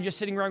get it by just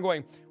sitting around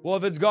going, well,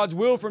 if it's God's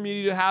will for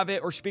me to have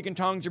it, or speak in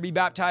tongues, or be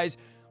baptized,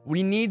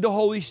 we need the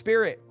Holy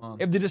Spirit.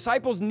 If the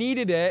disciples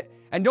needed it,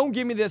 and don't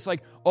give me this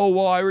like, oh,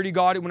 well, I already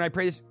got it when I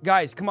pray this.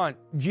 Guys, come on.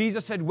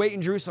 Jesus said, wait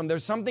in Jerusalem.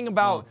 There's something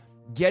about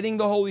getting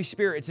the Holy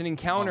Spirit. It's an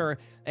encounter,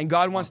 and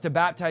God wants to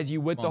baptize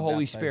you with the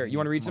Holy Spirit. You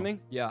want to read something?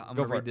 Yeah, I'm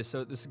going to read this.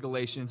 So this is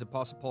Galatians.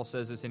 Apostle Paul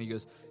says this, and he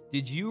goes,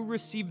 did you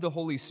receive the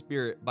Holy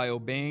Spirit by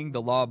obeying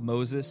the law of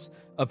Moses?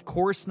 Of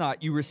course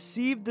not. You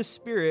received the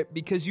Spirit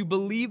because you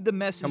believed the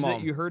message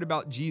that you heard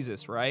about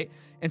Jesus, right?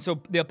 And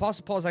so the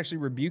Apostle Paul is actually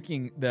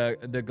rebuking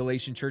the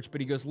Galatian church, but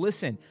he goes,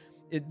 listen,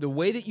 the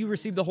way that you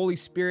receive the Holy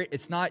Spirit,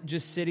 it's not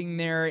just sitting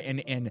there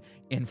and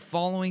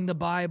following the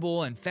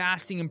Bible and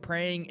fasting and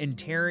praying and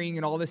tarrying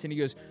and all this. And he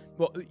goes,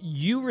 well,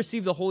 you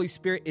receive the Holy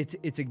Spirit.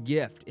 It's a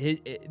gift.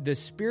 The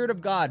Spirit of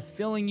God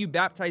filling you,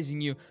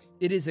 baptizing you,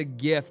 it is a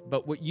gift.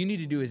 But what you need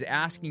to do is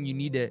asking. You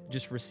need to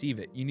just receive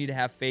it. You need to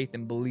have faith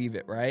and believe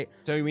it, right?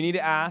 So we need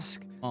to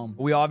ask.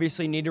 We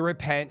obviously need to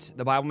repent.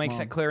 The Bible makes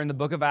that clear in the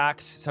book of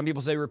Acts. Some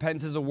people say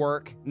repentance is a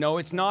work. No,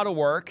 it's not a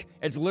work.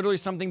 It's literally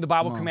something the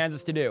Bible commands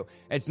us to do.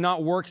 It's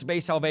not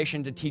works-based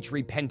salvation to teach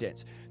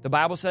repentance. The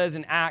Bible says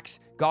in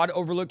Acts, God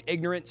overlooked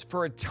ignorance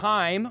for a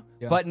time,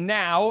 but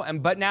now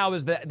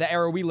is the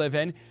era we live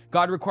in,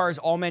 God requires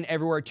all men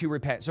everywhere to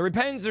repent. So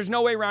repentance, there's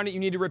no way around it. You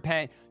need to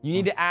repent. You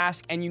need to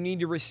ask, and you need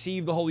to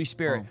receive the Holy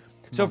Spirit.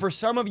 So for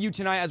some of you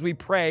tonight, as we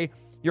pray,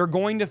 you're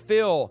going to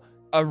feel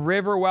a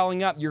river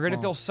welling up. You're going to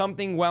feel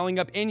something welling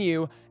up in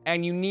you,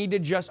 and you need to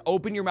just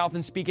open your mouth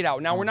and speak it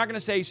out. Now, we're not going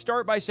to say,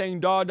 start by saying,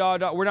 da, da,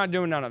 da. We're not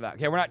doing none of that,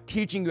 okay? We're not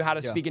teaching you how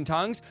to speak in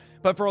tongues.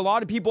 But for a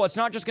lot of people, it's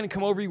not just going to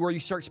come over you where you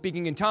start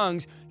speaking in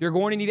tongues. You're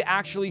going to need to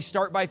actually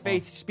start by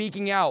faith,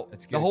 speaking out.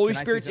 That's good. The Holy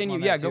Spirit's in you.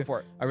 Yeah, go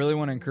for it. I really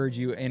want to encourage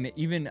you. And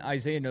even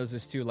Isaiah knows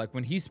this too. Like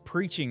when he's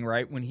preaching,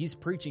 right? When he's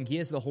preaching, he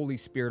has the Holy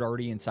Spirit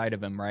already inside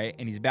of him, right?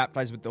 And he's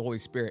baptized with the Holy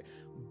Spirit.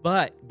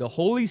 But the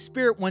Holy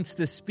Spirit wants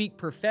to speak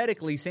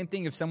prophetically. Same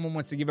thing if someone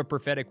wants to give a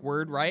prophetic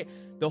word, right?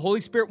 The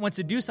Holy Spirit wants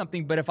to do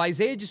something. But if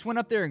Isaiah just went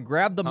up there and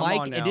grabbed the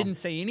mic and didn't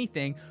say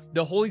anything,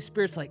 the Holy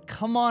Spirit's like,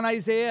 come on,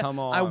 Isaiah. Come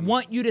on. I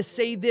want you to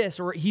say this.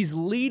 Or he's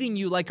leading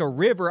you like a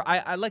river.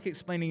 I like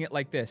explaining it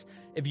like this.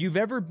 If you've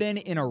ever been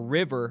in a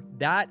river,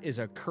 that is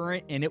a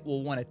current and it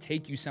will want to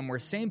take you somewhere.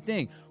 Same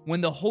thing.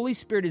 When the Holy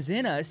Spirit is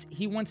in us,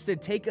 he wants to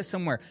take us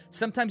somewhere.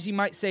 Sometimes he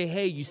might say,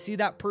 hey, you see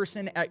that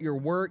person at your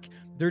work?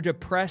 They're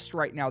depressed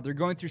right now. They're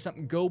going through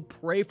something. Go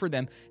pray for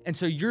them. And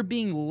so you're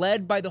being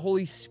led by the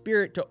Holy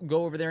Spirit to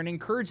go over there and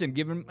encourage them,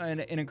 give them an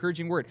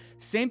encouraging word.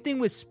 Same thing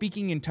with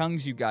speaking in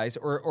tongues, you guys,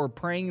 or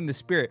praying in the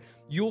Spirit.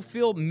 You'll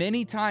feel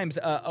many times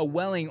a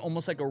welling,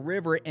 almost like a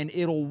river, and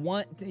he'll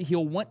want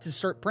to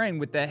start praying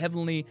with the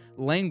heavenly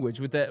language,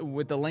 with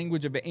the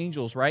language of the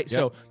angels, right? Yep.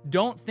 So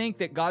don't think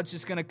that God's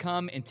just going to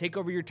come and take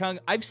over your tongue.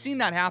 I've seen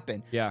that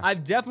happen. Yeah.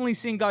 I've definitely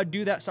seen God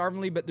do that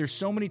sovereignly, but there's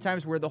so many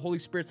times where the Holy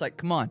Spirit's like,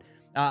 come on,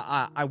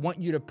 I want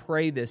you to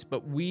pray this,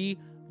 but we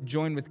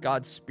join with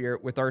God's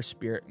Spirit, with our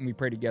spirit, and we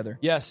pray together.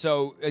 Yeah,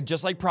 so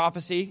just like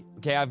prophecy,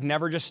 okay, I've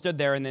never just stood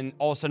there and then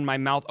all of a sudden my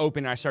mouth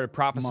opened and I started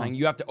prophesying.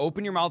 You have to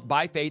open your mouth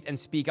by faith and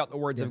speak out the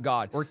words of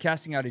God. Or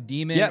casting out a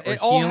demon, or it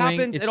all healing.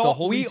 happens. It's it the all,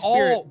 Holy we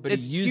Spirit, all, but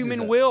it's he uses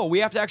human us. will. We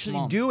have to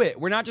actually do it.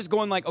 We're not just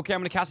going like, okay, I'm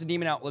going to cast a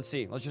demon out. Let's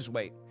see. Let's just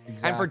wait.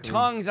 Exactly. And for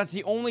tongues, that's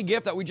the only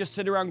gift that we just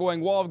sit around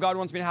going, well, if God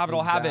wants me to have it,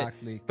 I'll have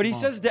it. But he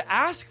says to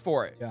ask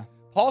for it. Yeah.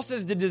 Paul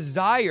says to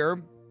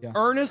desire,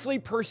 earnestly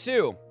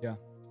pursue,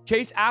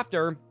 chase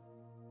after,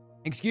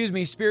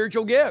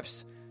 spiritual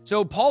gifts.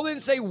 So Paul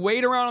didn't say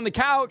wait around on the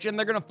couch and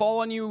they're going to fall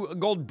on you, a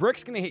gold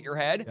brick's going to hit your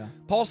head. Yeah.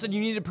 Paul said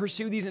you need to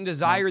pursue these and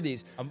desire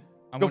these.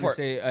 I want to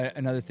say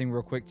another thing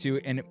real quick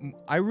too, and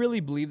I really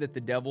believe that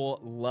the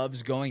devil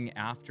loves going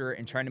after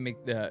and trying to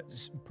make the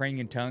praying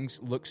in tongues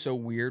look so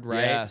weird,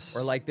 right? Yes.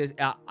 Or like this.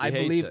 I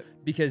believe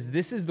because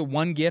this is the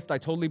one gift. I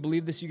totally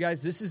believe this, you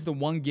guys. This is the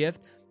one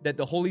gift that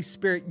the Holy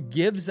Spirit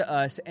gives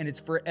us, and it's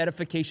for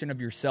edification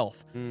of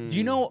yourself. Do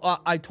you know,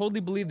 I totally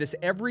believe this.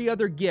 Every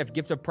other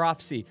gift of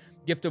prophecy,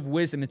 gift of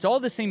wisdom. It's all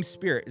the same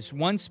Spirit. It's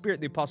one Spirit,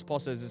 the Apostle Paul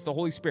says. It's the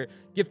Holy Spirit.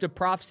 Gift of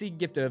prophecy,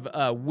 gift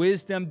of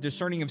wisdom,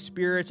 discerning of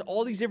spirits,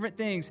 all these different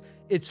things.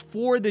 It's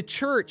for the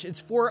church. It's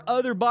for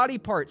other body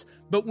parts.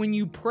 But when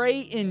you pray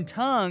in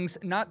tongues,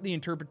 not the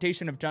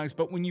interpretation of tongues,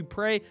 but when you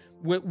pray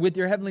with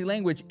your heavenly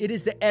language, it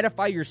is to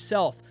edify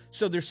yourself.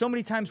 So there's so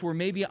many times where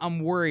maybe I'm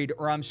worried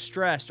or I'm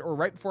stressed, or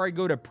right before I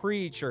go to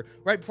preach, or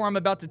right before I'm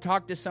about to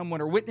talk to someone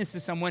or witness to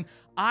someone,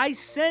 I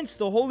sense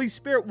the Holy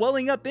Spirit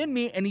welling up in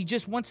me, and he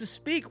just wants to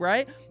speak,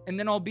 right? And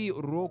then I'll be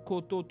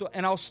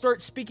and I'll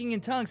start speaking in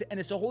tongues, and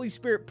it's the Holy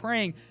Spirit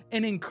praying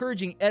and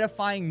encouraging,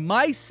 edifying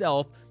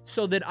myself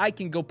so that I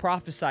can go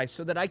prophesy,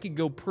 so that I can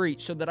go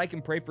preach, so that I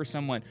can pray for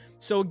someone.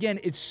 So again,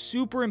 it's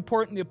super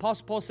important. The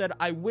Apostle Paul said,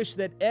 I wish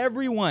that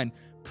everyone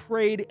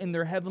prayed in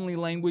their heavenly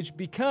language,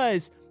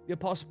 because the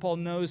Apostle Paul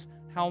knows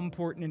how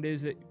important it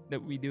is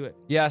that we do it.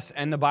 Yes,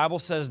 and the Bible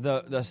says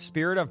the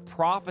spirit of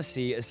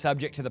prophecy is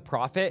subject to the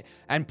prophet.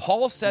 And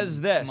Paul says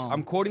this,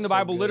 I'm quoting the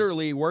Bible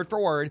literally, word for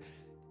word,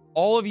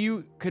 all of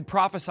you could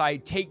prophesy,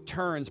 take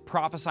turns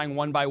prophesying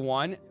one by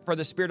one, for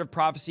the spirit of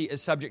prophecy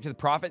is subject to the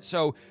prophet.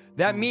 So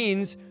that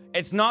means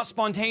it's not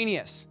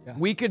spontaneous. Yeah.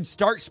 We could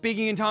start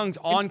speaking in tongues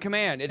on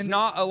command. It's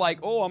not a like,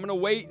 oh, I'm going to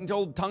wait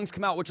until tongues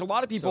come out, which a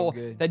lot of people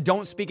that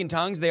don't speak in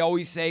tongues, they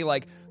always say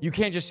like, you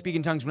can't just speak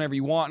in tongues whenever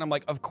you want. And I'm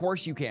like, of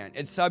course you can.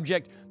 It's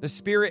subject, the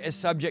spirit is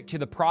subject to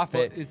the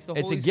prophet. Well, it's the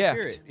Holy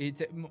Spirit.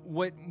 It's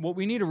what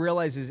we need to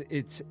realize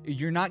is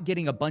you're not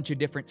getting a bunch of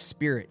different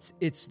spirits.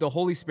 It's the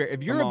Holy Spirit.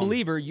 If you're a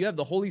believer, you have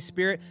the Holy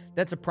Spirit.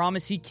 That's a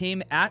promise. He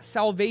came at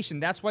salvation.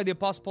 That's why the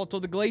Apostle Paul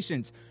told the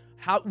Galatians,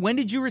 when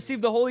did you receive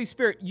the Holy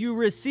Spirit? You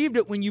received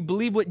it when you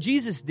believe what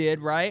Jesus did,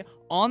 right?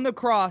 On the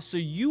cross. So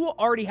you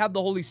already have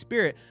the Holy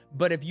Spirit.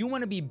 But if you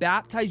want to be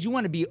baptized, you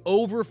want to be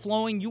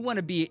overflowing, you want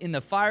to be in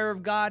the fire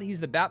of God.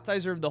 He's the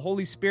baptizer of the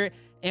Holy Spirit,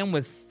 and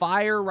with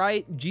fire,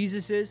 right?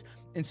 Jesus is.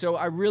 And so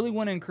I really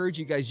want to encourage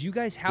you guys. You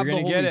guys have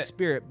the Holy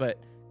Spirit, but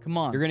come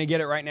on. You're going to get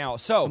it right now.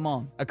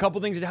 So, a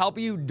couple things to help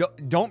you.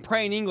 Don't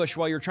pray in English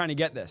while you're trying to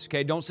get this,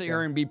 okay? Don't sit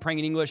here and be praying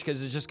in English,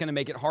 because it's just going to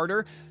make it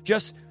harder.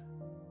 Just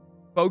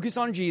focus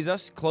on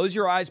Jesus. Close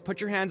your eyes.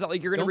 Put your hands out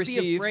like you're going to receive.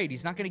 Don't be afraid.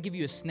 He's not going to give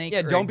you a snake.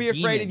 Yeah, don't be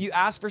afraid. If you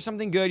ask for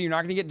something good, you're not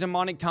going to get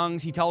demonic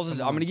tongues. He tells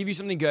us, I'm going to give you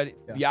something good.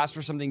 Yeah. If you ask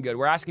for something good,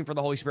 we're asking for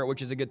the Holy Spirit,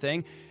 which is a good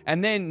thing.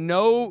 And then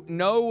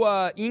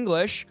no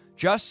English.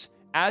 Just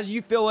as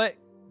you feel it,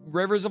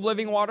 rivers of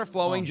living water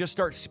flowing, just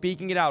start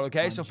speaking it out,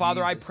 okay? So,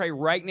 Father, I pray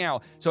right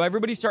now. So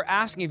everybody start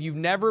asking. If you've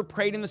never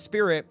prayed in the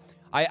Spirit,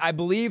 I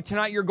believe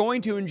tonight you're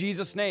going to, in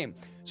Jesus' name.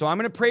 So I'm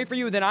going to pray for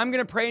you, then I'm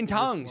going to pray in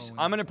tongues.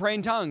 I'm going to pray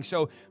in tongues.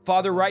 So,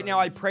 Father, right now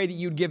I pray that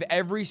you'd give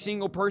every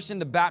single person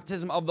the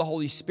baptism of the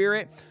Holy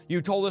Spirit.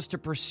 You told us to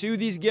pursue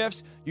these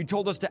gifts. You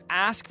told us to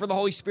ask for the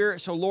Holy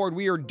Spirit. So, Lord,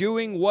 we are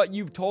doing what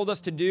you've told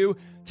us to do.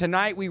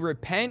 Tonight we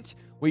repent,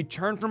 we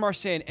turn from our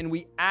sin, and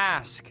we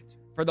ask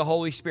for the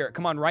Holy Spirit.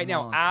 Come on, right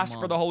now, ask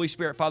for the Holy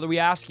Spirit. Father, we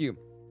ask you,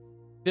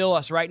 fill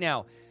us right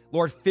now.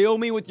 Lord, fill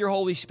me with your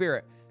Holy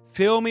Spirit.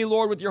 Fill me,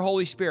 Lord, with your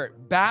Holy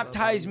Spirit.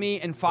 Baptize me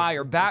in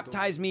fire.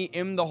 Baptize me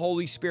in the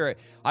Holy Spirit.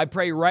 I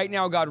pray right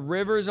now, God,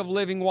 rivers of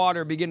living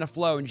water begin to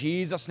flow in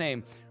Jesus'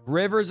 name.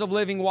 Rivers of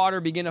living water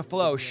begin to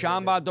flow.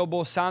 Shamba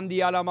dobo sandi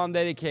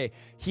alamandereke.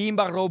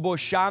 Himba robo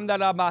shanda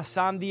raba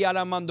sandi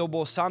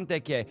alamandobo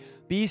santeke.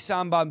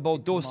 Bisamba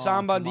bodo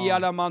samba di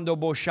alamando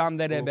bo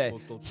shamderebe.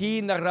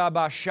 Hinda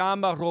raba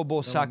shamba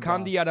robo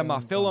sakandi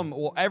alama. Fill them,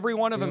 well, every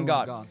one of them,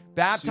 God.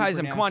 Baptize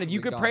them. Come on, if you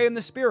could pray in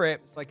the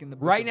Spirit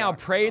right now,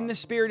 pray in the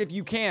Spirit if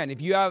you can.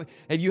 If you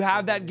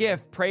have that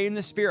gift, pray in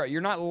the Spirit. You're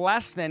not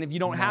less than if you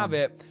don't have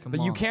it,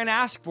 but you can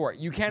ask for it.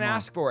 You can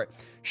ask for it.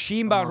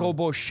 Shimba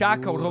robo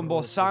shaka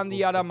rombo sandi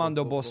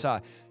alamando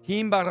bosa.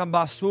 Himba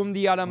ramba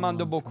sumdi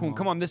alamando bokun.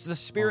 Come on, this is the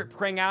Spirit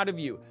praying out of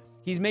you.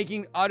 He's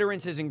making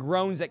utterances and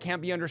groans that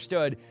can't be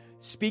understood,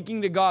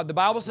 speaking to God. The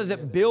Bible says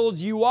it builds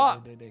you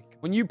up.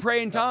 When you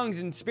pray in tongues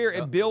and Spirit,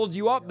 it builds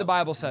you up, the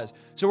Bible says.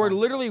 So we're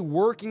literally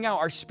working out.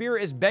 Our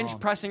spirit is bench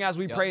pressing as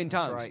we pray in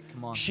tongues.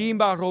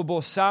 Shimba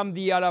robo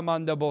samdi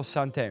alamanda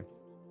bosante.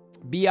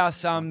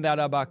 Biasam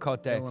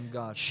darabakote.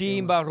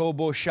 Shimba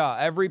robosha.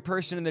 Every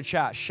person in the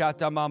chat.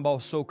 Shatamambo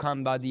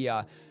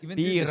sokambadia. Even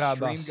through the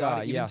stream,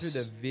 God, even through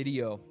the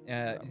video,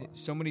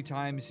 so many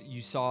times you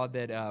saw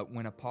that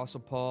when Apostle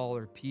Paul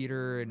or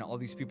Peter and all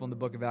these people in the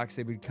book of Acts,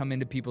 they would come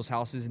into people's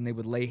houses and they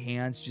would lay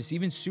hands, just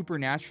even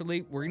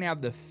supernaturally. We're going to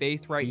have the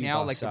faith right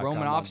now, like the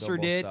Roman officer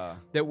did,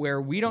 that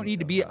where we don't need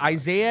to be,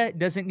 Isaiah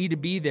doesn't need to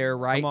be there,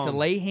 right, to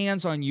lay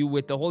hands on you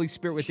with the Holy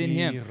Spirit within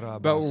him.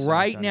 But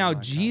right now,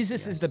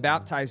 Jesus is the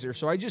baptizer.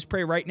 So I just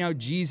pray right now,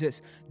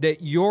 Jesus,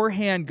 that your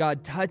hand,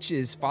 God,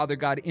 touches, Father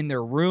God, in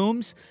their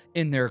rooms,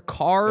 in their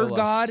car, Fill us.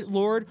 God,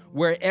 Lord,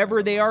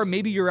 wherever they are.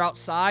 Maybe you're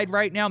outside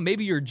right now.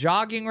 Maybe you're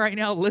jogging right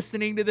now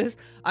listening to this.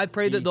 I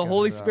pray that the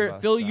Holy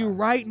Spirit fill you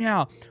right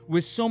now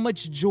with so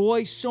much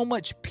joy, so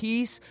much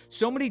peace.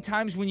 So many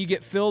times when you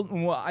get filled,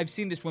 and I've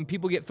seen this when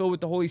people get filled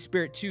with the Holy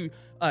Spirit too,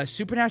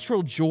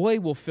 supernatural joy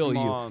will fill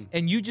you.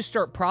 And you just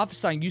start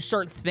prophesying. You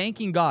start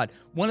thanking God.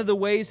 One of the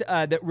ways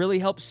that really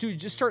helps too,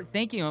 just start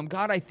thanking Him.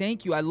 God, I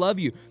thank you. I love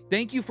you.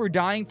 Thank you for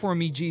dying for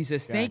me,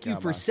 Jesus. Thank you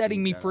for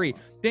setting me free.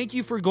 Thank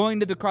you for going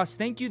to the cross.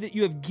 Thank you that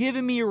you have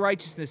given me your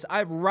righteousness. I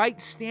have right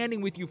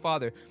standing with you,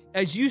 Father.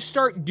 As you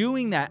start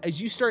doing that,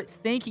 as you start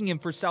thanking Him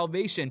for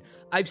salvation,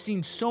 I've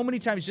seen so many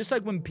times, just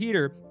like when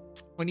Peter,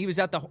 when he was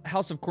at the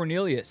house of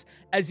Cornelius,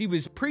 as he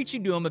was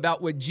preaching to him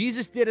about what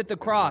Jesus did at the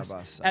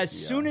cross, as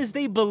soon as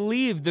they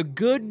believed the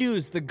good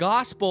news, the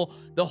gospel,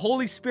 the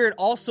Holy Spirit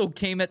also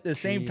came at the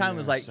same time. It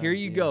was like, here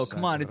you go.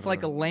 Come on. It's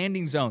like a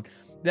landing zone.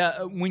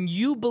 When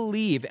you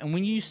believe and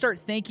when you start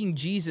thanking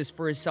Jesus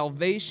for His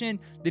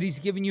salvation that He's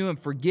given you and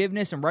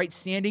forgiveness and right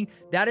standing,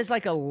 that is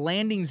like a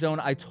landing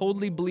zone. I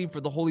totally believe for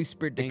the Holy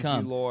Spirit to come.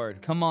 Thank you,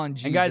 Lord. Come on,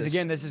 Jesus. And guys,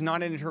 again, this is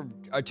not an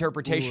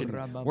interpretation.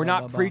 We're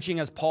not preaching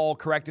as Paul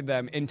corrected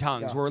them in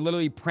tongues. We're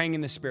literally praying in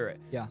the Spirit.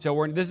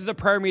 So this is a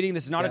prayer meeting.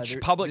 This is not a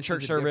public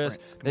church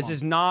service. This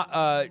is not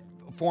a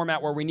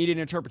format where we need an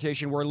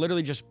interpretation. We're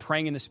literally just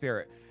praying in the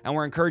Spirit. And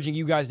we're encouraging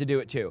you guys to do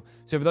it too.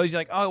 So for those of you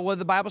like, oh, well,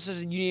 the Bible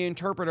says you need an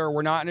interpreter.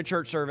 We're not in a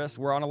church service.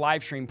 We're on a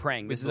live stream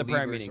praying. This is a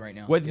prayer meeting. Right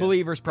now. With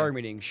believers prayer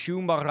meeting.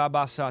 Shumba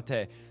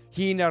rabasate.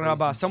 Hina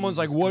rabba. Someone's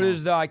like, what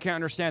is that? I can't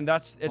understand.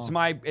 It's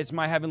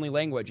my heavenly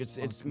language.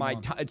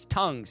 It's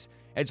tongues.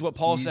 It's what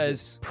Paul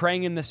says,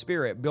 praying in the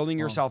Spirit, building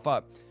yourself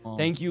up.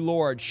 Thank you,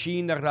 Lord.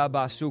 Shina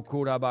rabba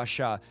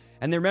sukurabasha.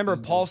 And then remember,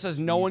 Paul says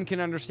no one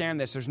can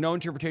understand this. There's no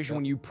interpretation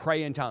when you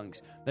pray in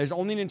tongues. There's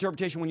only an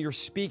interpretation when you're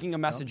speaking a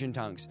message in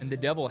tongues. And the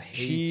devil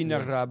hates this.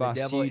 The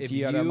devil,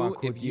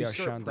 if you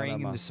start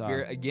praying in the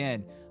Spirit,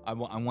 again, I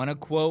want to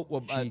quote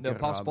what the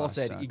Apostle Paul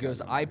said. He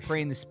goes, I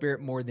pray in the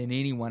Spirit more than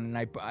anyone,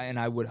 and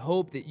I would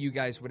hope that you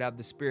guys would have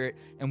the Spirit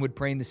and would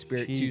pray in the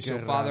Spirit too. So,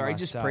 Father, I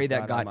just pray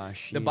that, God.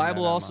 The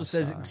Bible also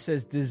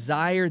says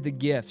desire the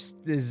gifts.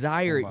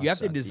 Desire it. You have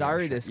to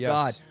desire this,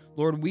 God.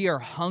 Lord, we are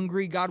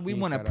hungry, God. We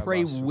want to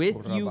pray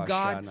with you,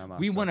 God.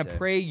 We want to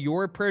pray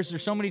your prayers.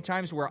 There's so many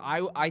times where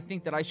I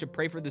think that I should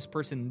pray for this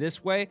person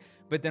this way,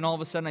 but then all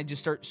of a sudden I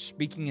just start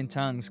speaking in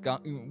tongues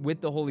God,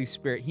 with the Holy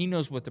Spirit. He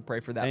knows what to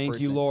pray for that person.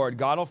 Thank you, Lord.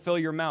 God will fill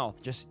your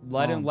mouth. Just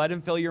let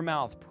him fill your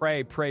mouth.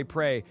 Pray, pray,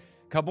 pray.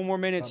 Couple more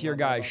minutes here,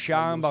 guys.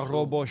 Even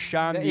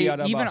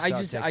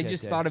I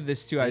just thought of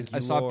this too. I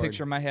saw a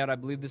picture in my head. I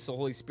believe this is the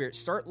Holy Spirit.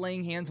 Start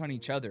laying hands on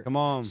each other. Come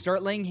on.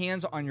 Start laying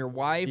hands on your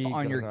wife,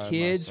 on your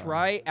kids,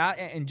 right?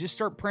 And just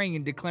start praying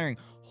and declaring,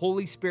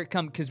 Holy Spirit,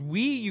 come. Because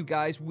you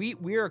guys, we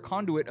are a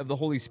conduit of the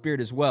Holy Spirit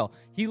as well.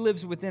 He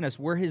lives within us.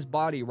 We're His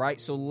body, right?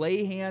 So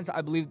lay hands.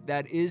 I believe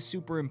that is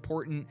super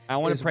important. I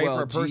want to pray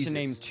for a person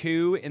named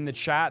Two in the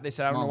chat. They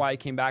said, I don't know why I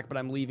came back, but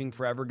I'm leaving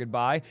forever.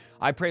 Goodbye.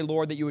 I pray,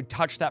 Lord, that you would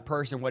touch that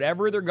person,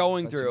 whatever they're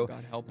going through.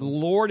 The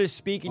Lord is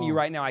speaking to you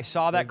right now. I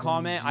saw that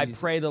comment. I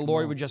pray the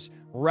Lord would just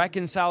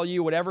reconcile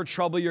you, whatever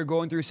trouble you're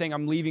going through, saying,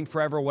 I'm leaving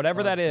forever,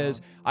 whatever that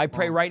is. I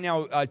pray right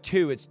now,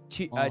 Two, it's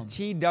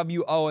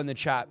TWO in the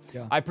chat.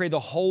 I pray the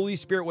Holy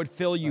Spirit would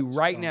fill you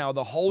right now.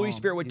 The Holy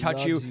Spirit would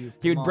touch you.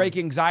 He would break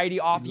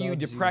anxiety off you,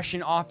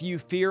 depression off you,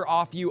 fear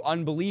off you,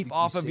 unbelief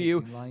off of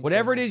you.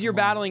 Whatever it is you're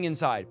battling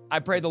inside, I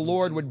pray the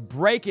Lord would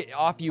break it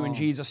off you in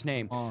Jesus'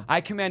 name.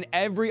 I command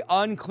every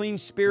unclean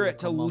spirit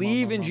to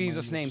leave in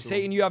Jesus' name.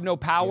 Satan, you have no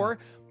power.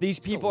 These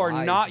people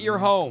are not your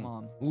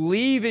home.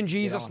 Leave in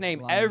Jesus'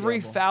 name. Every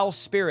foul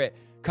spirit,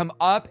 come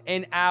up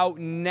and out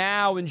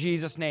now in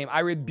Jesus' name.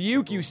 I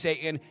rebuke you,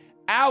 Satan,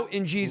 out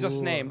in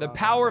Jesus' name. The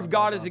power of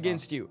God is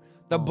against you.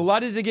 The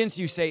blood is against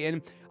you,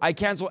 Satan. I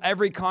cancel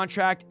every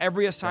contract,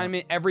 every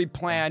assignment, every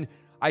plan.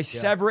 I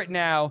sever it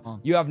now.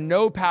 You have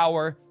no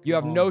power. You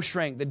have no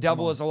strength. The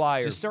devil is a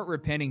liar. Just start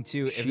repenting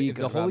too. If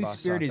the Holy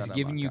Spirit is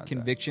giving you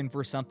conviction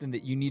for something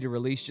that you need to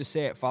release, just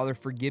say it. Father,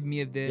 forgive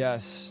me of this.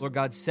 Yes. Lord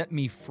God, set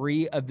me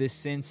free of this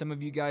sin. Some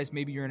of you guys,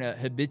 maybe you're in a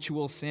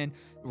habitual sin.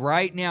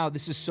 Right now,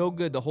 this is so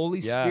good. The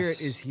Holy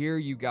Spirit is here,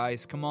 you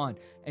guys. Come on.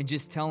 And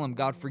just tell Him,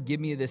 God, forgive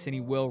me of this, and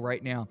He will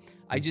right now.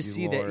 I just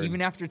see that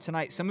even after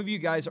tonight, some of you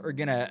guys are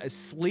going to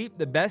sleep,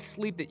 the best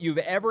sleep that you've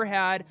ever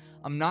had.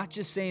 I'm not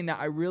just saying that.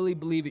 I really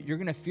believe it. You're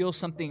going to feel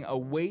something, a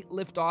weight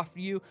lift off of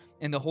you,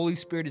 and the Holy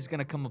Spirit is going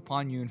to come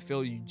upon you and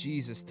fill you.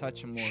 Jesus,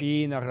 touch Him, Lord.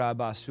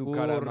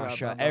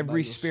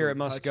 Every spirit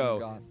must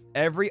go.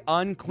 Every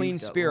unclean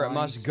spirit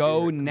must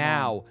go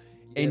now.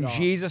 In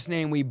Jesus'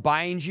 name, we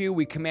bind you.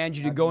 We command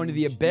you to go into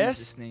the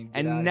abyss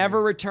and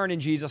never return in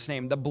Jesus'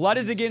 name. The blood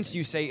is against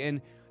you,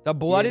 Satan. The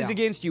blood is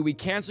against you. We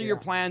cancel your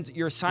plans,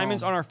 your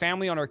assignments on our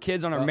family, on our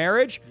kids, on our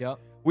marriage.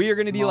 We are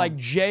going to be like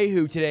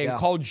Jehu today and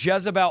call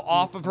Jezebel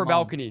off of her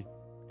balcony.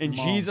 In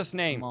Jesus'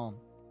 name.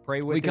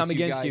 Pray with We us, come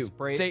against guys. you.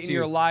 Pray it Satan, too.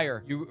 you're a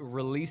liar. You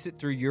release it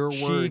through your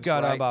words,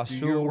 right?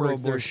 Through your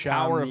words. There's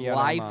power of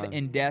life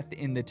and death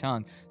in the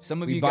tongue.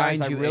 Some of you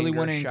guys, I really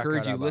want to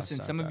encourage you. Listen,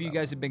 some of you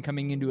guys have been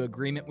coming into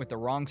agreement with the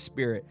wrong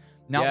spirit.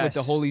 Not with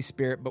the Holy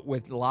Spirit, but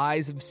with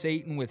lies of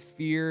Satan, with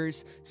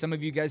fears. Some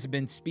of you guys have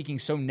been speaking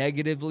so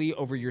negatively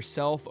over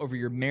yourself, over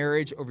your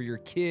marriage, over your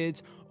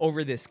kids,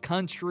 over this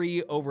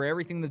country, over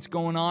everything that's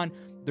going on.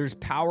 There's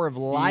power of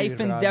life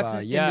and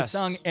death in the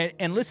tongue.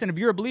 And listen, if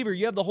you're a believer,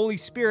 you have the Holy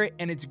Spirit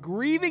and it's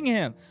grieving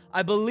him.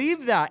 I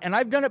believe that. And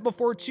I've done it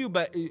before too,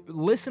 but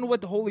listen to what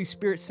the Holy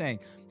Spirit's saying.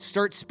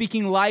 Start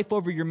speaking life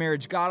over your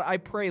marriage. God, I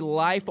pray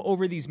life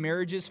over these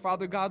marriages,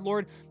 Father God,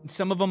 Lord.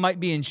 Some of them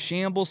might be in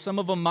shambles. Some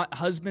of them,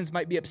 husbands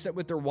might be upset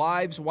with their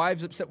wives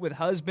upset with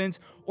husbands,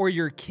 or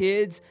your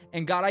kids.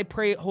 And God, I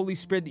pray, Holy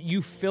Spirit, that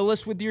you fill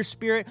us with your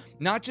Spirit,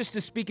 not just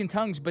to speak in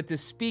tongues, but to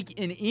speak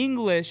in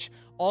English,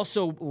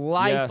 also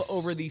life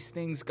over these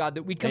things, God,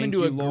 that we come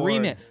into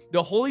agreement. Lord.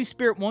 The Holy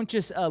Spirit won't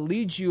just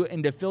lead you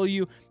and to fill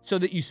you so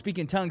that you speak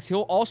in tongues.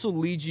 He'll also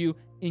lead you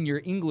in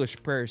your English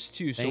prayers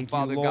too. So,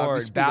 Father God, we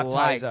speak baptize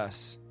life.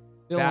 us.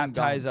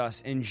 Baptize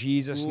us in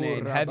Jesus'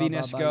 name.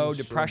 Heaviness go,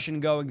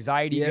 depression go,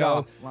 anxiety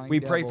go. We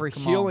pray for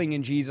healing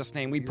in Jesus'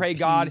 name. We pray,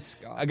 God,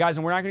 guys,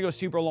 and we're not going to go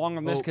super long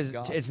on this because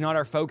it's not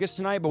our focus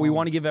tonight, but we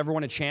want to give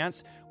everyone a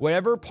chance.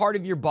 Whatever part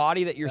of your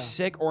body that you're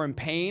sick or in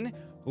pain,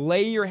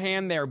 lay your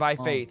hand there by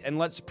faith, and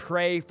let's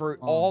pray for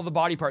all the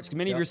body parts. Because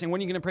many of you are saying, when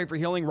are you going to pray for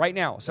healing? Right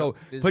now. So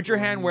put your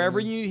hand wherever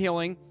you need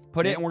healing,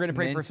 put it, and we're going to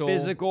pray for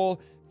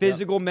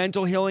physical,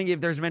 mental healing.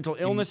 If there's mental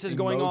illnesses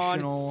going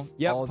on,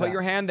 put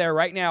your hand there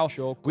right now.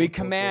 We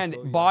command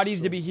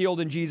bodies to be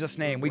healed in Jesus'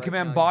 name. We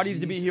command bodies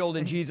to be healed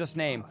in Jesus'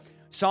 name.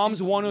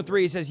 Psalms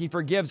 103 says he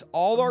forgives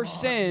all our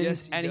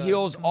sins and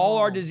heals all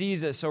our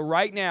diseases. So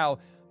right now,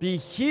 be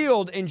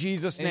healed in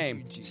Jesus'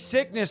 name.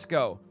 Sickness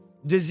go.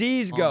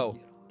 Disease go.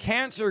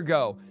 Cancer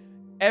go.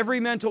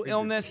 Every mental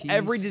illness,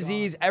 every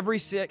disease, every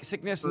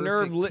sickness,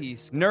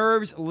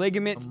 nerves,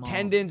 ligaments,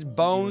 tendons,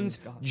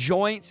 bones,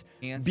 joints,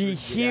 be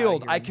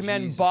healed. I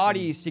command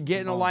bodies to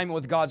get in alignment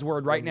with God's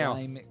word right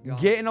now.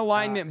 Get in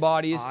alignment,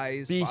 bodies.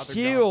 Be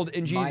healed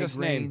in Jesus'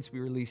 name. We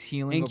release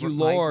healing. Thank you,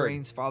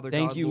 Lord.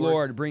 Thank you,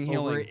 Lord. Bring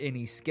healing. Over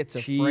any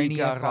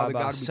schizophrenia, Father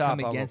God, we come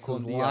against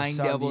those lying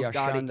devils,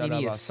 God,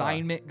 any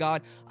assignment,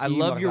 God. I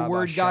love your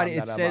word, God.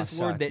 It says,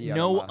 Lord, that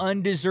no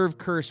undeserved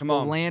curse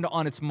will land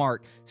on its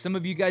mark. Some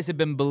of you guys have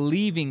been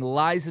believing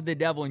lies of the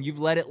devil and you've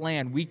let it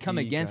land. We come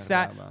against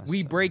that.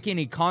 We break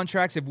any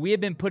contracts. If we have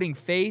been putting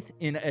faith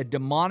in a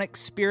demonic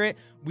spirit,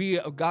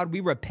 God, we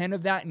repent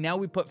of that. And now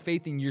we put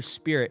faith in your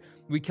spirit.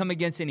 We come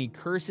against any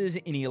curses,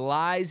 any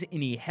lies,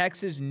 any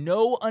hexes.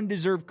 No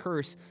undeserved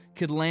curse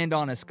could land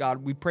on us,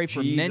 God. We pray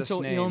for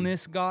mental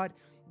illness, God.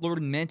 Lord,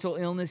 mental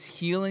illness,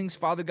 healings,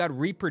 Father God,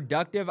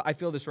 reproductive. I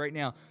feel this right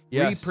now.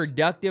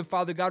 Reproductive,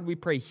 Father God. We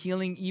pray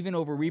healing even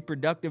over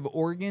reproductive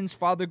organs,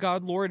 Father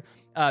God, Lord.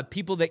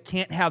 People that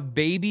can't have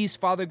babies,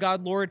 Father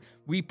God, Lord.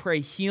 We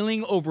pray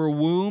healing over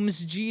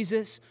wombs,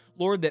 Jesus.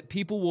 Lord, that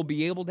people will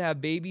be able to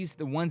have babies,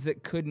 the ones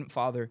that couldn't,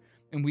 Father.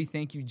 And we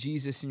thank you,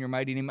 Jesus, in your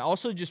mighty name. I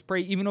also just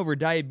pray even over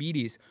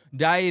diabetes,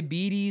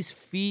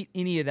 feet,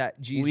 any of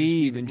that, Jesus.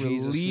 Leave in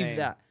Jesus' name.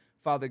 That.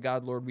 Father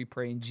God, Lord, we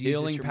pray in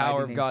Jesus' healing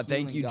power of God.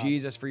 Thank you,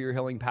 Jesus, for your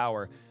healing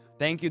power.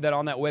 Thank you that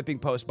on that whipping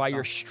post, by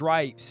your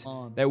stripes,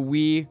 that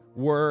we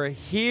were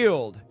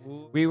healed.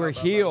 We were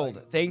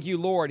healed. Thank you,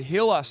 Lord.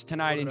 Heal us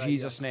tonight in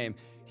Jesus' name.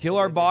 Heal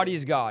our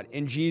bodies, God,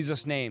 in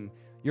Jesus' name.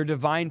 Your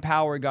divine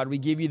power, God, we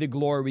give you the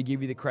glory, we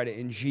give you the credit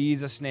in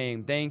Jesus'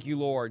 name. Thank you,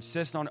 Lord.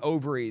 Cyst on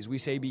ovaries, we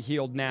say be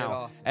healed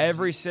now.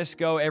 Every cyst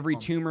go, every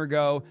tumor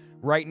go.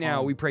 Right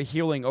now, we pray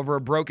healing over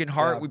a broken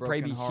heart. We pray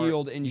be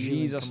healed in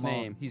Jesus'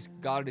 name.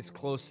 God is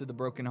close to the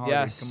brokenhearted.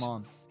 Yes. Come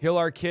on. Heal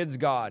our kids,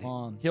 God.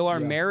 Heal our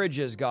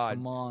marriages,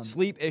 God.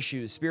 Sleep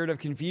issues, spirit of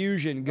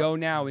confusion, go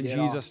now in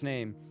Jesus'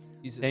 name.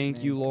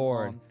 Thank you,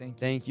 Lord.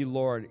 Thank you,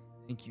 Lord.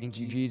 Thank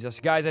you, Jesus.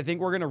 Guys, I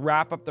think we're going to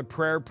wrap up the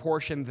prayer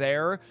portion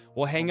there.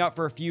 We'll hang out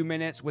for a few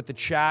minutes with the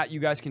chat.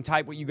 You guys can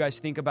type what you guys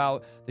think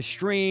about the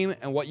stream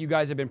and what you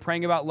guys have been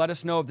praying about. Let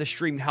us know if the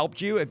stream helped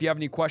you. If you have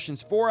any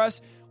questions for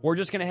us, we're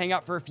just going to hang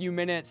out for a few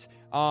minutes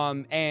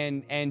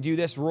and do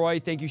this. Roy,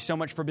 thank you so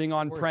much for being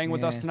on praying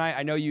with us tonight.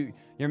 I know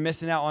you're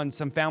missing out on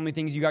some family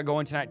things you got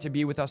going tonight to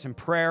be with us in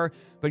prayer.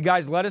 But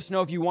guys, let us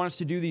know if you want us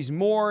to do these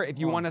more, if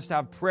you want us to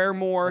have prayer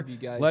more.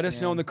 Let us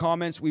know in the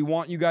comments. We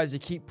want you guys to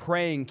keep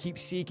praying, keep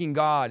seeking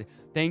God.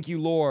 Thank you,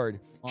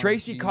 Lord.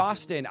 Tracy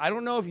Costin, I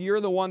don't know if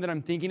you're the one that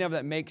I'm thinking of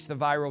that makes the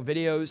viral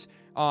videos.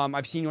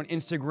 I've seen you on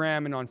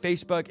Instagram and on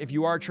Facebook. If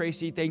you are,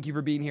 Tracy, thank you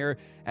for being here.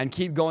 And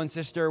keep going,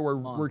 sister.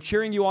 We're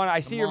cheering you on. I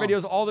see your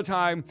videos all the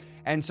time.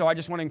 And so I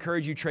just want to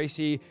encourage you,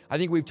 Tracy. I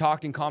think we've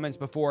talked in comments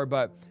before,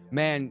 but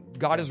man,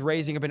 God is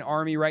raising up an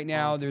army right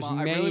now. There's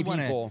many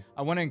people.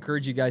 I want to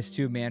encourage you guys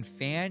too, man.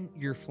 Fan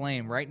your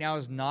flame. Right now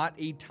is not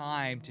a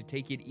time to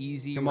take it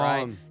easy,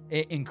 right?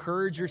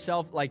 encourage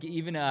yourself. Like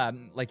even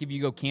like if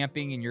you go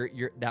camping and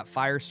you're that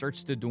fire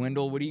starts to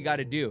dwindle, what do you got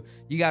to do?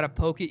 You got to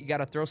poke it. You got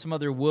to throw some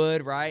other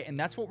wood, right? And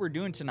that's what we're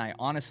doing tonight.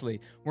 Honestly,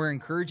 we're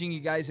encouraging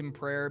you guys in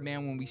prayer,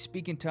 man. When we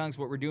speak in tongues,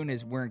 what we're doing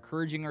is we're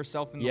encouraging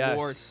ourselves in the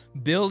Lord,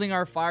 building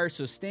our fire.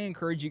 So stay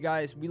encouraged, you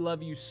guys. We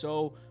love you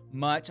so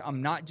much.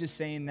 I'm not just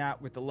saying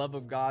that with the love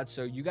of God.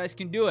 So you guys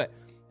can do it.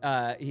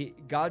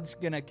 God's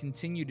gonna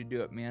continue to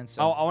do it, man.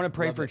 So I want to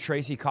pray for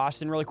Tracy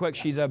Costin really quick.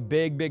 She's a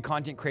big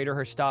content creator.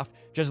 Her stuff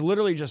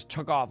literally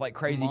took off like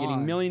crazy,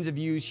 getting millions of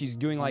views. She's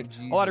doing a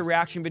lot of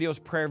reaction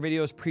videos, prayer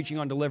videos, preaching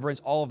on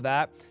deliverance, all of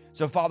that.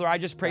 So Father, I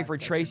just pray for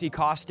Tracy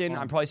Costin.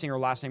 I'm probably saying her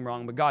last name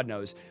wrong, but God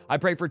knows. I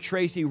pray for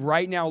Tracy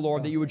right now,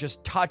 Lord, that you would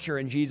just touch her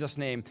in Jesus'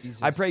 name.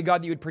 I pray,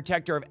 God, that you would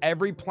protect her of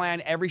every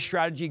plan, every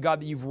strategy,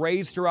 God, that you've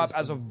raised her up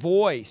as a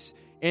voice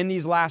in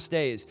these last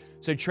days.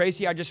 So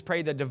Tracy, I just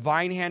pray the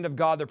divine hand of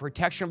God, the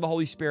protection of the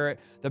Holy Spirit,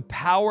 the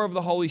power of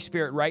the Holy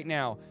Spirit right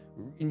now.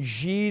 In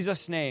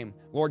Jesus' name,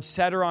 Lord,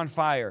 set her on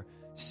fire.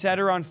 Set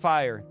her on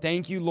fire.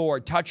 Thank you,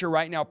 Lord. Touch her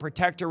right now.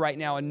 Protect her right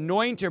now.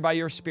 Anoint her by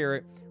your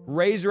Spirit.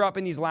 Raise her up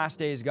in these last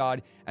days,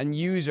 God, and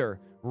use her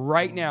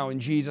right now in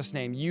Jesus'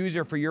 name. Use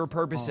her for your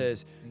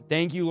purposes.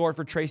 Thank you, Lord,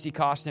 for Tracy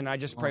Costin. I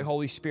just pray,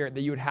 Holy Spirit,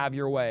 that you would have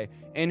your way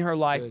in her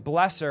life.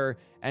 Bless her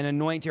and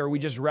anoint her. We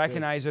just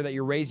recognize her, that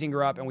you're raising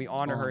her up, and we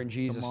honor her in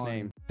Jesus'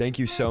 name. Thank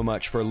you so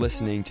much for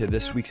listening to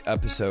this week's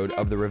episode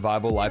of the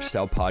Revival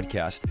Lifestyle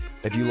Podcast.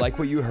 If you like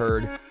what you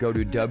heard, go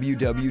to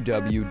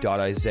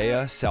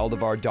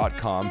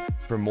www.isaiahsaldivar.com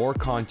for more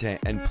content,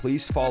 and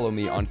please follow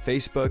me on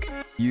Facebook,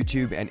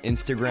 YouTube, and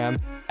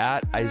Instagram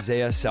at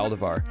Isaiah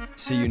Saldivar.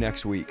 See you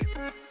next week.